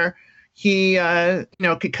where he,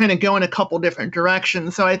 could kind of go in a couple different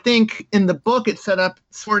directions. So I think in the book it's set up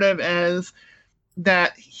sort of as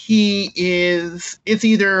that it's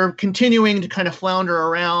either continuing to kind of flounder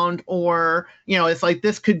around, or, you know, it's like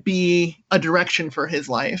this could be a direction for his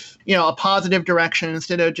life, you know, a positive direction,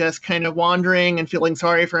 instead of just kind of wandering and feeling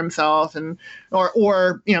sorry for himself. And,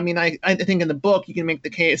 or, you know, I mean, I think in the book you can make the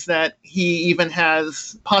case that he even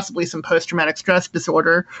has possibly some post-traumatic stress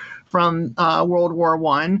disorder from World War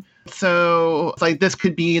I. So it's like this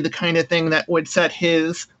could be the kind of thing that would set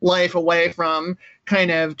his life away from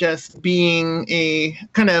kind of just being a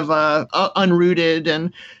kind of unrooted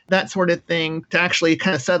and that sort of thing, to actually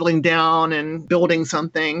kind of settling down and building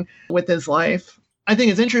something with his life. I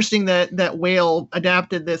think it's interesting that Whale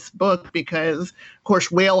adapted this book because, of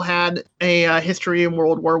course, Whale had a history in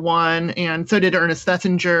World War I, and so did Ernest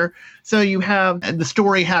Thesiger. So you have the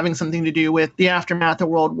story having something to do with the aftermath of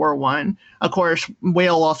World War I. Of course,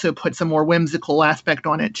 Whale also put some more whimsical aspect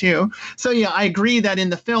on it, too. So, yeah, I agree that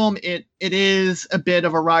in the film, it is a bit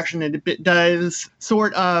of a rush, and it does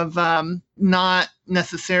sort of not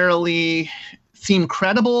necessarily seem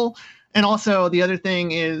credible. And also the other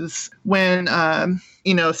thing is when,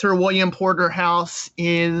 Sir William Porterhouse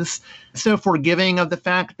is so forgiving of the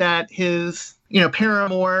fact that his,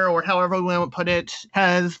 paramour, or however we want to put it,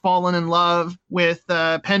 has fallen in love with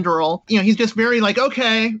Pendrell. You know, he's just very like,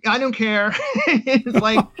 okay, I don't care. It's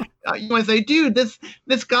like, I say, dude,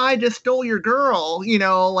 this guy just stole your girl,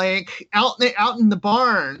 like out in the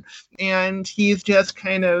barn, and he's just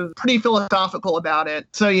kind of pretty philosophical about it.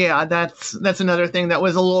 So yeah, that's another thing that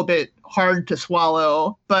was a little bit hard to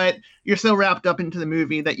swallow, but you're so wrapped up into the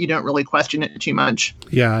movie that you don't really question it too much.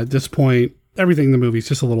 Yeah, at this point, everything in the movie is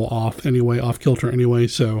just a little off anyway, off kilter anyway.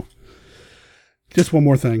 So just one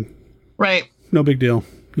more thing, right? No big deal.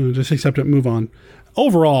 Just accept it, move on.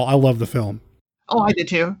 Overall, I love the film. Oh, I did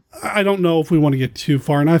too. I don't know if we want to get too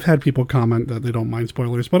far, and I've had people comment that they don't mind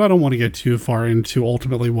spoilers, but I don't want to get too far into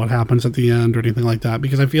ultimately what happens at the end or anything like that,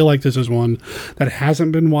 because I feel like this is one that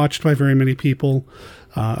hasn't been watched by very many people,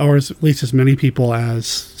 or at least as many people as,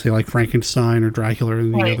 say, like Frankenstein or Dracula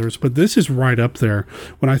and the others. But this is right up there.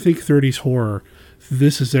 When I think 30s horror,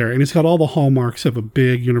 this is there. And it's got all the hallmarks of a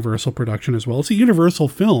big Universal production as well. It's a Universal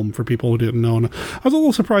film, for people who didn't know. And I was a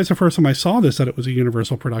little surprised the first time I saw this that it was a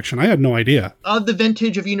Universal production. I had no idea. The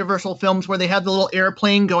vintage of Universal films where they had the little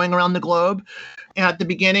airplane going around the globe at the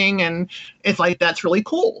beginning, and it's like, that's really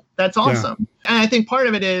cool. That's awesome. Yeah. And I think part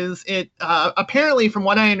of it is apparently, from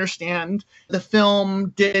what I understand, the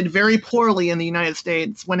film did very poorly in the United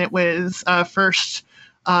States when it was first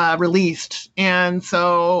released, and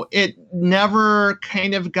so it never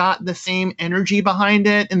kind of got the same energy behind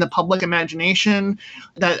it in the public imagination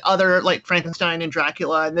that other, like Frankenstein and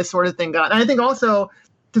Dracula and this sort of thing got. And I think also,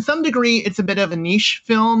 to some degree, it's a bit of a niche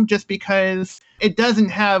film just because it doesn't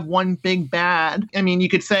have one big bad. I mean, you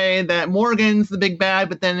could say that Morgan's the big bad,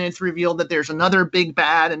 but then it's revealed that there's another big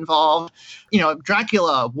bad involved.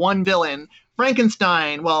 Dracula, one villain.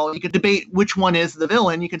 Frankenstein, well, you could debate which one is the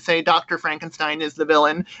villain. You could say Dr. Frankenstein is the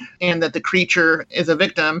villain and that the creature is a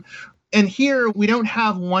victim. And here we don't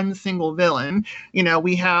have one single villain.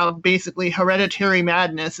 We have basically hereditary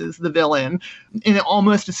madness is the villain in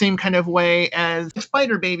almost the same kind of way as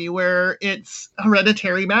Spider Baby, where it's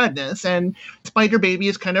hereditary madness. And Spider Baby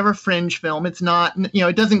is kind of a fringe film. It's not,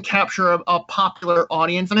 it doesn't capture a popular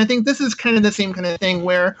audience. And I think this is kind of the same kind of thing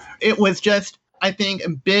where it was just, I think, a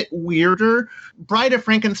bit weirder. Bride of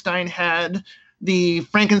Frankenstein had the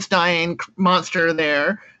Frankenstein monster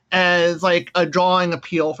there as like a drawing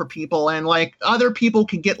appeal for people, and like other people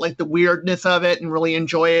could get like the weirdness of it and really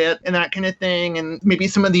enjoy it and that kind of thing, and maybe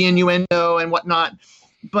some of the innuendo and whatnot.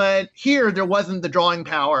 But here there wasn't the drawing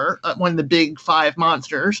power, one of the big five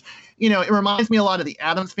monsters. It reminds me a lot of the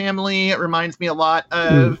Addams Family. It reminds me a lot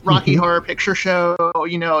of Rocky Horror Picture Show.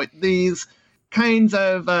 These kinds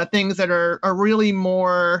of things that are really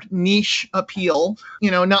more niche appeal,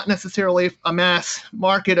 not necessarily a mass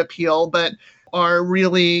market appeal, but are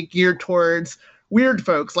really geared towards weird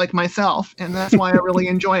folks like myself. And that's why I really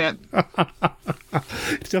enjoy it.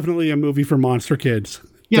 It's definitely a movie for monster kids.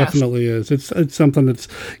 Yes. Definitely is. It's something that's,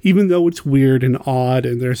 even though it's weird and odd,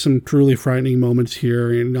 and there's some truly frightening moments here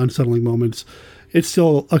and unsettling moments, it's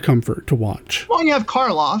still a comfort to watch. Well, you have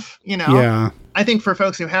Karloff, Yeah. I think for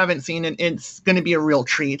folks who haven't seen it, it's going to be a real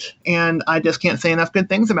treat. And I just can't say enough good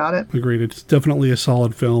things about it. Agreed. It's definitely a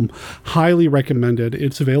solid film. Highly recommended.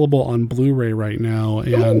 It's available on Blu-ray right now.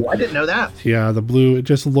 And I didn't know that. Yeah, the blue, it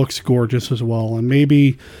just looks gorgeous as well. And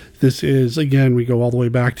maybe this is, again, we go all the way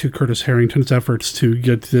back to Curtis Harrington's efforts to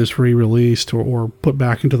get this re-released or put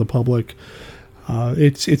back into the public.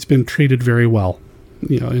 It's been treated very well,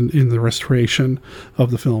 in the restoration of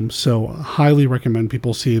the film. So highly recommend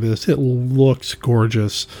people see this. It looks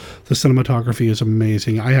gorgeous. The cinematography is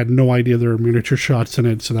amazing. I had no idea there were miniature shots in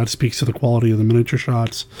it, so that speaks to the quality of the miniature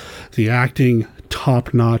shots. The acting,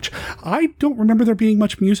 top notch. I don't remember there being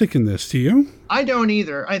much music in this. Do you? I don't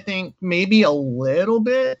either. I think maybe a little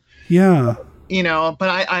bit. Yeah. But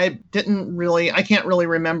I can't really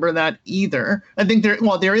remember that either. I think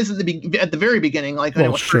there is at the very beginning, like when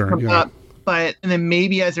it was first comes up. And then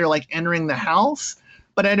maybe as they're like entering the house,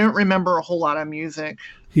 but I don't remember a whole lot of music.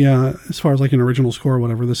 Yeah, as far as like an original score or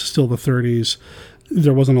whatever, this is still the 30s.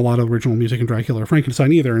 There wasn't a lot of original music in Dracula or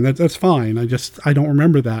Frankenstein either, and that's fine. I don't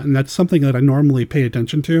remember that, and that's something that I normally pay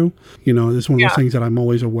attention to. It's one of those things that I'm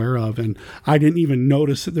always aware of, and I didn't even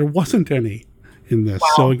notice that there wasn't any in this. Wow.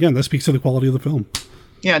 So again, that speaks to the quality of the film.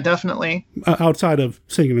 Yeah, definitely. Outside of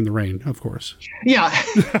Singing in the Rain, of course. Yeah.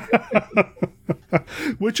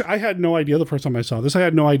 Which I had no idea the first time I saw this. I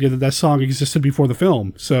had no idea that song existed before the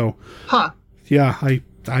film. So, yeah, I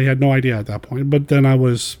had no idea at that point. But then I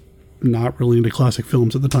was not really into classic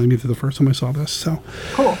films at the time either the first time I saw this. So,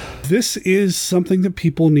 cool. This is something that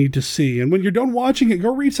people need to see. And when you're done watching it,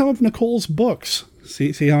 go read some of Nicole's books.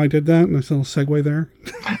 See how I did that? Nice little segue there.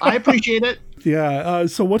 I appreciate it. Yeah.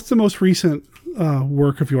 So what's the most recent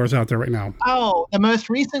work of yours out there right now? Oh, the most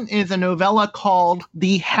recent is a novella called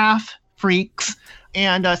The Half Freaks.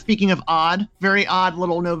 And speaking of odd, very odd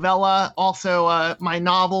little novella. Also, my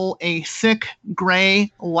novel, A Sick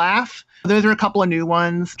Gray Laugh. Those are a couple of new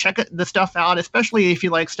ones. Check the stuff out, especially if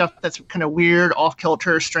you like stuff that's kind of weird,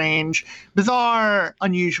 off-kilter, strange, bizarre,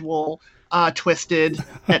 unusual, twisted,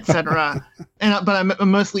 etc. But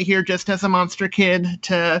I'm mostly here just as a Monster Kid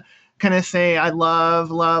to kind of say I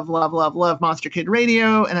love Monster Kid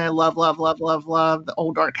Radio, and I love the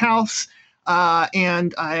Old Dark House.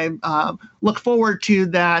 And I look forward to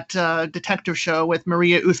that detective show with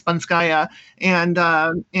Maria Uspanskaya and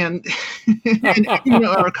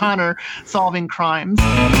O'Connor solving crimes.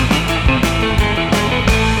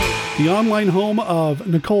 The online home of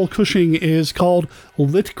Nicole Cushing is called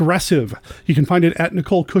Litgressive. You can find it at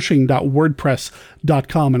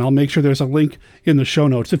nicolecushing.wordpress.com, and I'll make sure there's a link in the show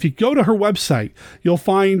notes. If you go to her website, you'll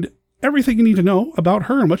find everything you need to know about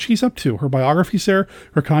her and what she's up to. Her biography's there,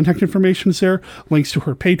 her contact information's there, links to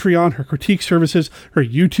her Patreon, her critique services, her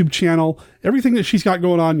YouTube channel. Everything that she's got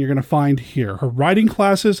going on, you're going to find here. Her writing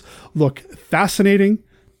classes look fascinating.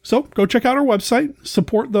 So go check out our website,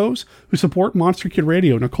 support those who support Monster Kid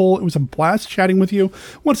Radio. Nicole, it was a blast chatting with you.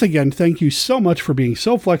 Once again, thank you so much for being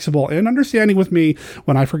so flexible and understanding with me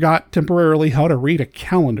when I forgot temporarily how to read a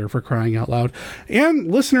calendar, for crying out loud.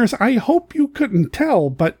 And listeners, I hope you couldn't tell,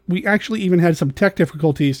 but we actually even had some tech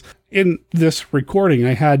difficulties in this recording.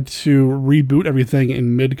 I had to reboot everything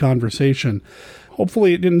in mid-conversation.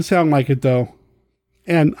 Hopefully it didn't sound like it, though.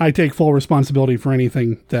 And I take full responsibility for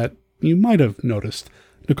anything that you might have noticed.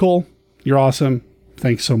 Nicole, you're awesome.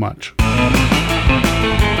 Thanks so much.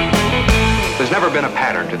 There's never been a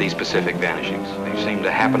pattern to these Pacific vanishings. They seem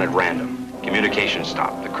to happen at random. Communication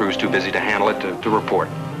stopped. The crew's too busy to handle it to report.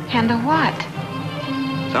 Handle what?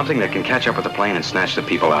 Something that can catch up with the plane and snatch the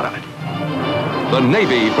people out of it. The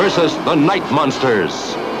Navy versus the Night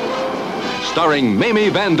Monsters. Starring Mamie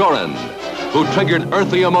Van Doren, who triggered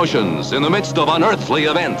earthly emotions in the midst of unearthly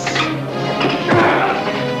events.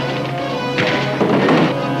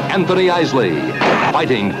 Anthony Isley,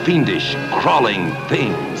 fighting fiendish, crawling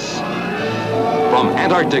things. From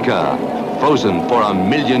Antarctica, frozen for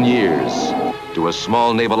 1,000,000 years, to a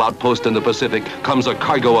small naval outpost in the Pacific comes a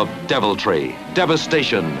cargo of deviltry,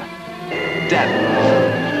 devastation, death.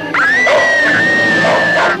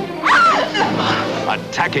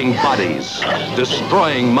 Attacking bodies,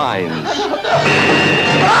 destroying minds.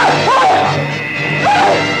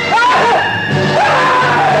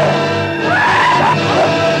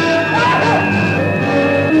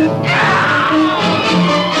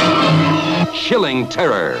 Chilling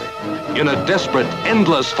terror in a desperate,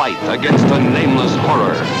 endless fight against a nameless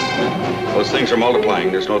horror. Those things are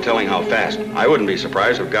multiplying. There's no telling how fast. I wouldn't be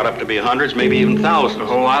surprised if it got up to be hundreds, maybe even thousands. The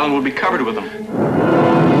whole island would be covered with them.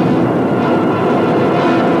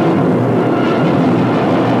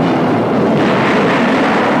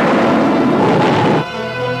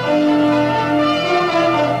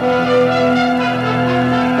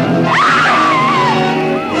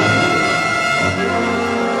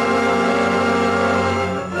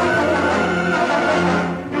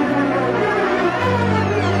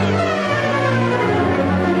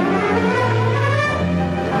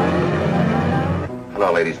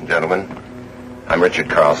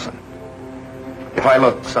 Richard Carlson. If I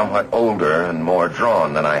look somewhat older and more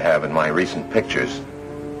drawn than I have in my recent pictures,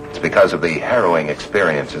 it's because of the harrowing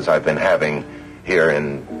experiences I've been having here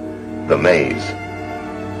in The Maze.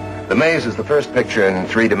 The Maze is the first picture in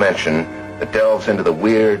 3 dimension that delves into the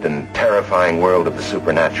weird and terrifying world of the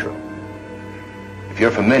supernatural. If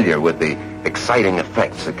you're familiar with the exciting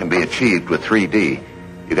effects that can be achieved with 3D,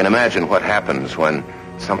 you can imagine what happens when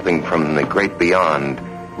something from the great beyond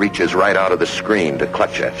reaches right out of the screen to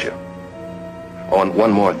clutch at you. Oh, and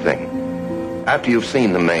one more thing. After you've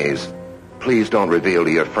seen The Maze, please don't reveal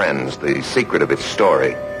to your friends the secret of its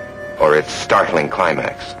story or its startling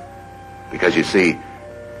climax. Because you see,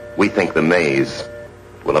 we think The Maze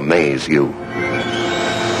will amaze you.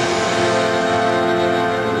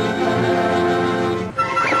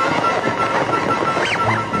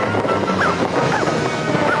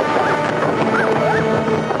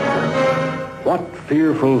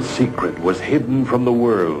 Fearful secret was hidden from the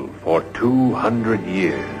world for 200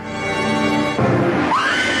 years.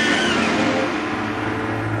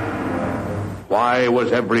 Why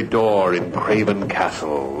was every door in Craven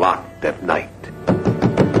Castle locked at night?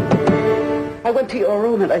 I went to your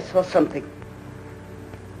room and I saw something.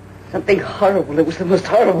 Something horrible. It was the most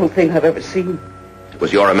horrible thing I've ever seen. It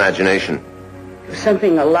was your imagination. It was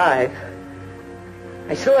something alive.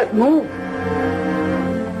 I saw it move.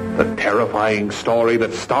 The terrifying story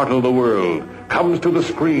that startled the world comes to the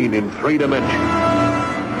screen in 3 dimensions.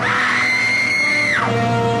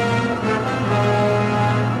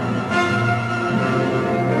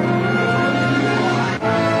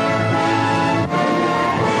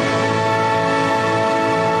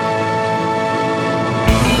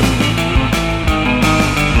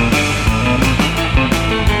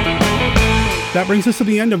 That brings us to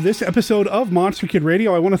the end of this episode of Monster Kid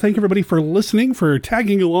Radio. I want to thank everybody for listening, for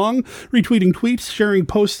tagging along, retweeting tweets, sharing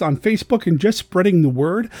posts on Facebook, and just spreading the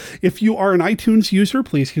word. If you are an iTunes user,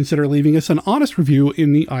 please consider leaving us an honest review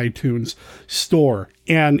in the iTunes store.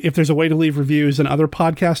 And if there's a way to leave reviews in other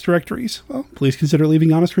podcast directories, well, please consider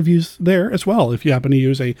leaving honest reviews there as well if you happen to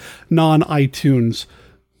use a non-iTunes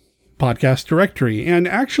podcast directory. And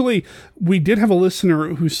actually, we did have a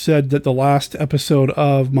listener who said that the last episode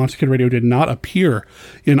of Monster Kid Radio did not appear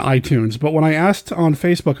in iTunes. But when I asked on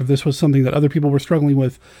Facebook if this was something that other people were struggling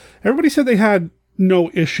with, everybody said they had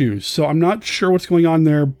no issues. So I'm not sure what's going on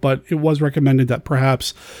there, but it was recommended that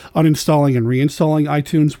perhaps uninstalling and reinstalling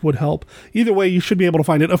iTunes would help. Either way, you should be able to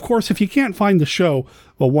find it. Of course, if you can't find the show,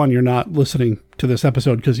 well, one, you're not listening to this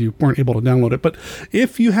episode because you weren't able to download it. But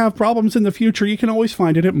if you have problems in the future, you can always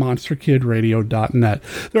find it at monsterkidradio.net.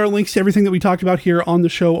 There are links to everything that we talked about here on the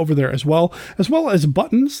show over there as well as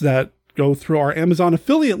buttons that go through our Amazon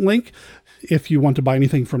affiliate link. If you want to buy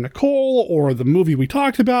anything from Nicole or the movie we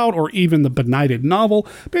talked about or even the Benighted novel,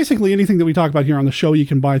 basically anything that we talk about here on the show, you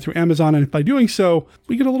can buy through Amazon. And by doing so,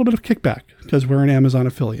 we get a little bit of kickback because we're an Amazon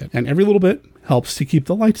affiliate. And every little bit helps to keep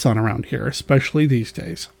the lights on around here, especially these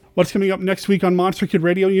days. What's coming up next week on Monster Kid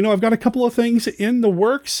Radio? You know, I've got a couple of things in the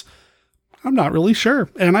works. I'm not really sure.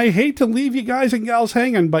 And I hate to leave you guys and gals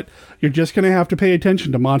hanging, but you're just going to have to pay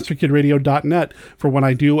attention to monsterkidradio.net for when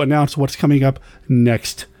I do announce what's coming up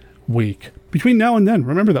next week. Between now and then,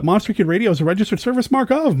 remember that Monster Kid Radio is a registered service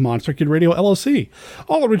mark of Monster Kid Radio LLC.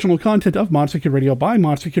 All original content of Monster Kid Radio by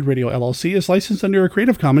Monster Kid Radio LLC is licensed under a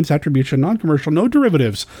Creative Commons Attribution, Non-Commercial, No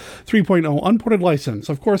Derivatives 3.0 unported license.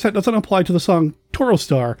 Of course, that doesn't apply to the song Toro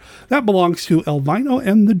Star. That belongs to Elvino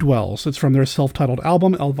and the Dwells. It's from their self-titled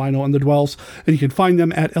album, Elvino and the Dwells, and you can find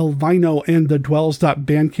them at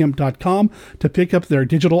elvinoandthedwells.bandcamp.com to pick up their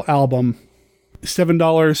digital album.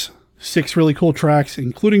 $7. 6 really cool tracks,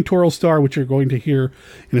 including Toro Star, which you're going to hear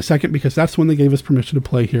in a second because that's when they gave us permission to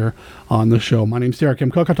play here on the show. My name's Derek M.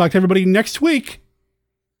 Cook. I'll talk to everybody next week.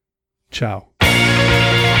 Ciao.